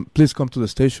problem. Please come to the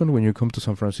station when you come to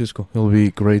San Francisco. It'll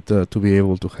be great to be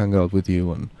able to hang out with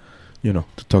you and, to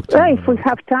talk to you. If we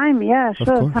have time, yeah,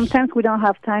 sure. Sometimes we don't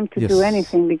have time to do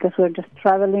anything because we're just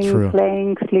traveling,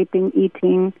 playing, sleeping,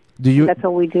 eating. That's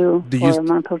all we do for a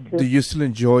month or two. Do you still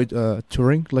enjoy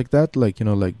touring like that? Like,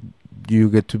 you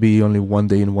get to be only one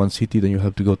day in one city, then you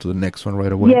have to go to the next one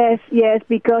right away? Yes,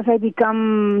 because I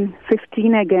become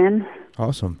 15 again.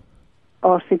 Awesome.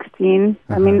 Or 16.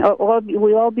 I mean,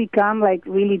 we all become like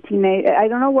really teenage. I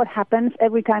don't know what happens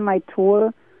every time I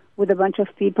tour with a bunch of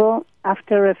people.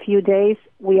 After a few days,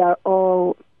 we are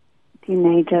all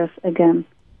teenagers again.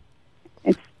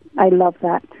 I love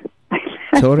that.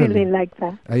 Totally. I really like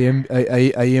that.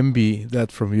 I envy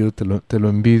that from you. Te lo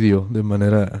envidio de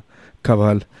manera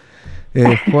cabal.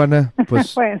 Juana,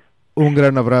 pues bueno. Un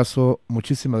gran abrazo.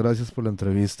 Muchísimas gracias por la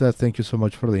entrevista. Thank you so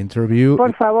much for the interview.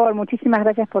 Por favor, muchísimas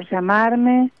gracias por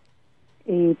llamarme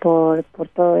y por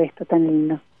todo esto tan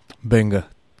lindo. Venga,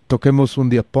 toquemos un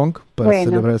día punk para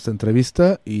celebrar esta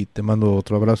entrevista y te mando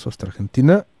otro abrazo hasta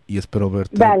Argentina y espero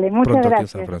verte pronto aquí en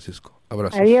San Francisco.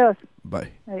 Abrazos. Adiós.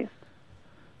 Bye. Adiós.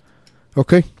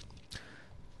 Okay.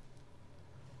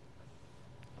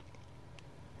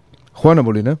 Juana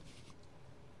Molina,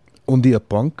 Un Día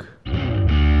Punk.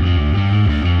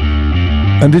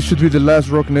 And this should be the last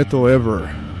Rock Neto ever.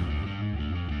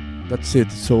 That's it,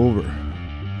 it's over.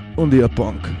 Un Día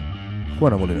Punk.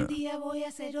 Juana Molina. Un día voy a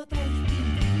hacer otra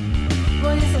distinta.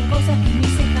 Voy a hacer cosas que no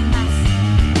hice jamás.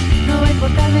 No va a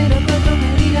importarme lo que otros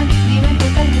me digan, ni va a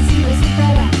importarme si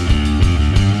resultará.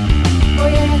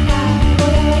 Voy a viajar,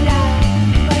 voy a bailar,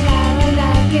 bailar,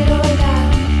 bailar, quiero bailar.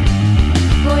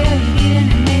 Voy a vivir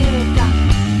en el medio del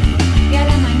campo y a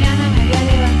la mañana me voy a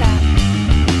levantar.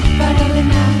 Para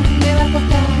ordenar me va a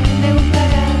costar, me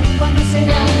gustará, ¿cuándo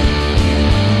será?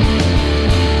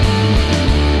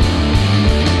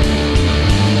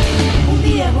 Un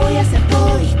día voy a hacer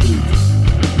todo distinto.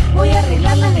 Voy a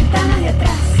arreglar las ventanas de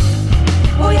atrás.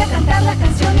 Voy a cantar las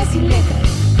canciones sin letras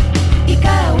y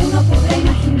cada uno podrá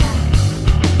imaginar.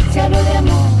 Si hablo de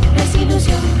amor,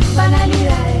 desilusión,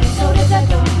 banalidades, sobre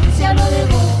tratón. Si hablo de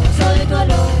gozo, de tu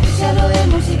olor. Si hablo de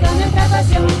música, nuestra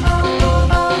pasión.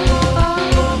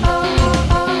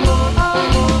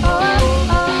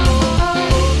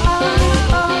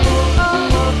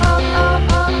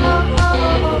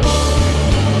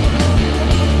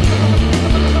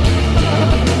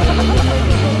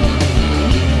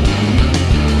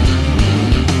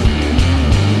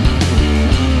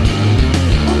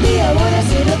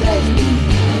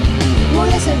 Voy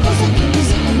a hacer cosas que no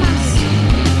hice jamás.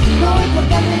 No voy a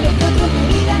importarme lo que otros me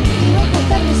digan y no voy a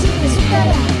importarme si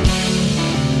resultará.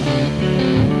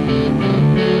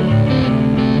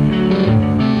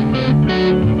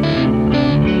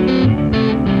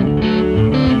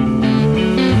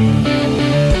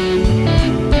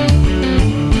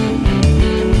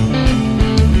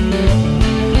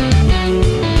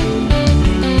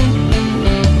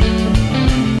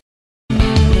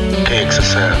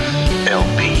 KXSF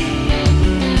LP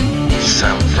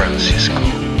San Francisco.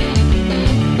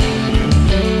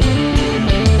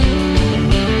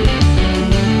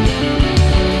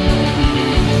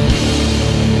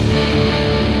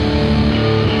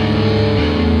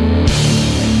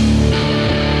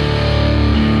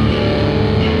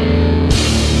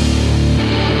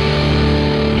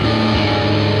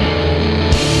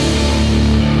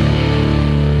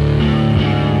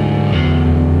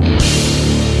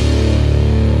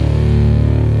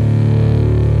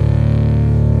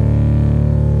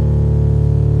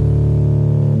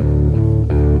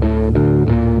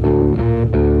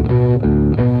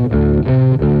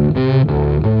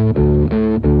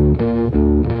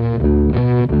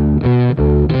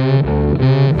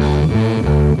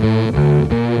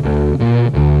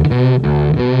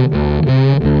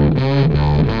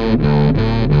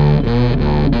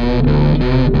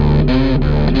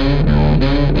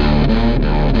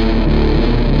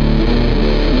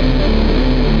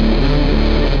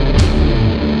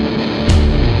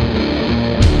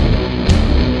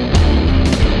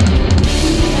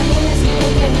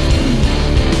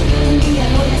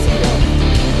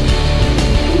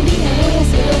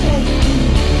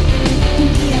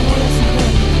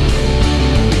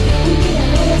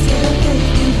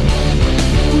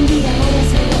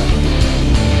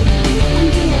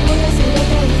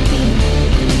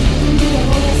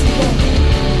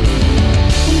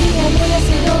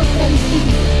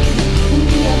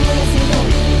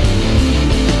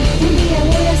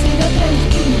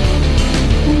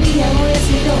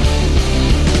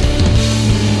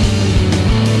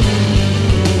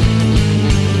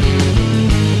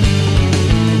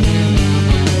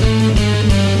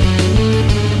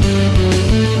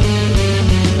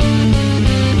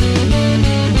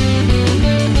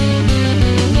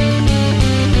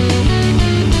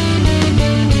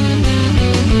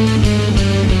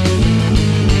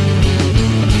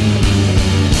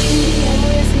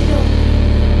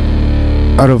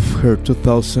 Out of her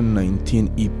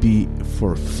 2019 EP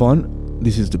For Fun,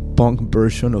 this is the punk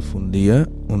version of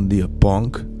Undia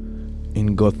Punk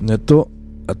in Gotneto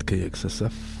at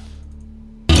KXSF.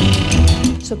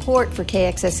 Support for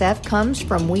KXSF comes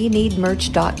from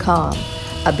WeNeedMerch.com,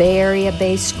 a Bay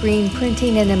Area-based screen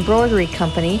printing and embroidery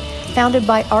company founded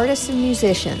by artists and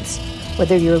musicians.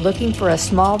 Whether you're looking for a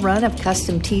small run of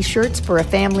custom t-shirts for a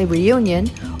family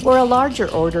reunion or a larger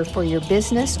order for your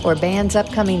business or band's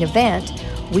upcoming event,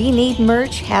 We Need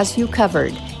Merch has you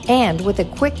covered, and with a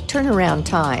quick turnaround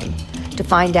time. To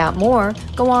find out more,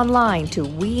 go online to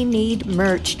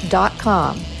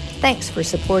WeNeedMerch.com. Thanks for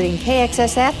supporting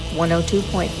KXSF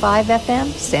 102.5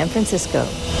 FM San Francisco.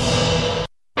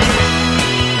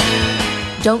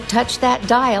 Don't touch that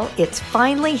dial, it's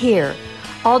finally here.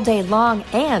 All day long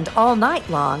and all night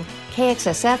long,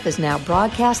 KXSF is now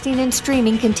broadcasting and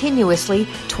streaming continuously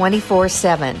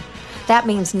 24/7. That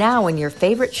means now when your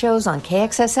favorite shows on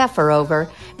KXSF are over,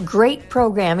 great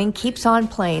programming keeps on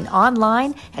playing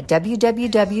online at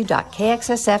www.kxsf.fm,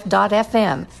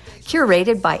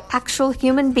 curated by actual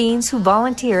human beings who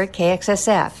volunteer at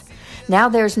KXSF. Now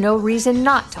there's no reason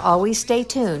not to always stay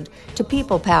tuned to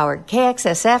people-powered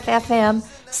KXSF-FM,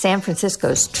 San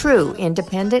Francisco's true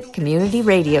independent community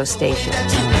radio station.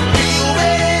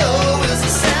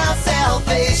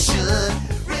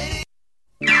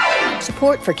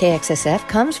 Support for KXSF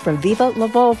comes from Viva La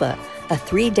Volva, a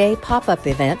 3-day pop-up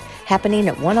event happening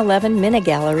at 111 Minna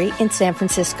Gallery in San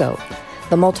Francisco.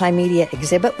 The multimedia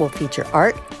exhibit will feature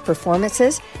art,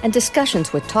 performances, and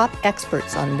discussions with top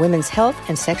experts on women's health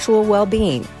and sexual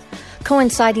well-being.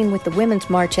 Coinciding with the Women's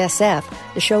March SF,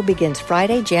 the show begins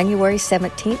Friday, January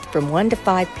 17th from 1 to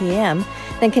 5 p.m.,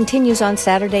 then continues on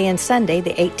Saturday and Sunday,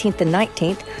 the 18th and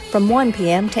 19th, from 1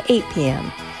 p.m. to 8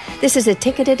 p.m. This is a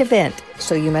ticketed event,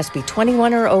 so you must be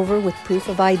 21 or over with proof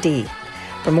of ID.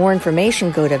 For more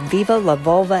information, go to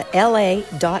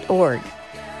vivalavulvala.org.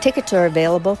 Tickets are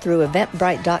available through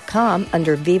eventbrite.com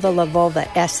under Viva La Vulva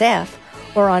SF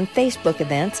or on Facebook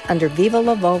events under Viva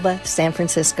La Vulva San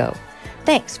Francisco.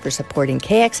 Thanks for supporting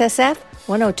KXSF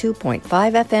 102.5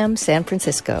 FM San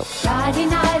Francisco. Friday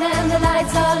night and the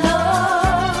lights are low.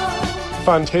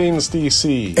 Fontaines,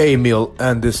 D.C. Emil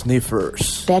and the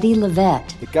Sniffers. Betty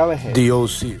Levette. Go ahead. The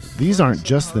OCs. These aren't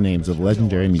just the names of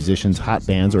legendary musicians, hot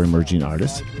bands, or emerging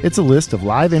artists. It's a list of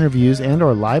live interviews and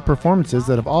or live performances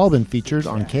that have all been featured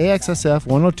on KXSF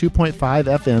 102.5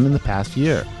 FM in the past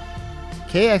year.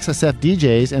 KXSF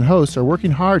DJs and hosts are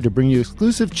working hard to bring you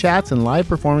exclusive chats and live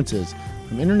performances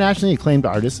from internationally acclaimed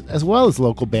artists as well as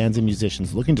local bands and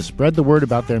musicians looking to spread the word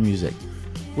about their music.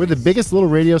 We're the biggest little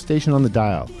radio station on the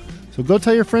dial. So go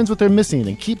tell your friends what they're missing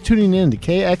and keep tuning in to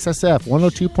KXSF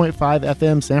 102.5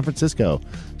 FM San Francisco.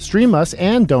 Stream us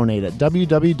and donate at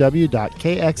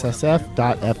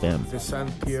www.kxsf.fm. The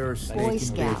San Pierre Boy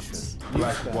Scouts.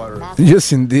 Blackwater.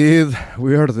 Yes, indeed.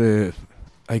 We are the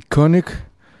iconic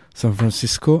San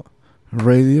Francisco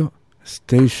radio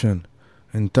station.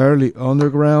 Entirely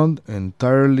underground,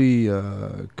 entirely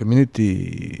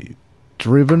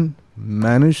community-driven,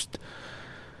 managed.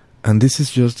 And this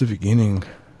is just the beginning.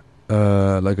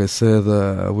 Like I said,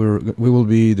 we will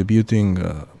be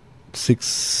debuting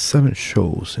 6-7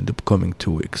 shows in the coming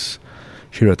 2 weeks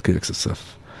here at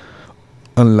KXSF.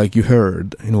 And like you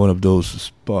heard in one of those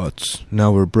spots,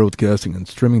 now we're broadcasting and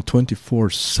streaming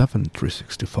 24/7,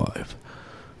 365.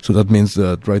 So that means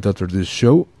that right after this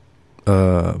show,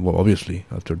 well, obviously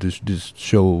after this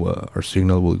show, our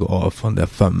signal will go off on the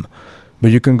FM.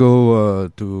 But you can go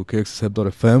to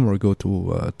KXSF.fm or go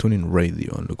to TuneIn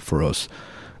Radio and look for us.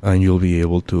 And you'll be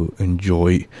able to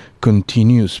enjoy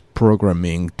continuous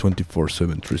programming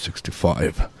 24/7,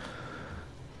 365.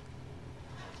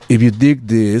 If you dig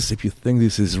this, if you think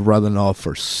this is rad enough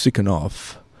or sick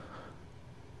enough,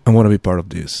 and want to be part of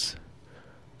this,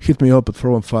 hit me up at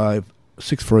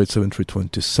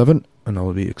 415-648-7327, and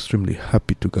I'll be extremely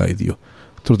happy to guide you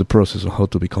through the process of how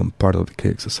to become part of the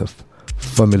KXSF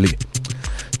family.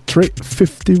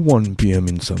 3:51 p.m.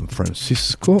 in San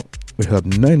Francisco. We have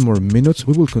 9 more minutes.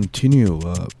 We will continue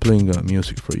playing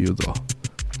music for you, though.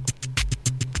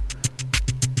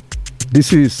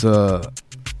 This is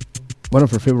one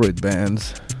of our favorite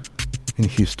bands in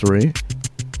history.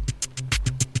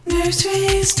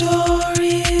 Nursery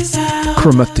stories out.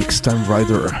 Chromatic Time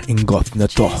Rider in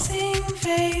Gotneto. Chasing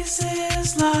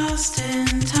faces lost in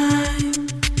time.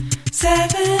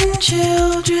 7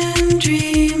 children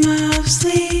dream of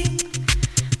sleep.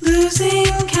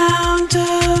 Losing count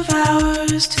of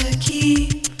hours to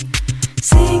keep.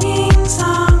 Singing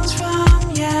songs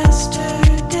from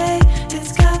yesterday.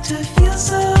 It's got to feel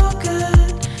so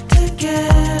good to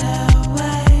get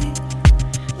away.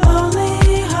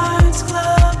 Lonely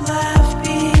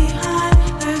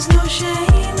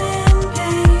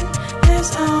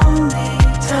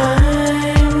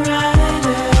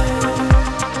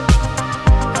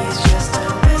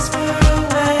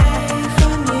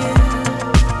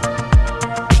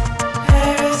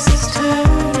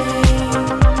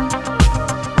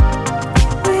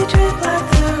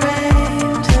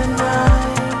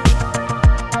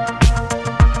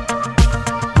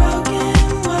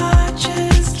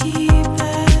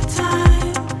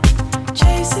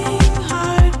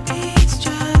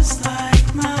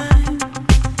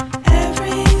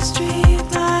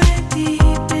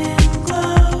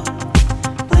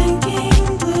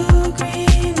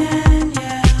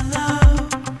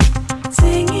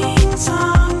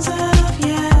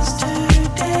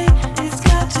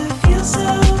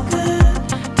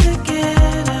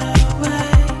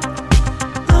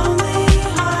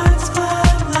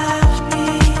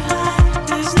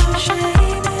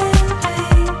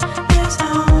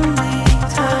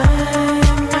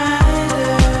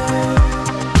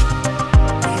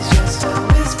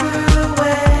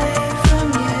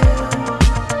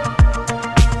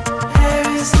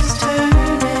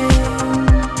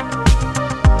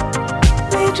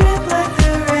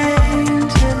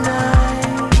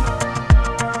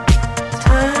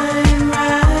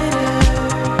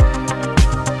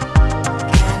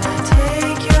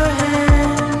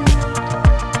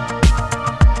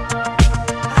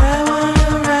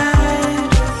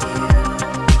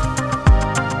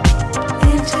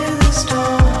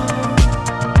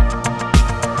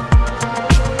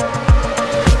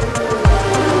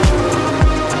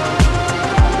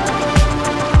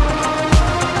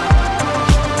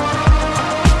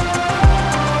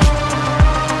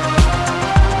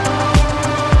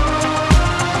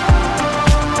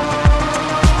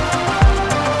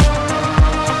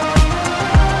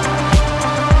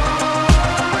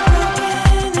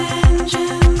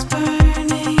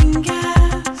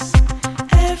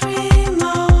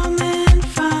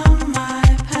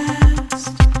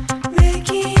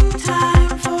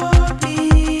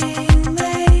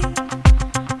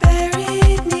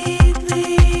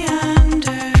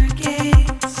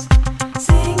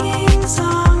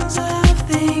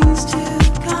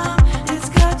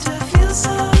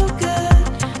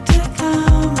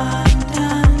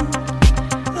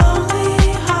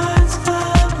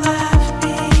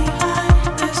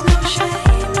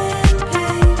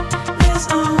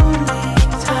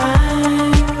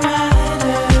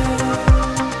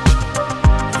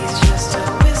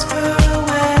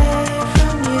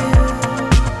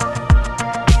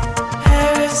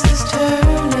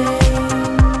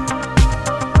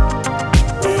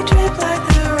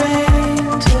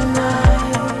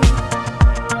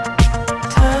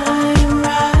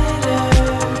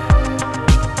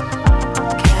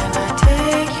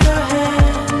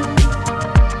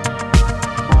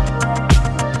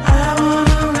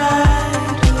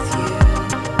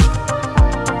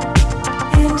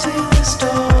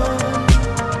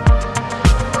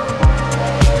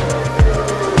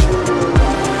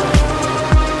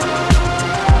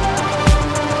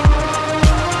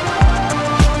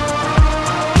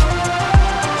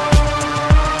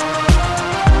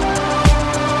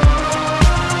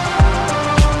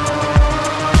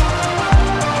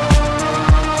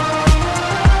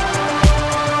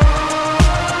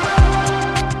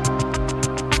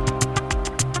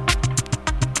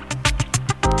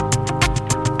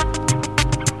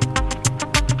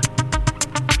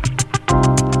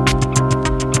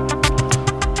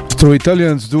So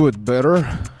Italians do it better.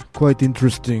 Quite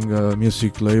interesting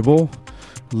music label,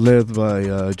 led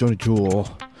by Johnny Jewel.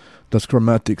 That's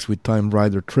Chromatics with Time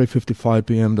Rider, 3:55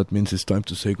 p.m. That means it's time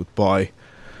to say goodbye.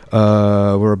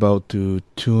 We're about to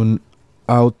tune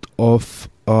out of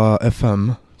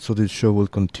FM, so this show will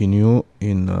continue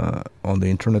on the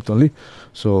internet only.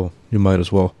 So you might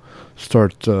as well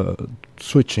start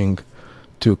switching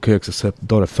to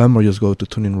KXSF.FM, or just go to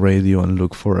TuneIn Radio and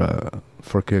look for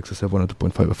KXSF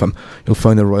 102.5 FM. You'll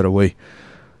find it right away.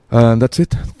 And that's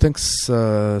it. Thanks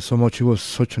so much. It was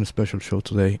such a special show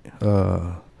today.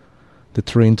 The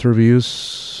 3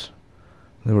 interviews,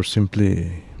 they were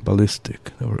simply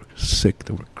ballistic. They were sick.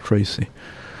 They were crazy.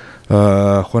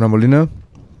 Juana Molina,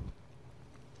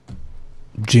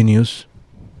 genius,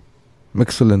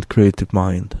 excellent creative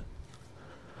mind.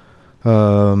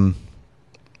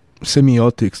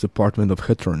 Semiotics Department of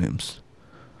Heteronyms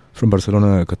from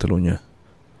Barcelona, Catalunya.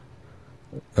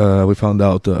 We found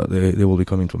out they will be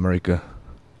coming to America,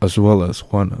 as well as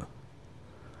Juana,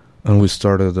 and we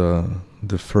started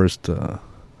the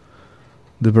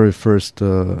very first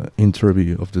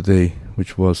interview of the day,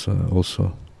 which was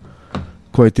also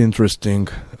quite interesting.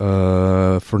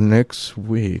 For next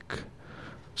week,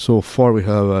 so far we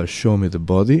have Show Me the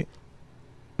Body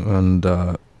and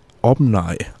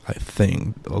Omni, I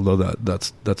think, although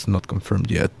that's not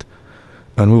confirmed yet.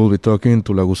 And we will be talking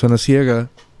to La Gusana Ciega.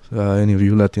 Any of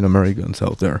you Latin Americans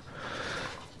out there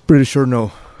pretty sure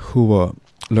know who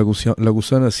La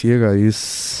Gusana Ciega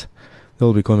is.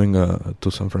 They'll be coming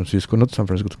to San Francisco, not San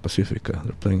Francisco, to Pacifica.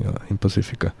 They're playing in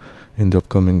Pacifica in the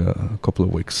upcoming couple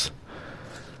of weeks.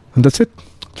 And that's it.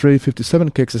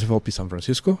 3:57 KXSFLP San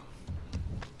Francisco.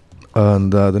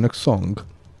 And the next song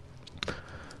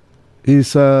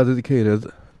is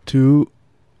dedicated to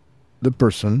the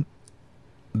person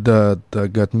that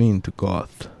got me into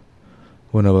goth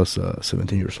when I was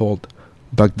 17 years old.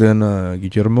 Back then,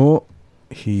 Guillermo,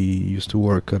 he used to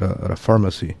work at a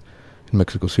pharmacy in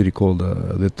Mexico City called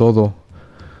De Todo.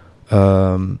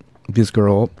 This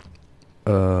girl,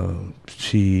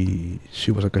 she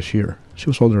was a cashier. She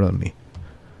was older than me,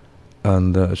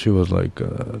 and she was like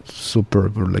super,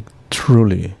 like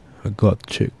truly a goth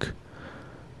chick.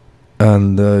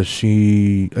 And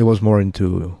I was more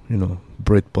into,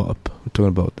 Britpop. We're talking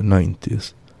about the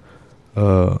 90s.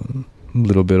 A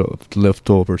little bit of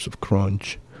leftovers of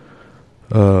crunch,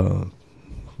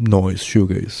 noise,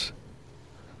 shoegaze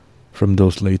from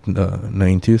those late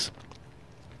 90s.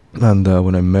 And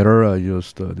when I met her, I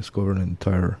just discovered an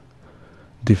entire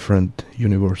different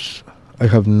universe. I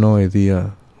have no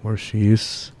idea where she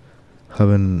is.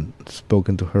 Haven't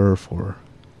spoken to her for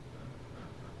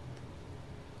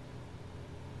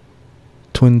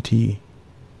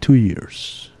 22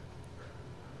 years.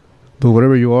 But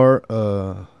wherever you are,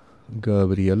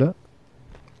 Gabriela,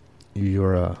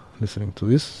 you're listening to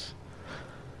this.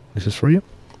 This is for you.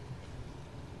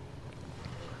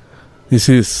 This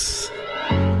is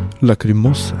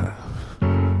Lacrimosa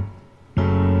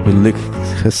with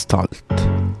Lichtgestalt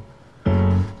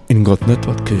in Goth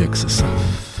Network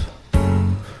KXSF.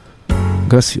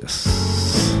 Gracias.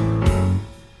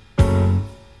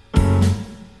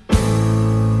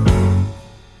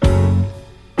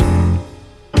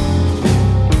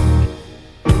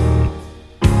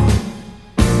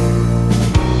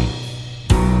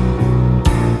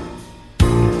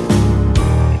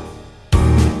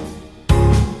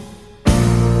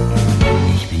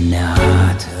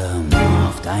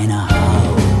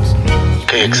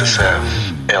 KXSF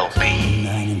LP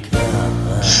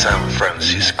San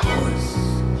Francisco.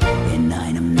 In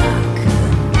einem Nacken,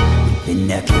 ich bin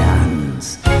der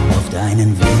Glanz auf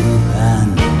deinen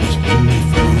Wimpern. Ich bin die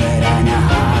Fülle deiner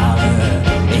Haare,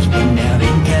 ich bin der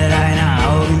Winkel deiner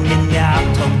Augen, bin der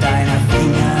Abdruck deiner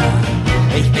Finger.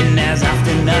 Ich bin der Saft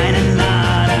in deinen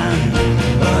Adern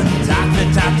und Tag für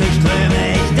Tag durchströme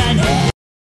ich dein Herz.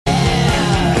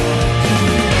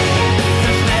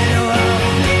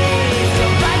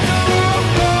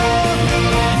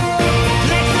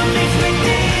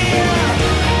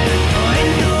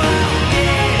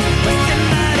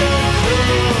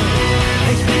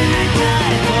 Ich bin ein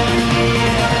Teil von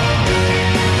dir.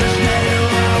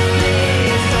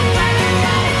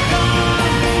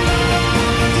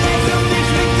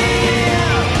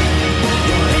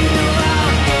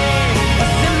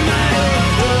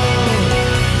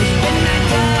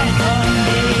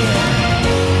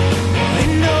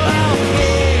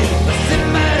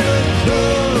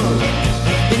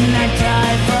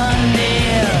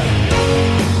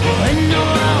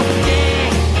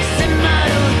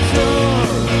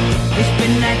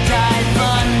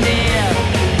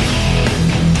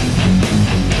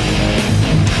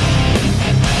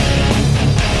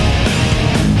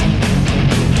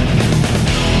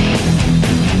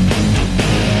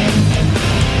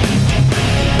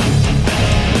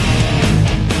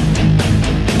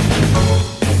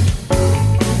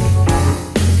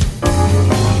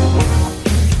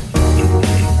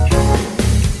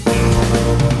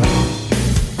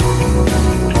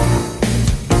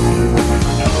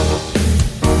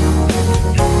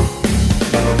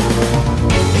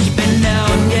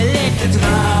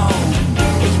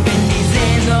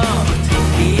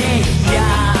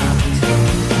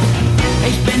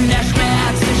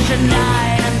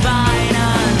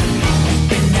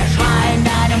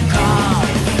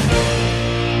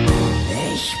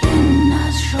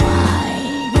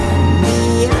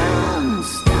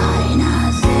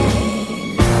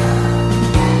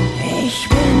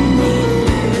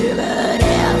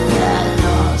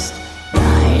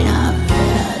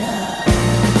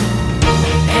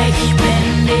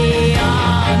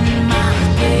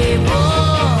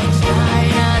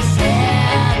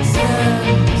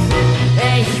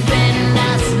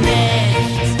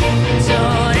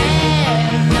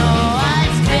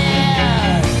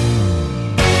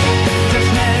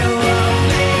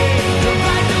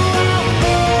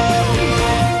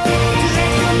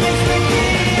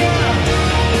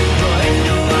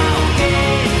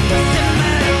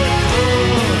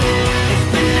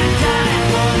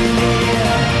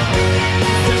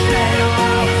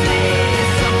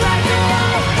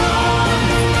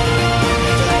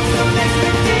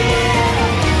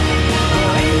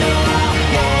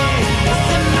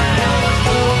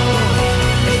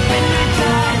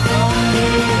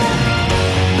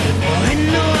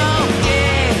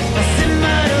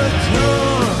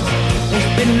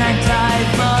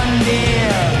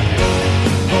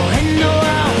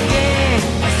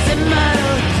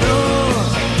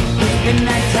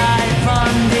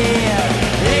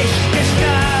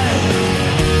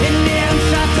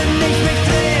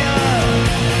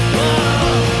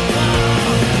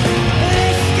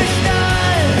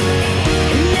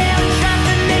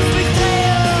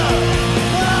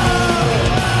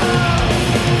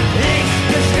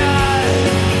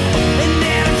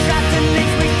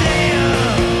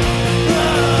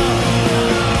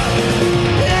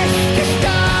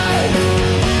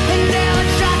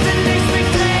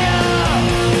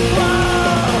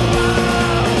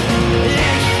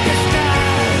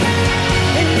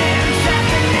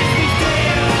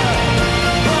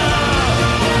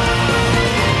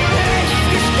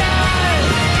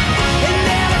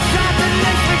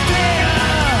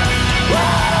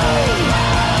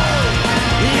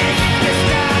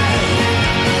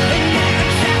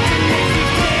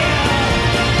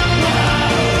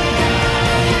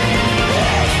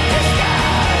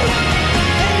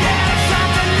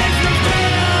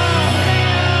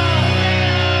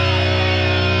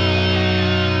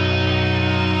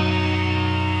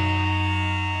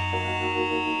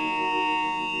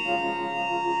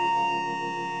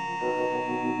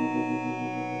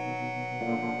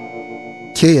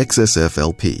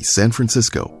 KXSF-LP San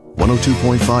Francisco,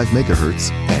 102.5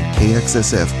 megahertz, and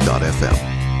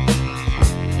KXSF.FM.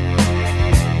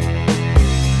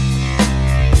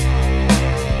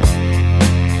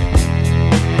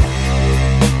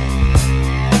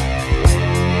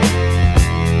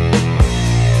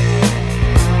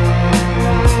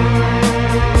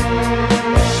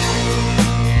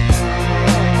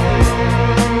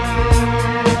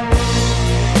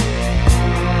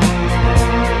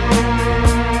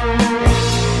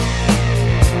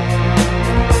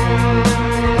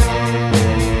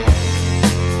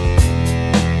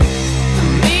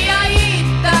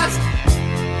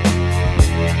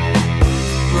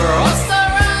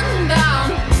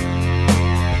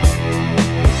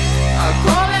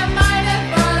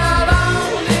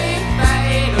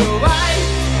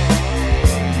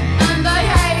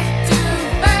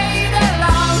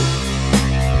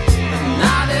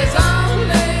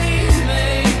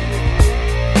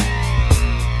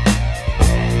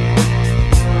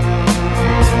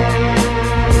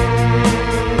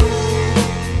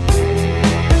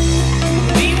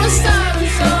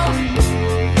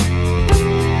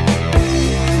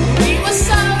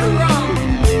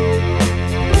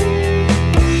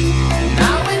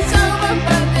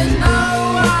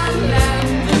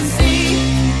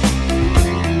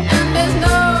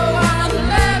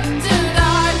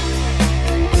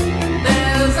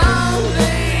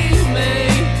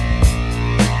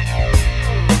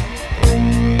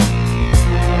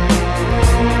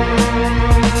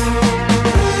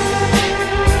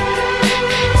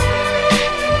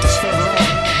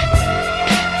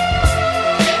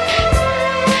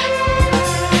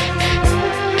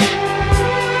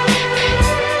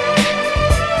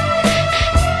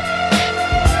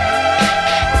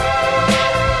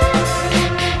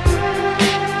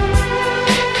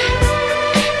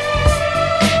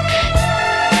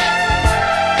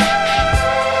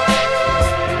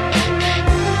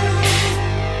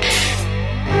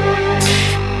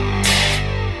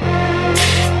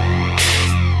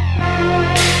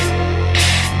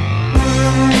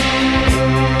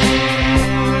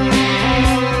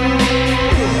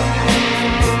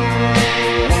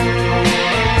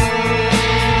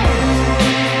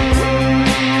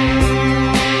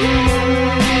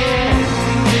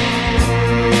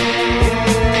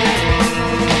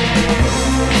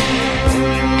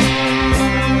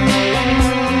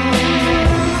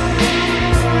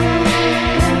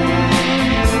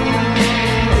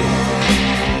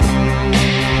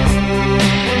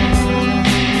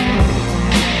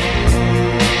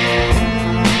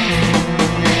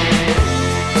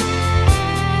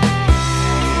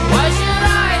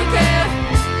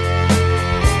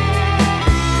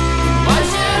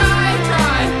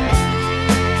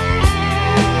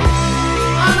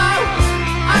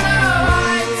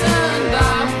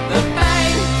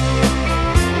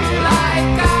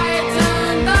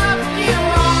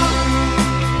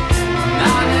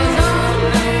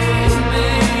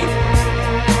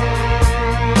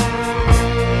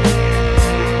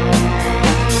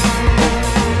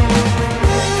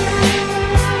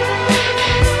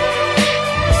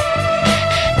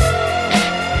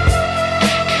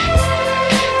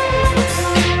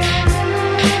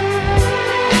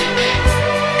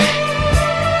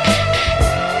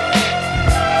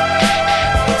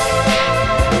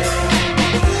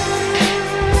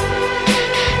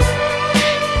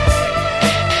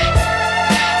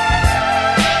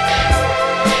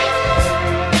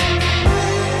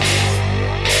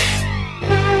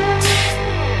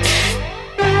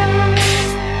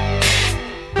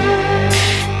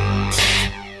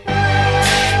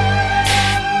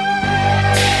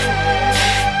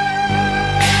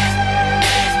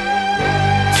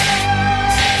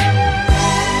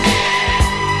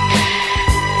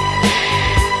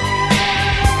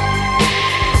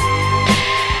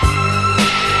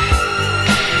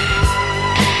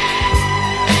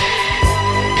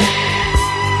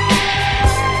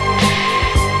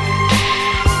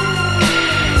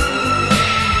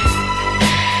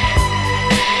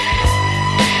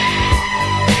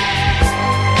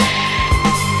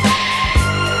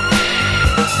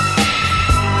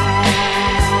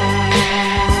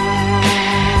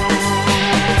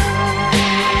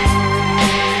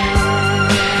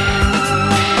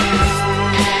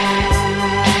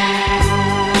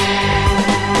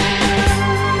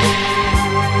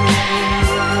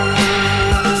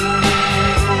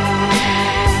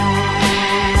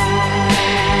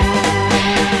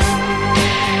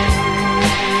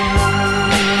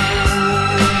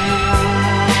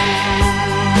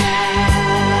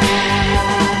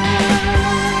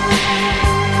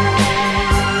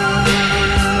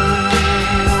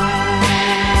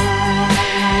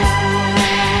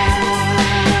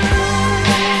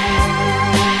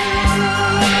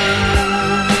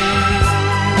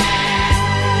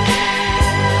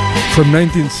 From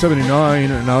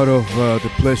 1979, and out of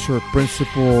the Pleasure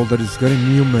Principle, that is Gary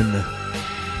Newman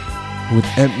with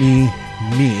Me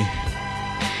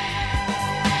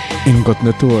in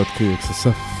Gotneto at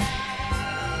KXSF.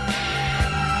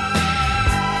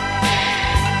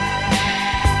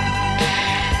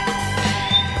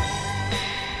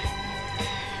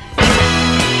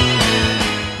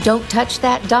 Don't touch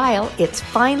that dial, it's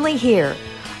finally here.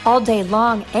 All day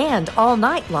long and all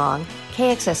night long,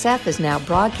 KXSF is now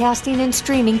broadcasting and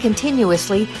streaming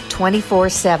continuously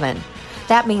 24/7.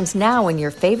 That means now when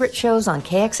your favorite shows on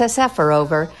KXSF are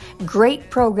over, great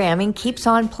programming keeps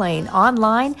on playing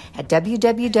online at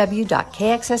www.kxsf.fm,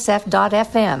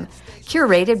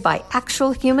 curated by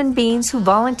actual human beings who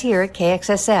volunteer at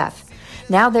KXSF.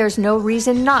 Now there's no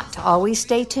reason not to always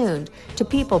stay tuned to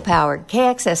people-powered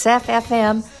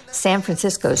KXSF-FM, San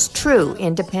Francisco's true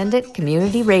independent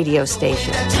community radio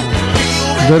station.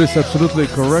 That is absolutely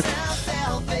correct.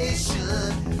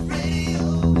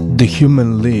 The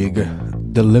Human League,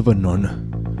 the Lebanon,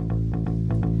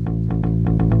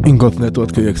 in Gotneto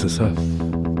at KXSF.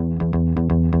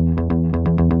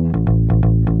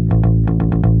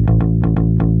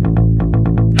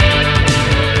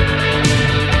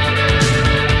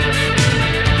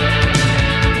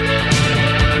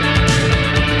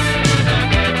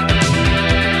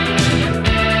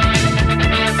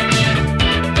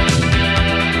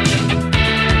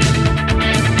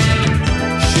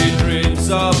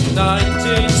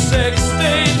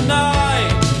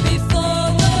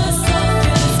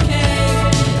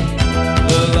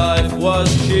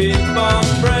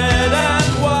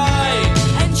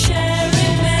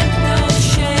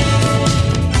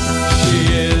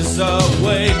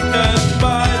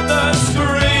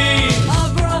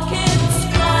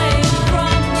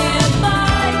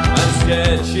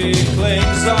 She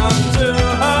clings on to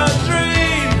her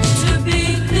dreams to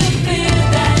beat the fear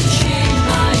that she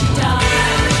might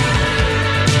die.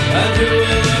 And who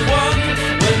will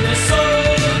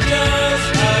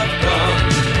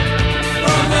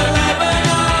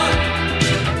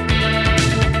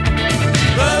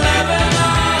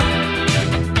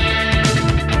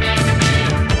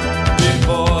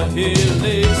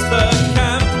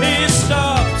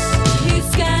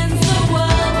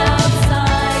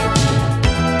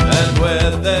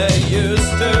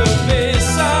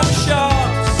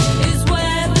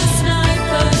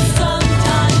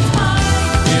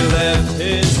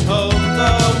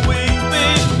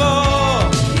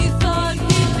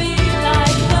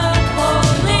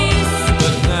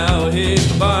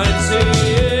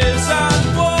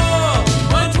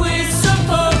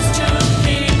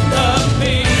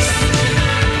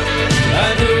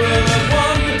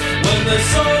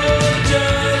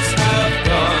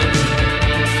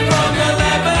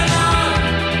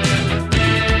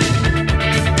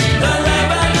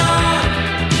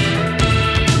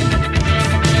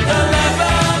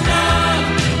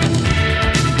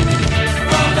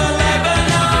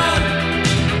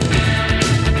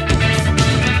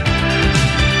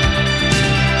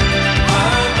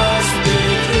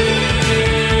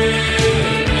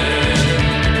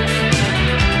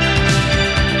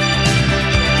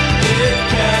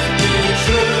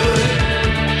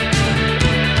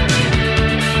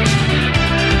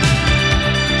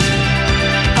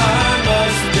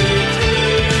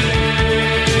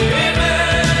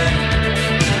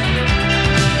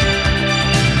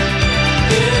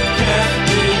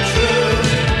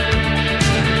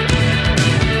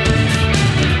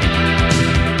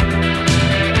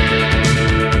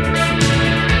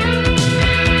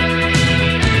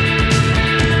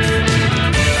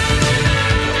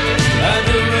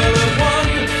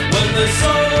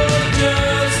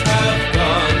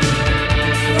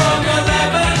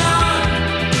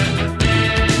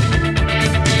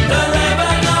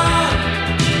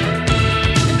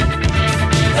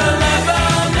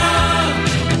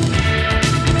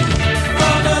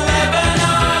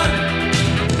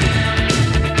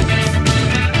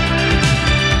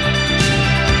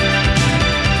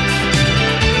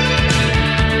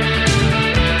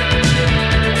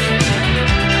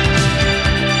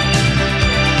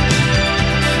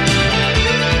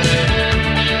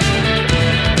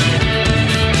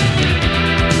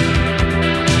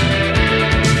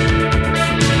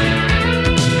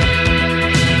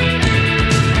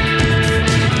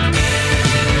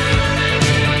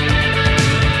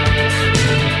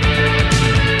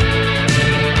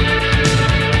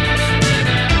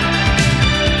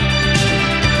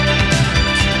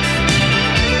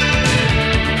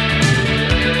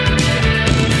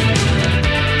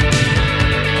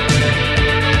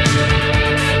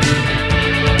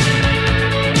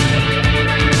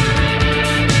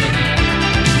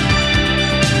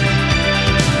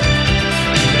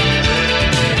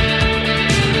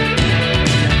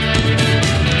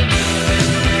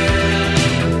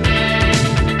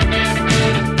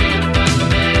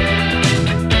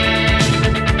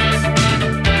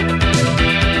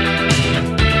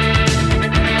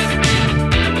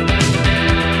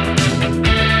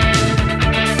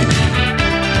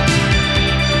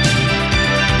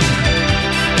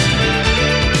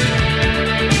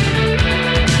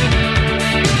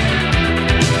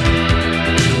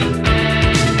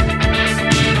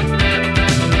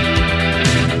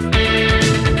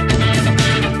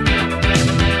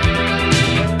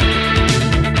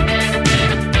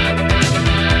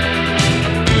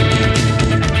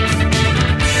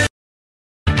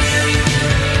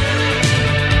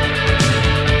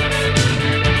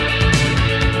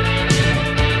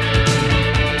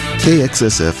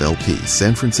KXSF LP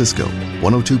San Francisco,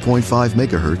 102.5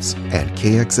 megahertz and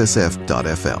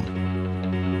KXSF.FM.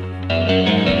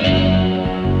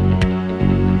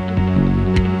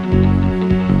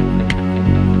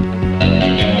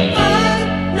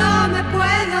 No me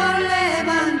puedo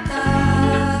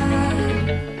levantar.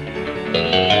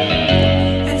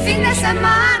 El fin de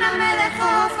semana me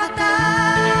dejó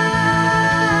fatal.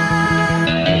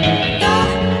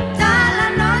 Toda la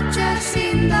noche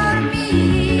sin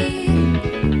dormir,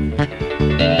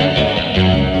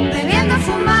 bebiendo,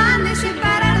 fumando y sin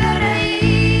parar de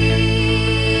reír.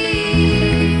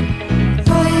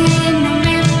 Hoy no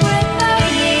me puedo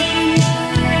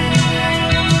levantar.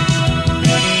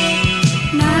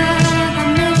 Nada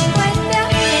me puede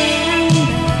hacer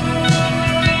andar.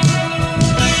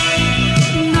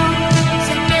 No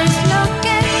sé qué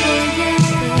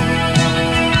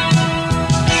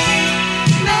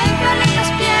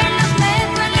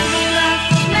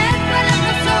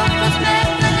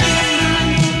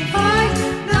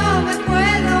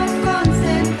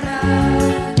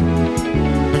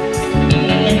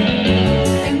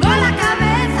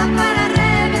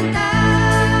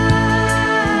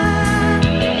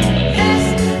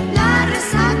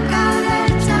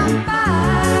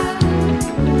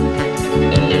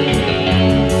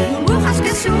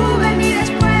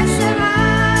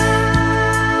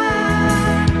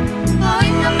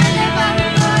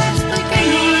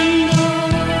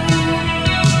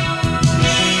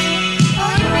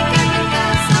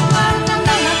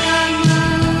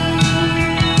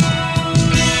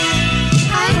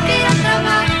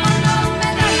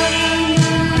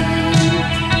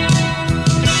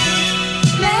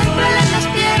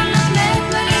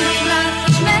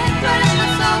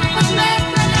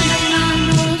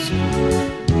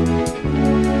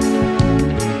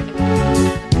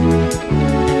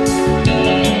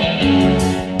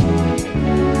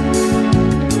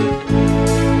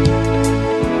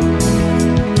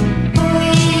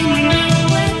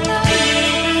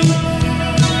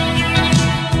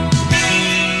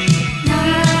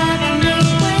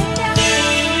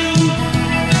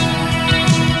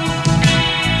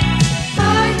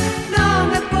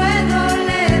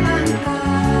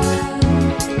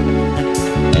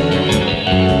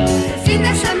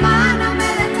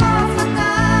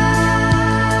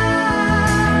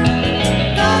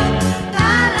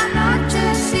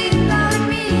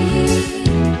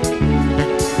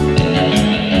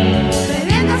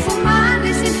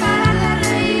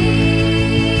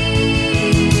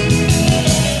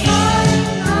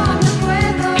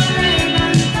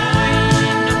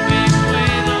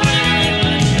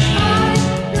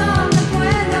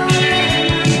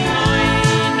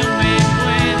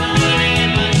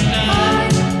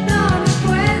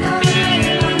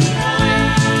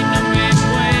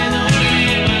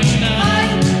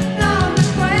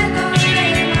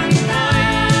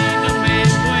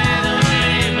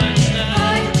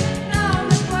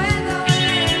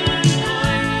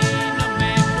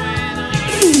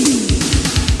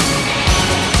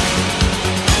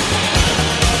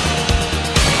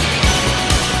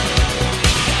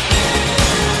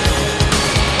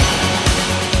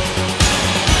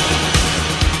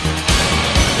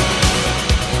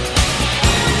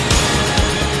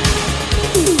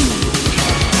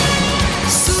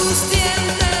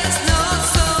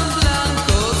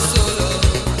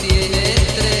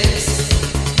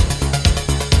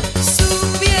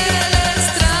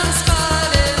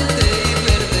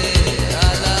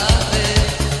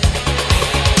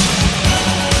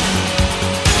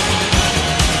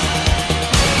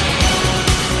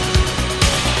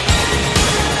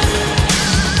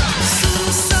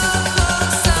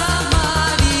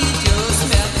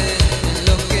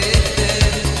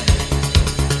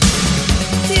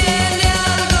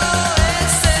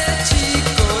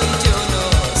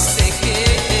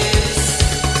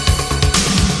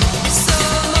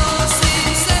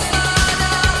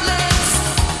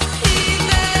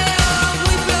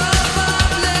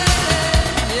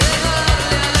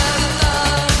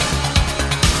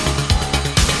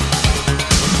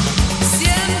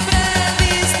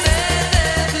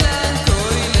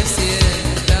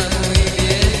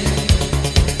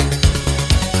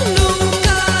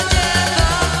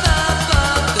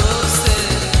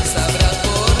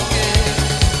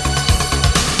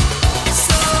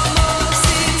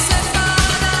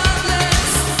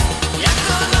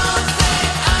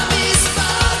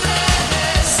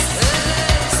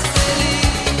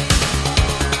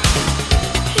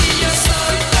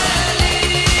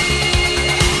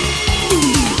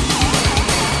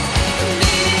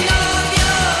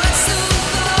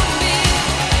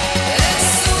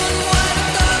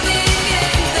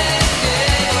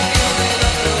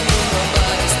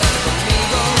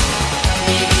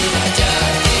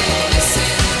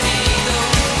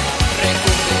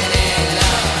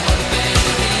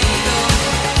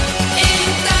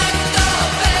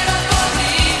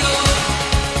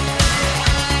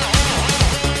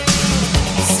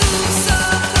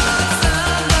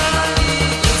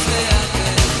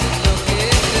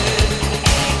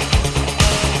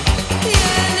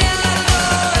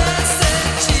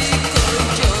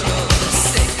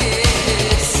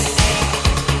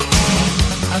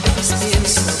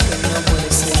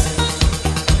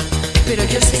pero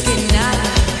yo sé que nada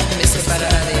me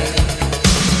separará de él.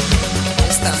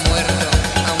 Está muerto,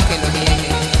 aunque lo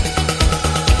niegue.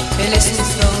 Él es un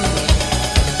zombie,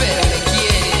 pero me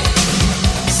quiere.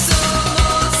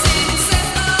 Somos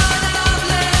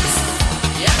inseparables.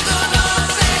 Ya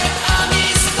conoce a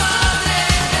mis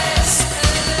padres.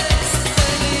 Él es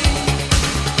feliz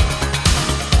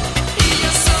y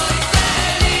yo soy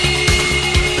feliz.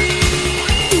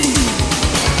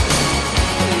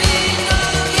 Mi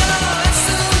novio es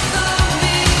un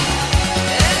zombie,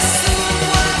 es un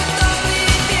muerto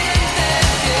viviente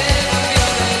que volvió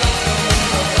del otro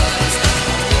mundo para estar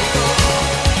conmigo.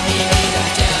 Mi vida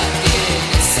ya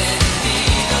tiene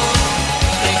sentido,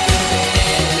 recuperé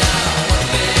el amor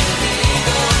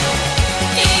perdido,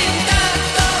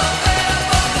 intacto pero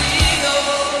podrido.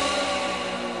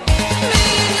 Mi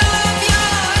novio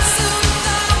es un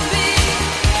zombie,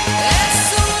 es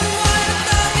un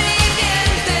muerto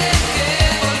viviente que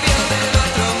volvió del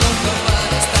otro mundo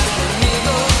para estar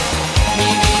conmigo. Mi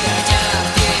vida ya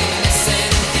tiene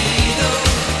sentido,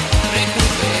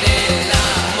 recuperé el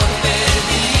amor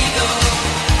perdido,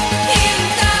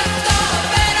 intacto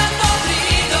pero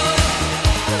podrido.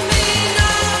 Mi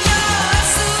novio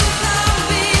es un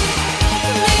zombie,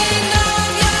 mi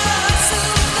novio es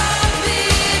un zombie.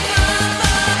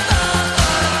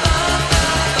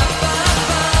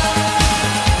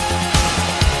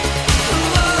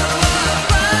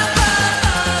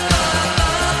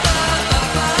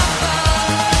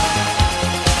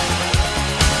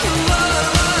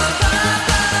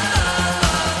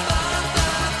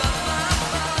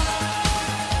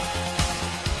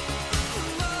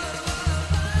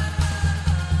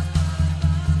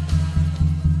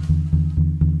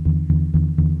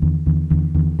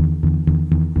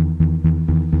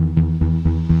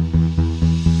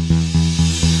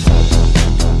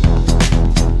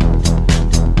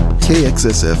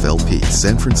 KXSF-LP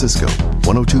San Francisco,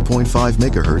 102.5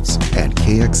 megahertz and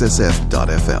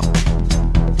KXSF.FM.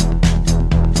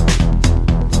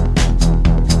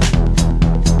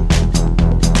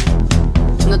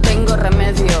 No tengo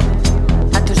remedio,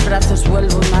 a tus brazos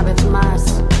vuelvo una vez más.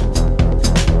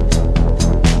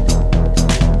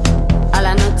 A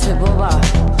la noche boba,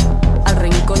 al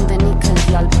rincón de níquel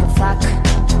y al Prozac.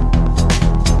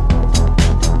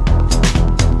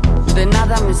 De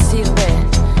nada me sirve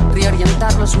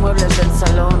reorientar los muebles del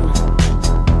salón,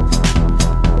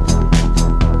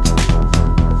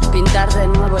 pintar de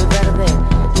nuevo el verde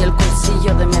y el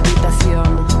cursillo de mi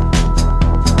habitación.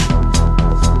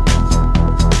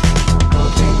 No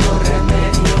tengo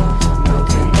remedio, no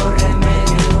tengo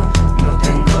remedio, no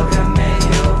tengo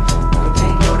remedio, no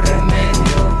tengo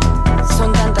remedio.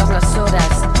 Son tantas las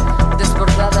horas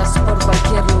desbordadas por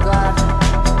cualquier lugar,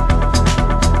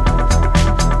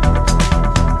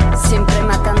 siempre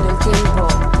matando el tiempo,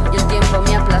 y el tiempo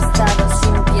me ha aplastado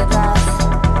sin piedad.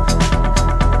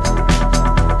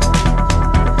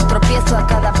 Tropiezo a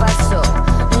cada paso,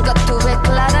 nunca tuve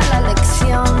clara la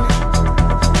lección.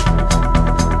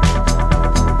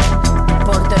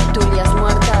 Por tertulias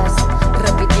muertas,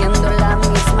 repitiendo la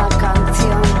misma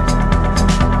canción.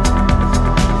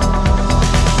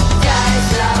 Ya es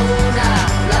la una,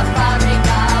 la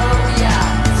fábrica obvia,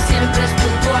 siempre es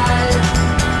puntual.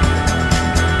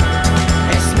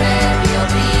 Es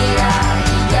mediodía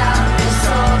y ya me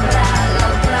sobra la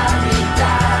otra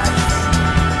mitad.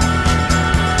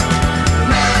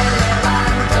 Me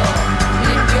levanto,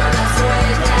 limpio las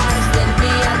huellas del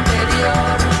día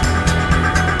anterior.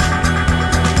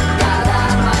 Cada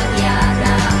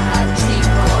mañana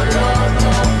achico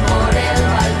lodo por el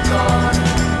balcón.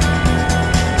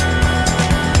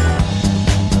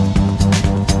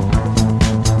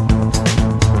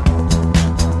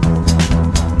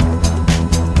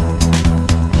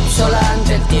 Sola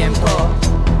ante el tiempo,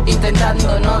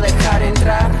 intentando no dejar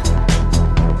entrar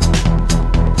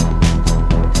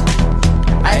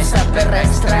a esa perra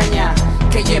extraña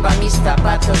que lleva mis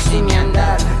zapatos y mi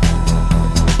andar.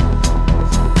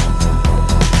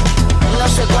 No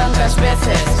sé cuántas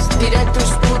veces tiré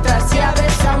tus putas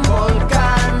llaves a un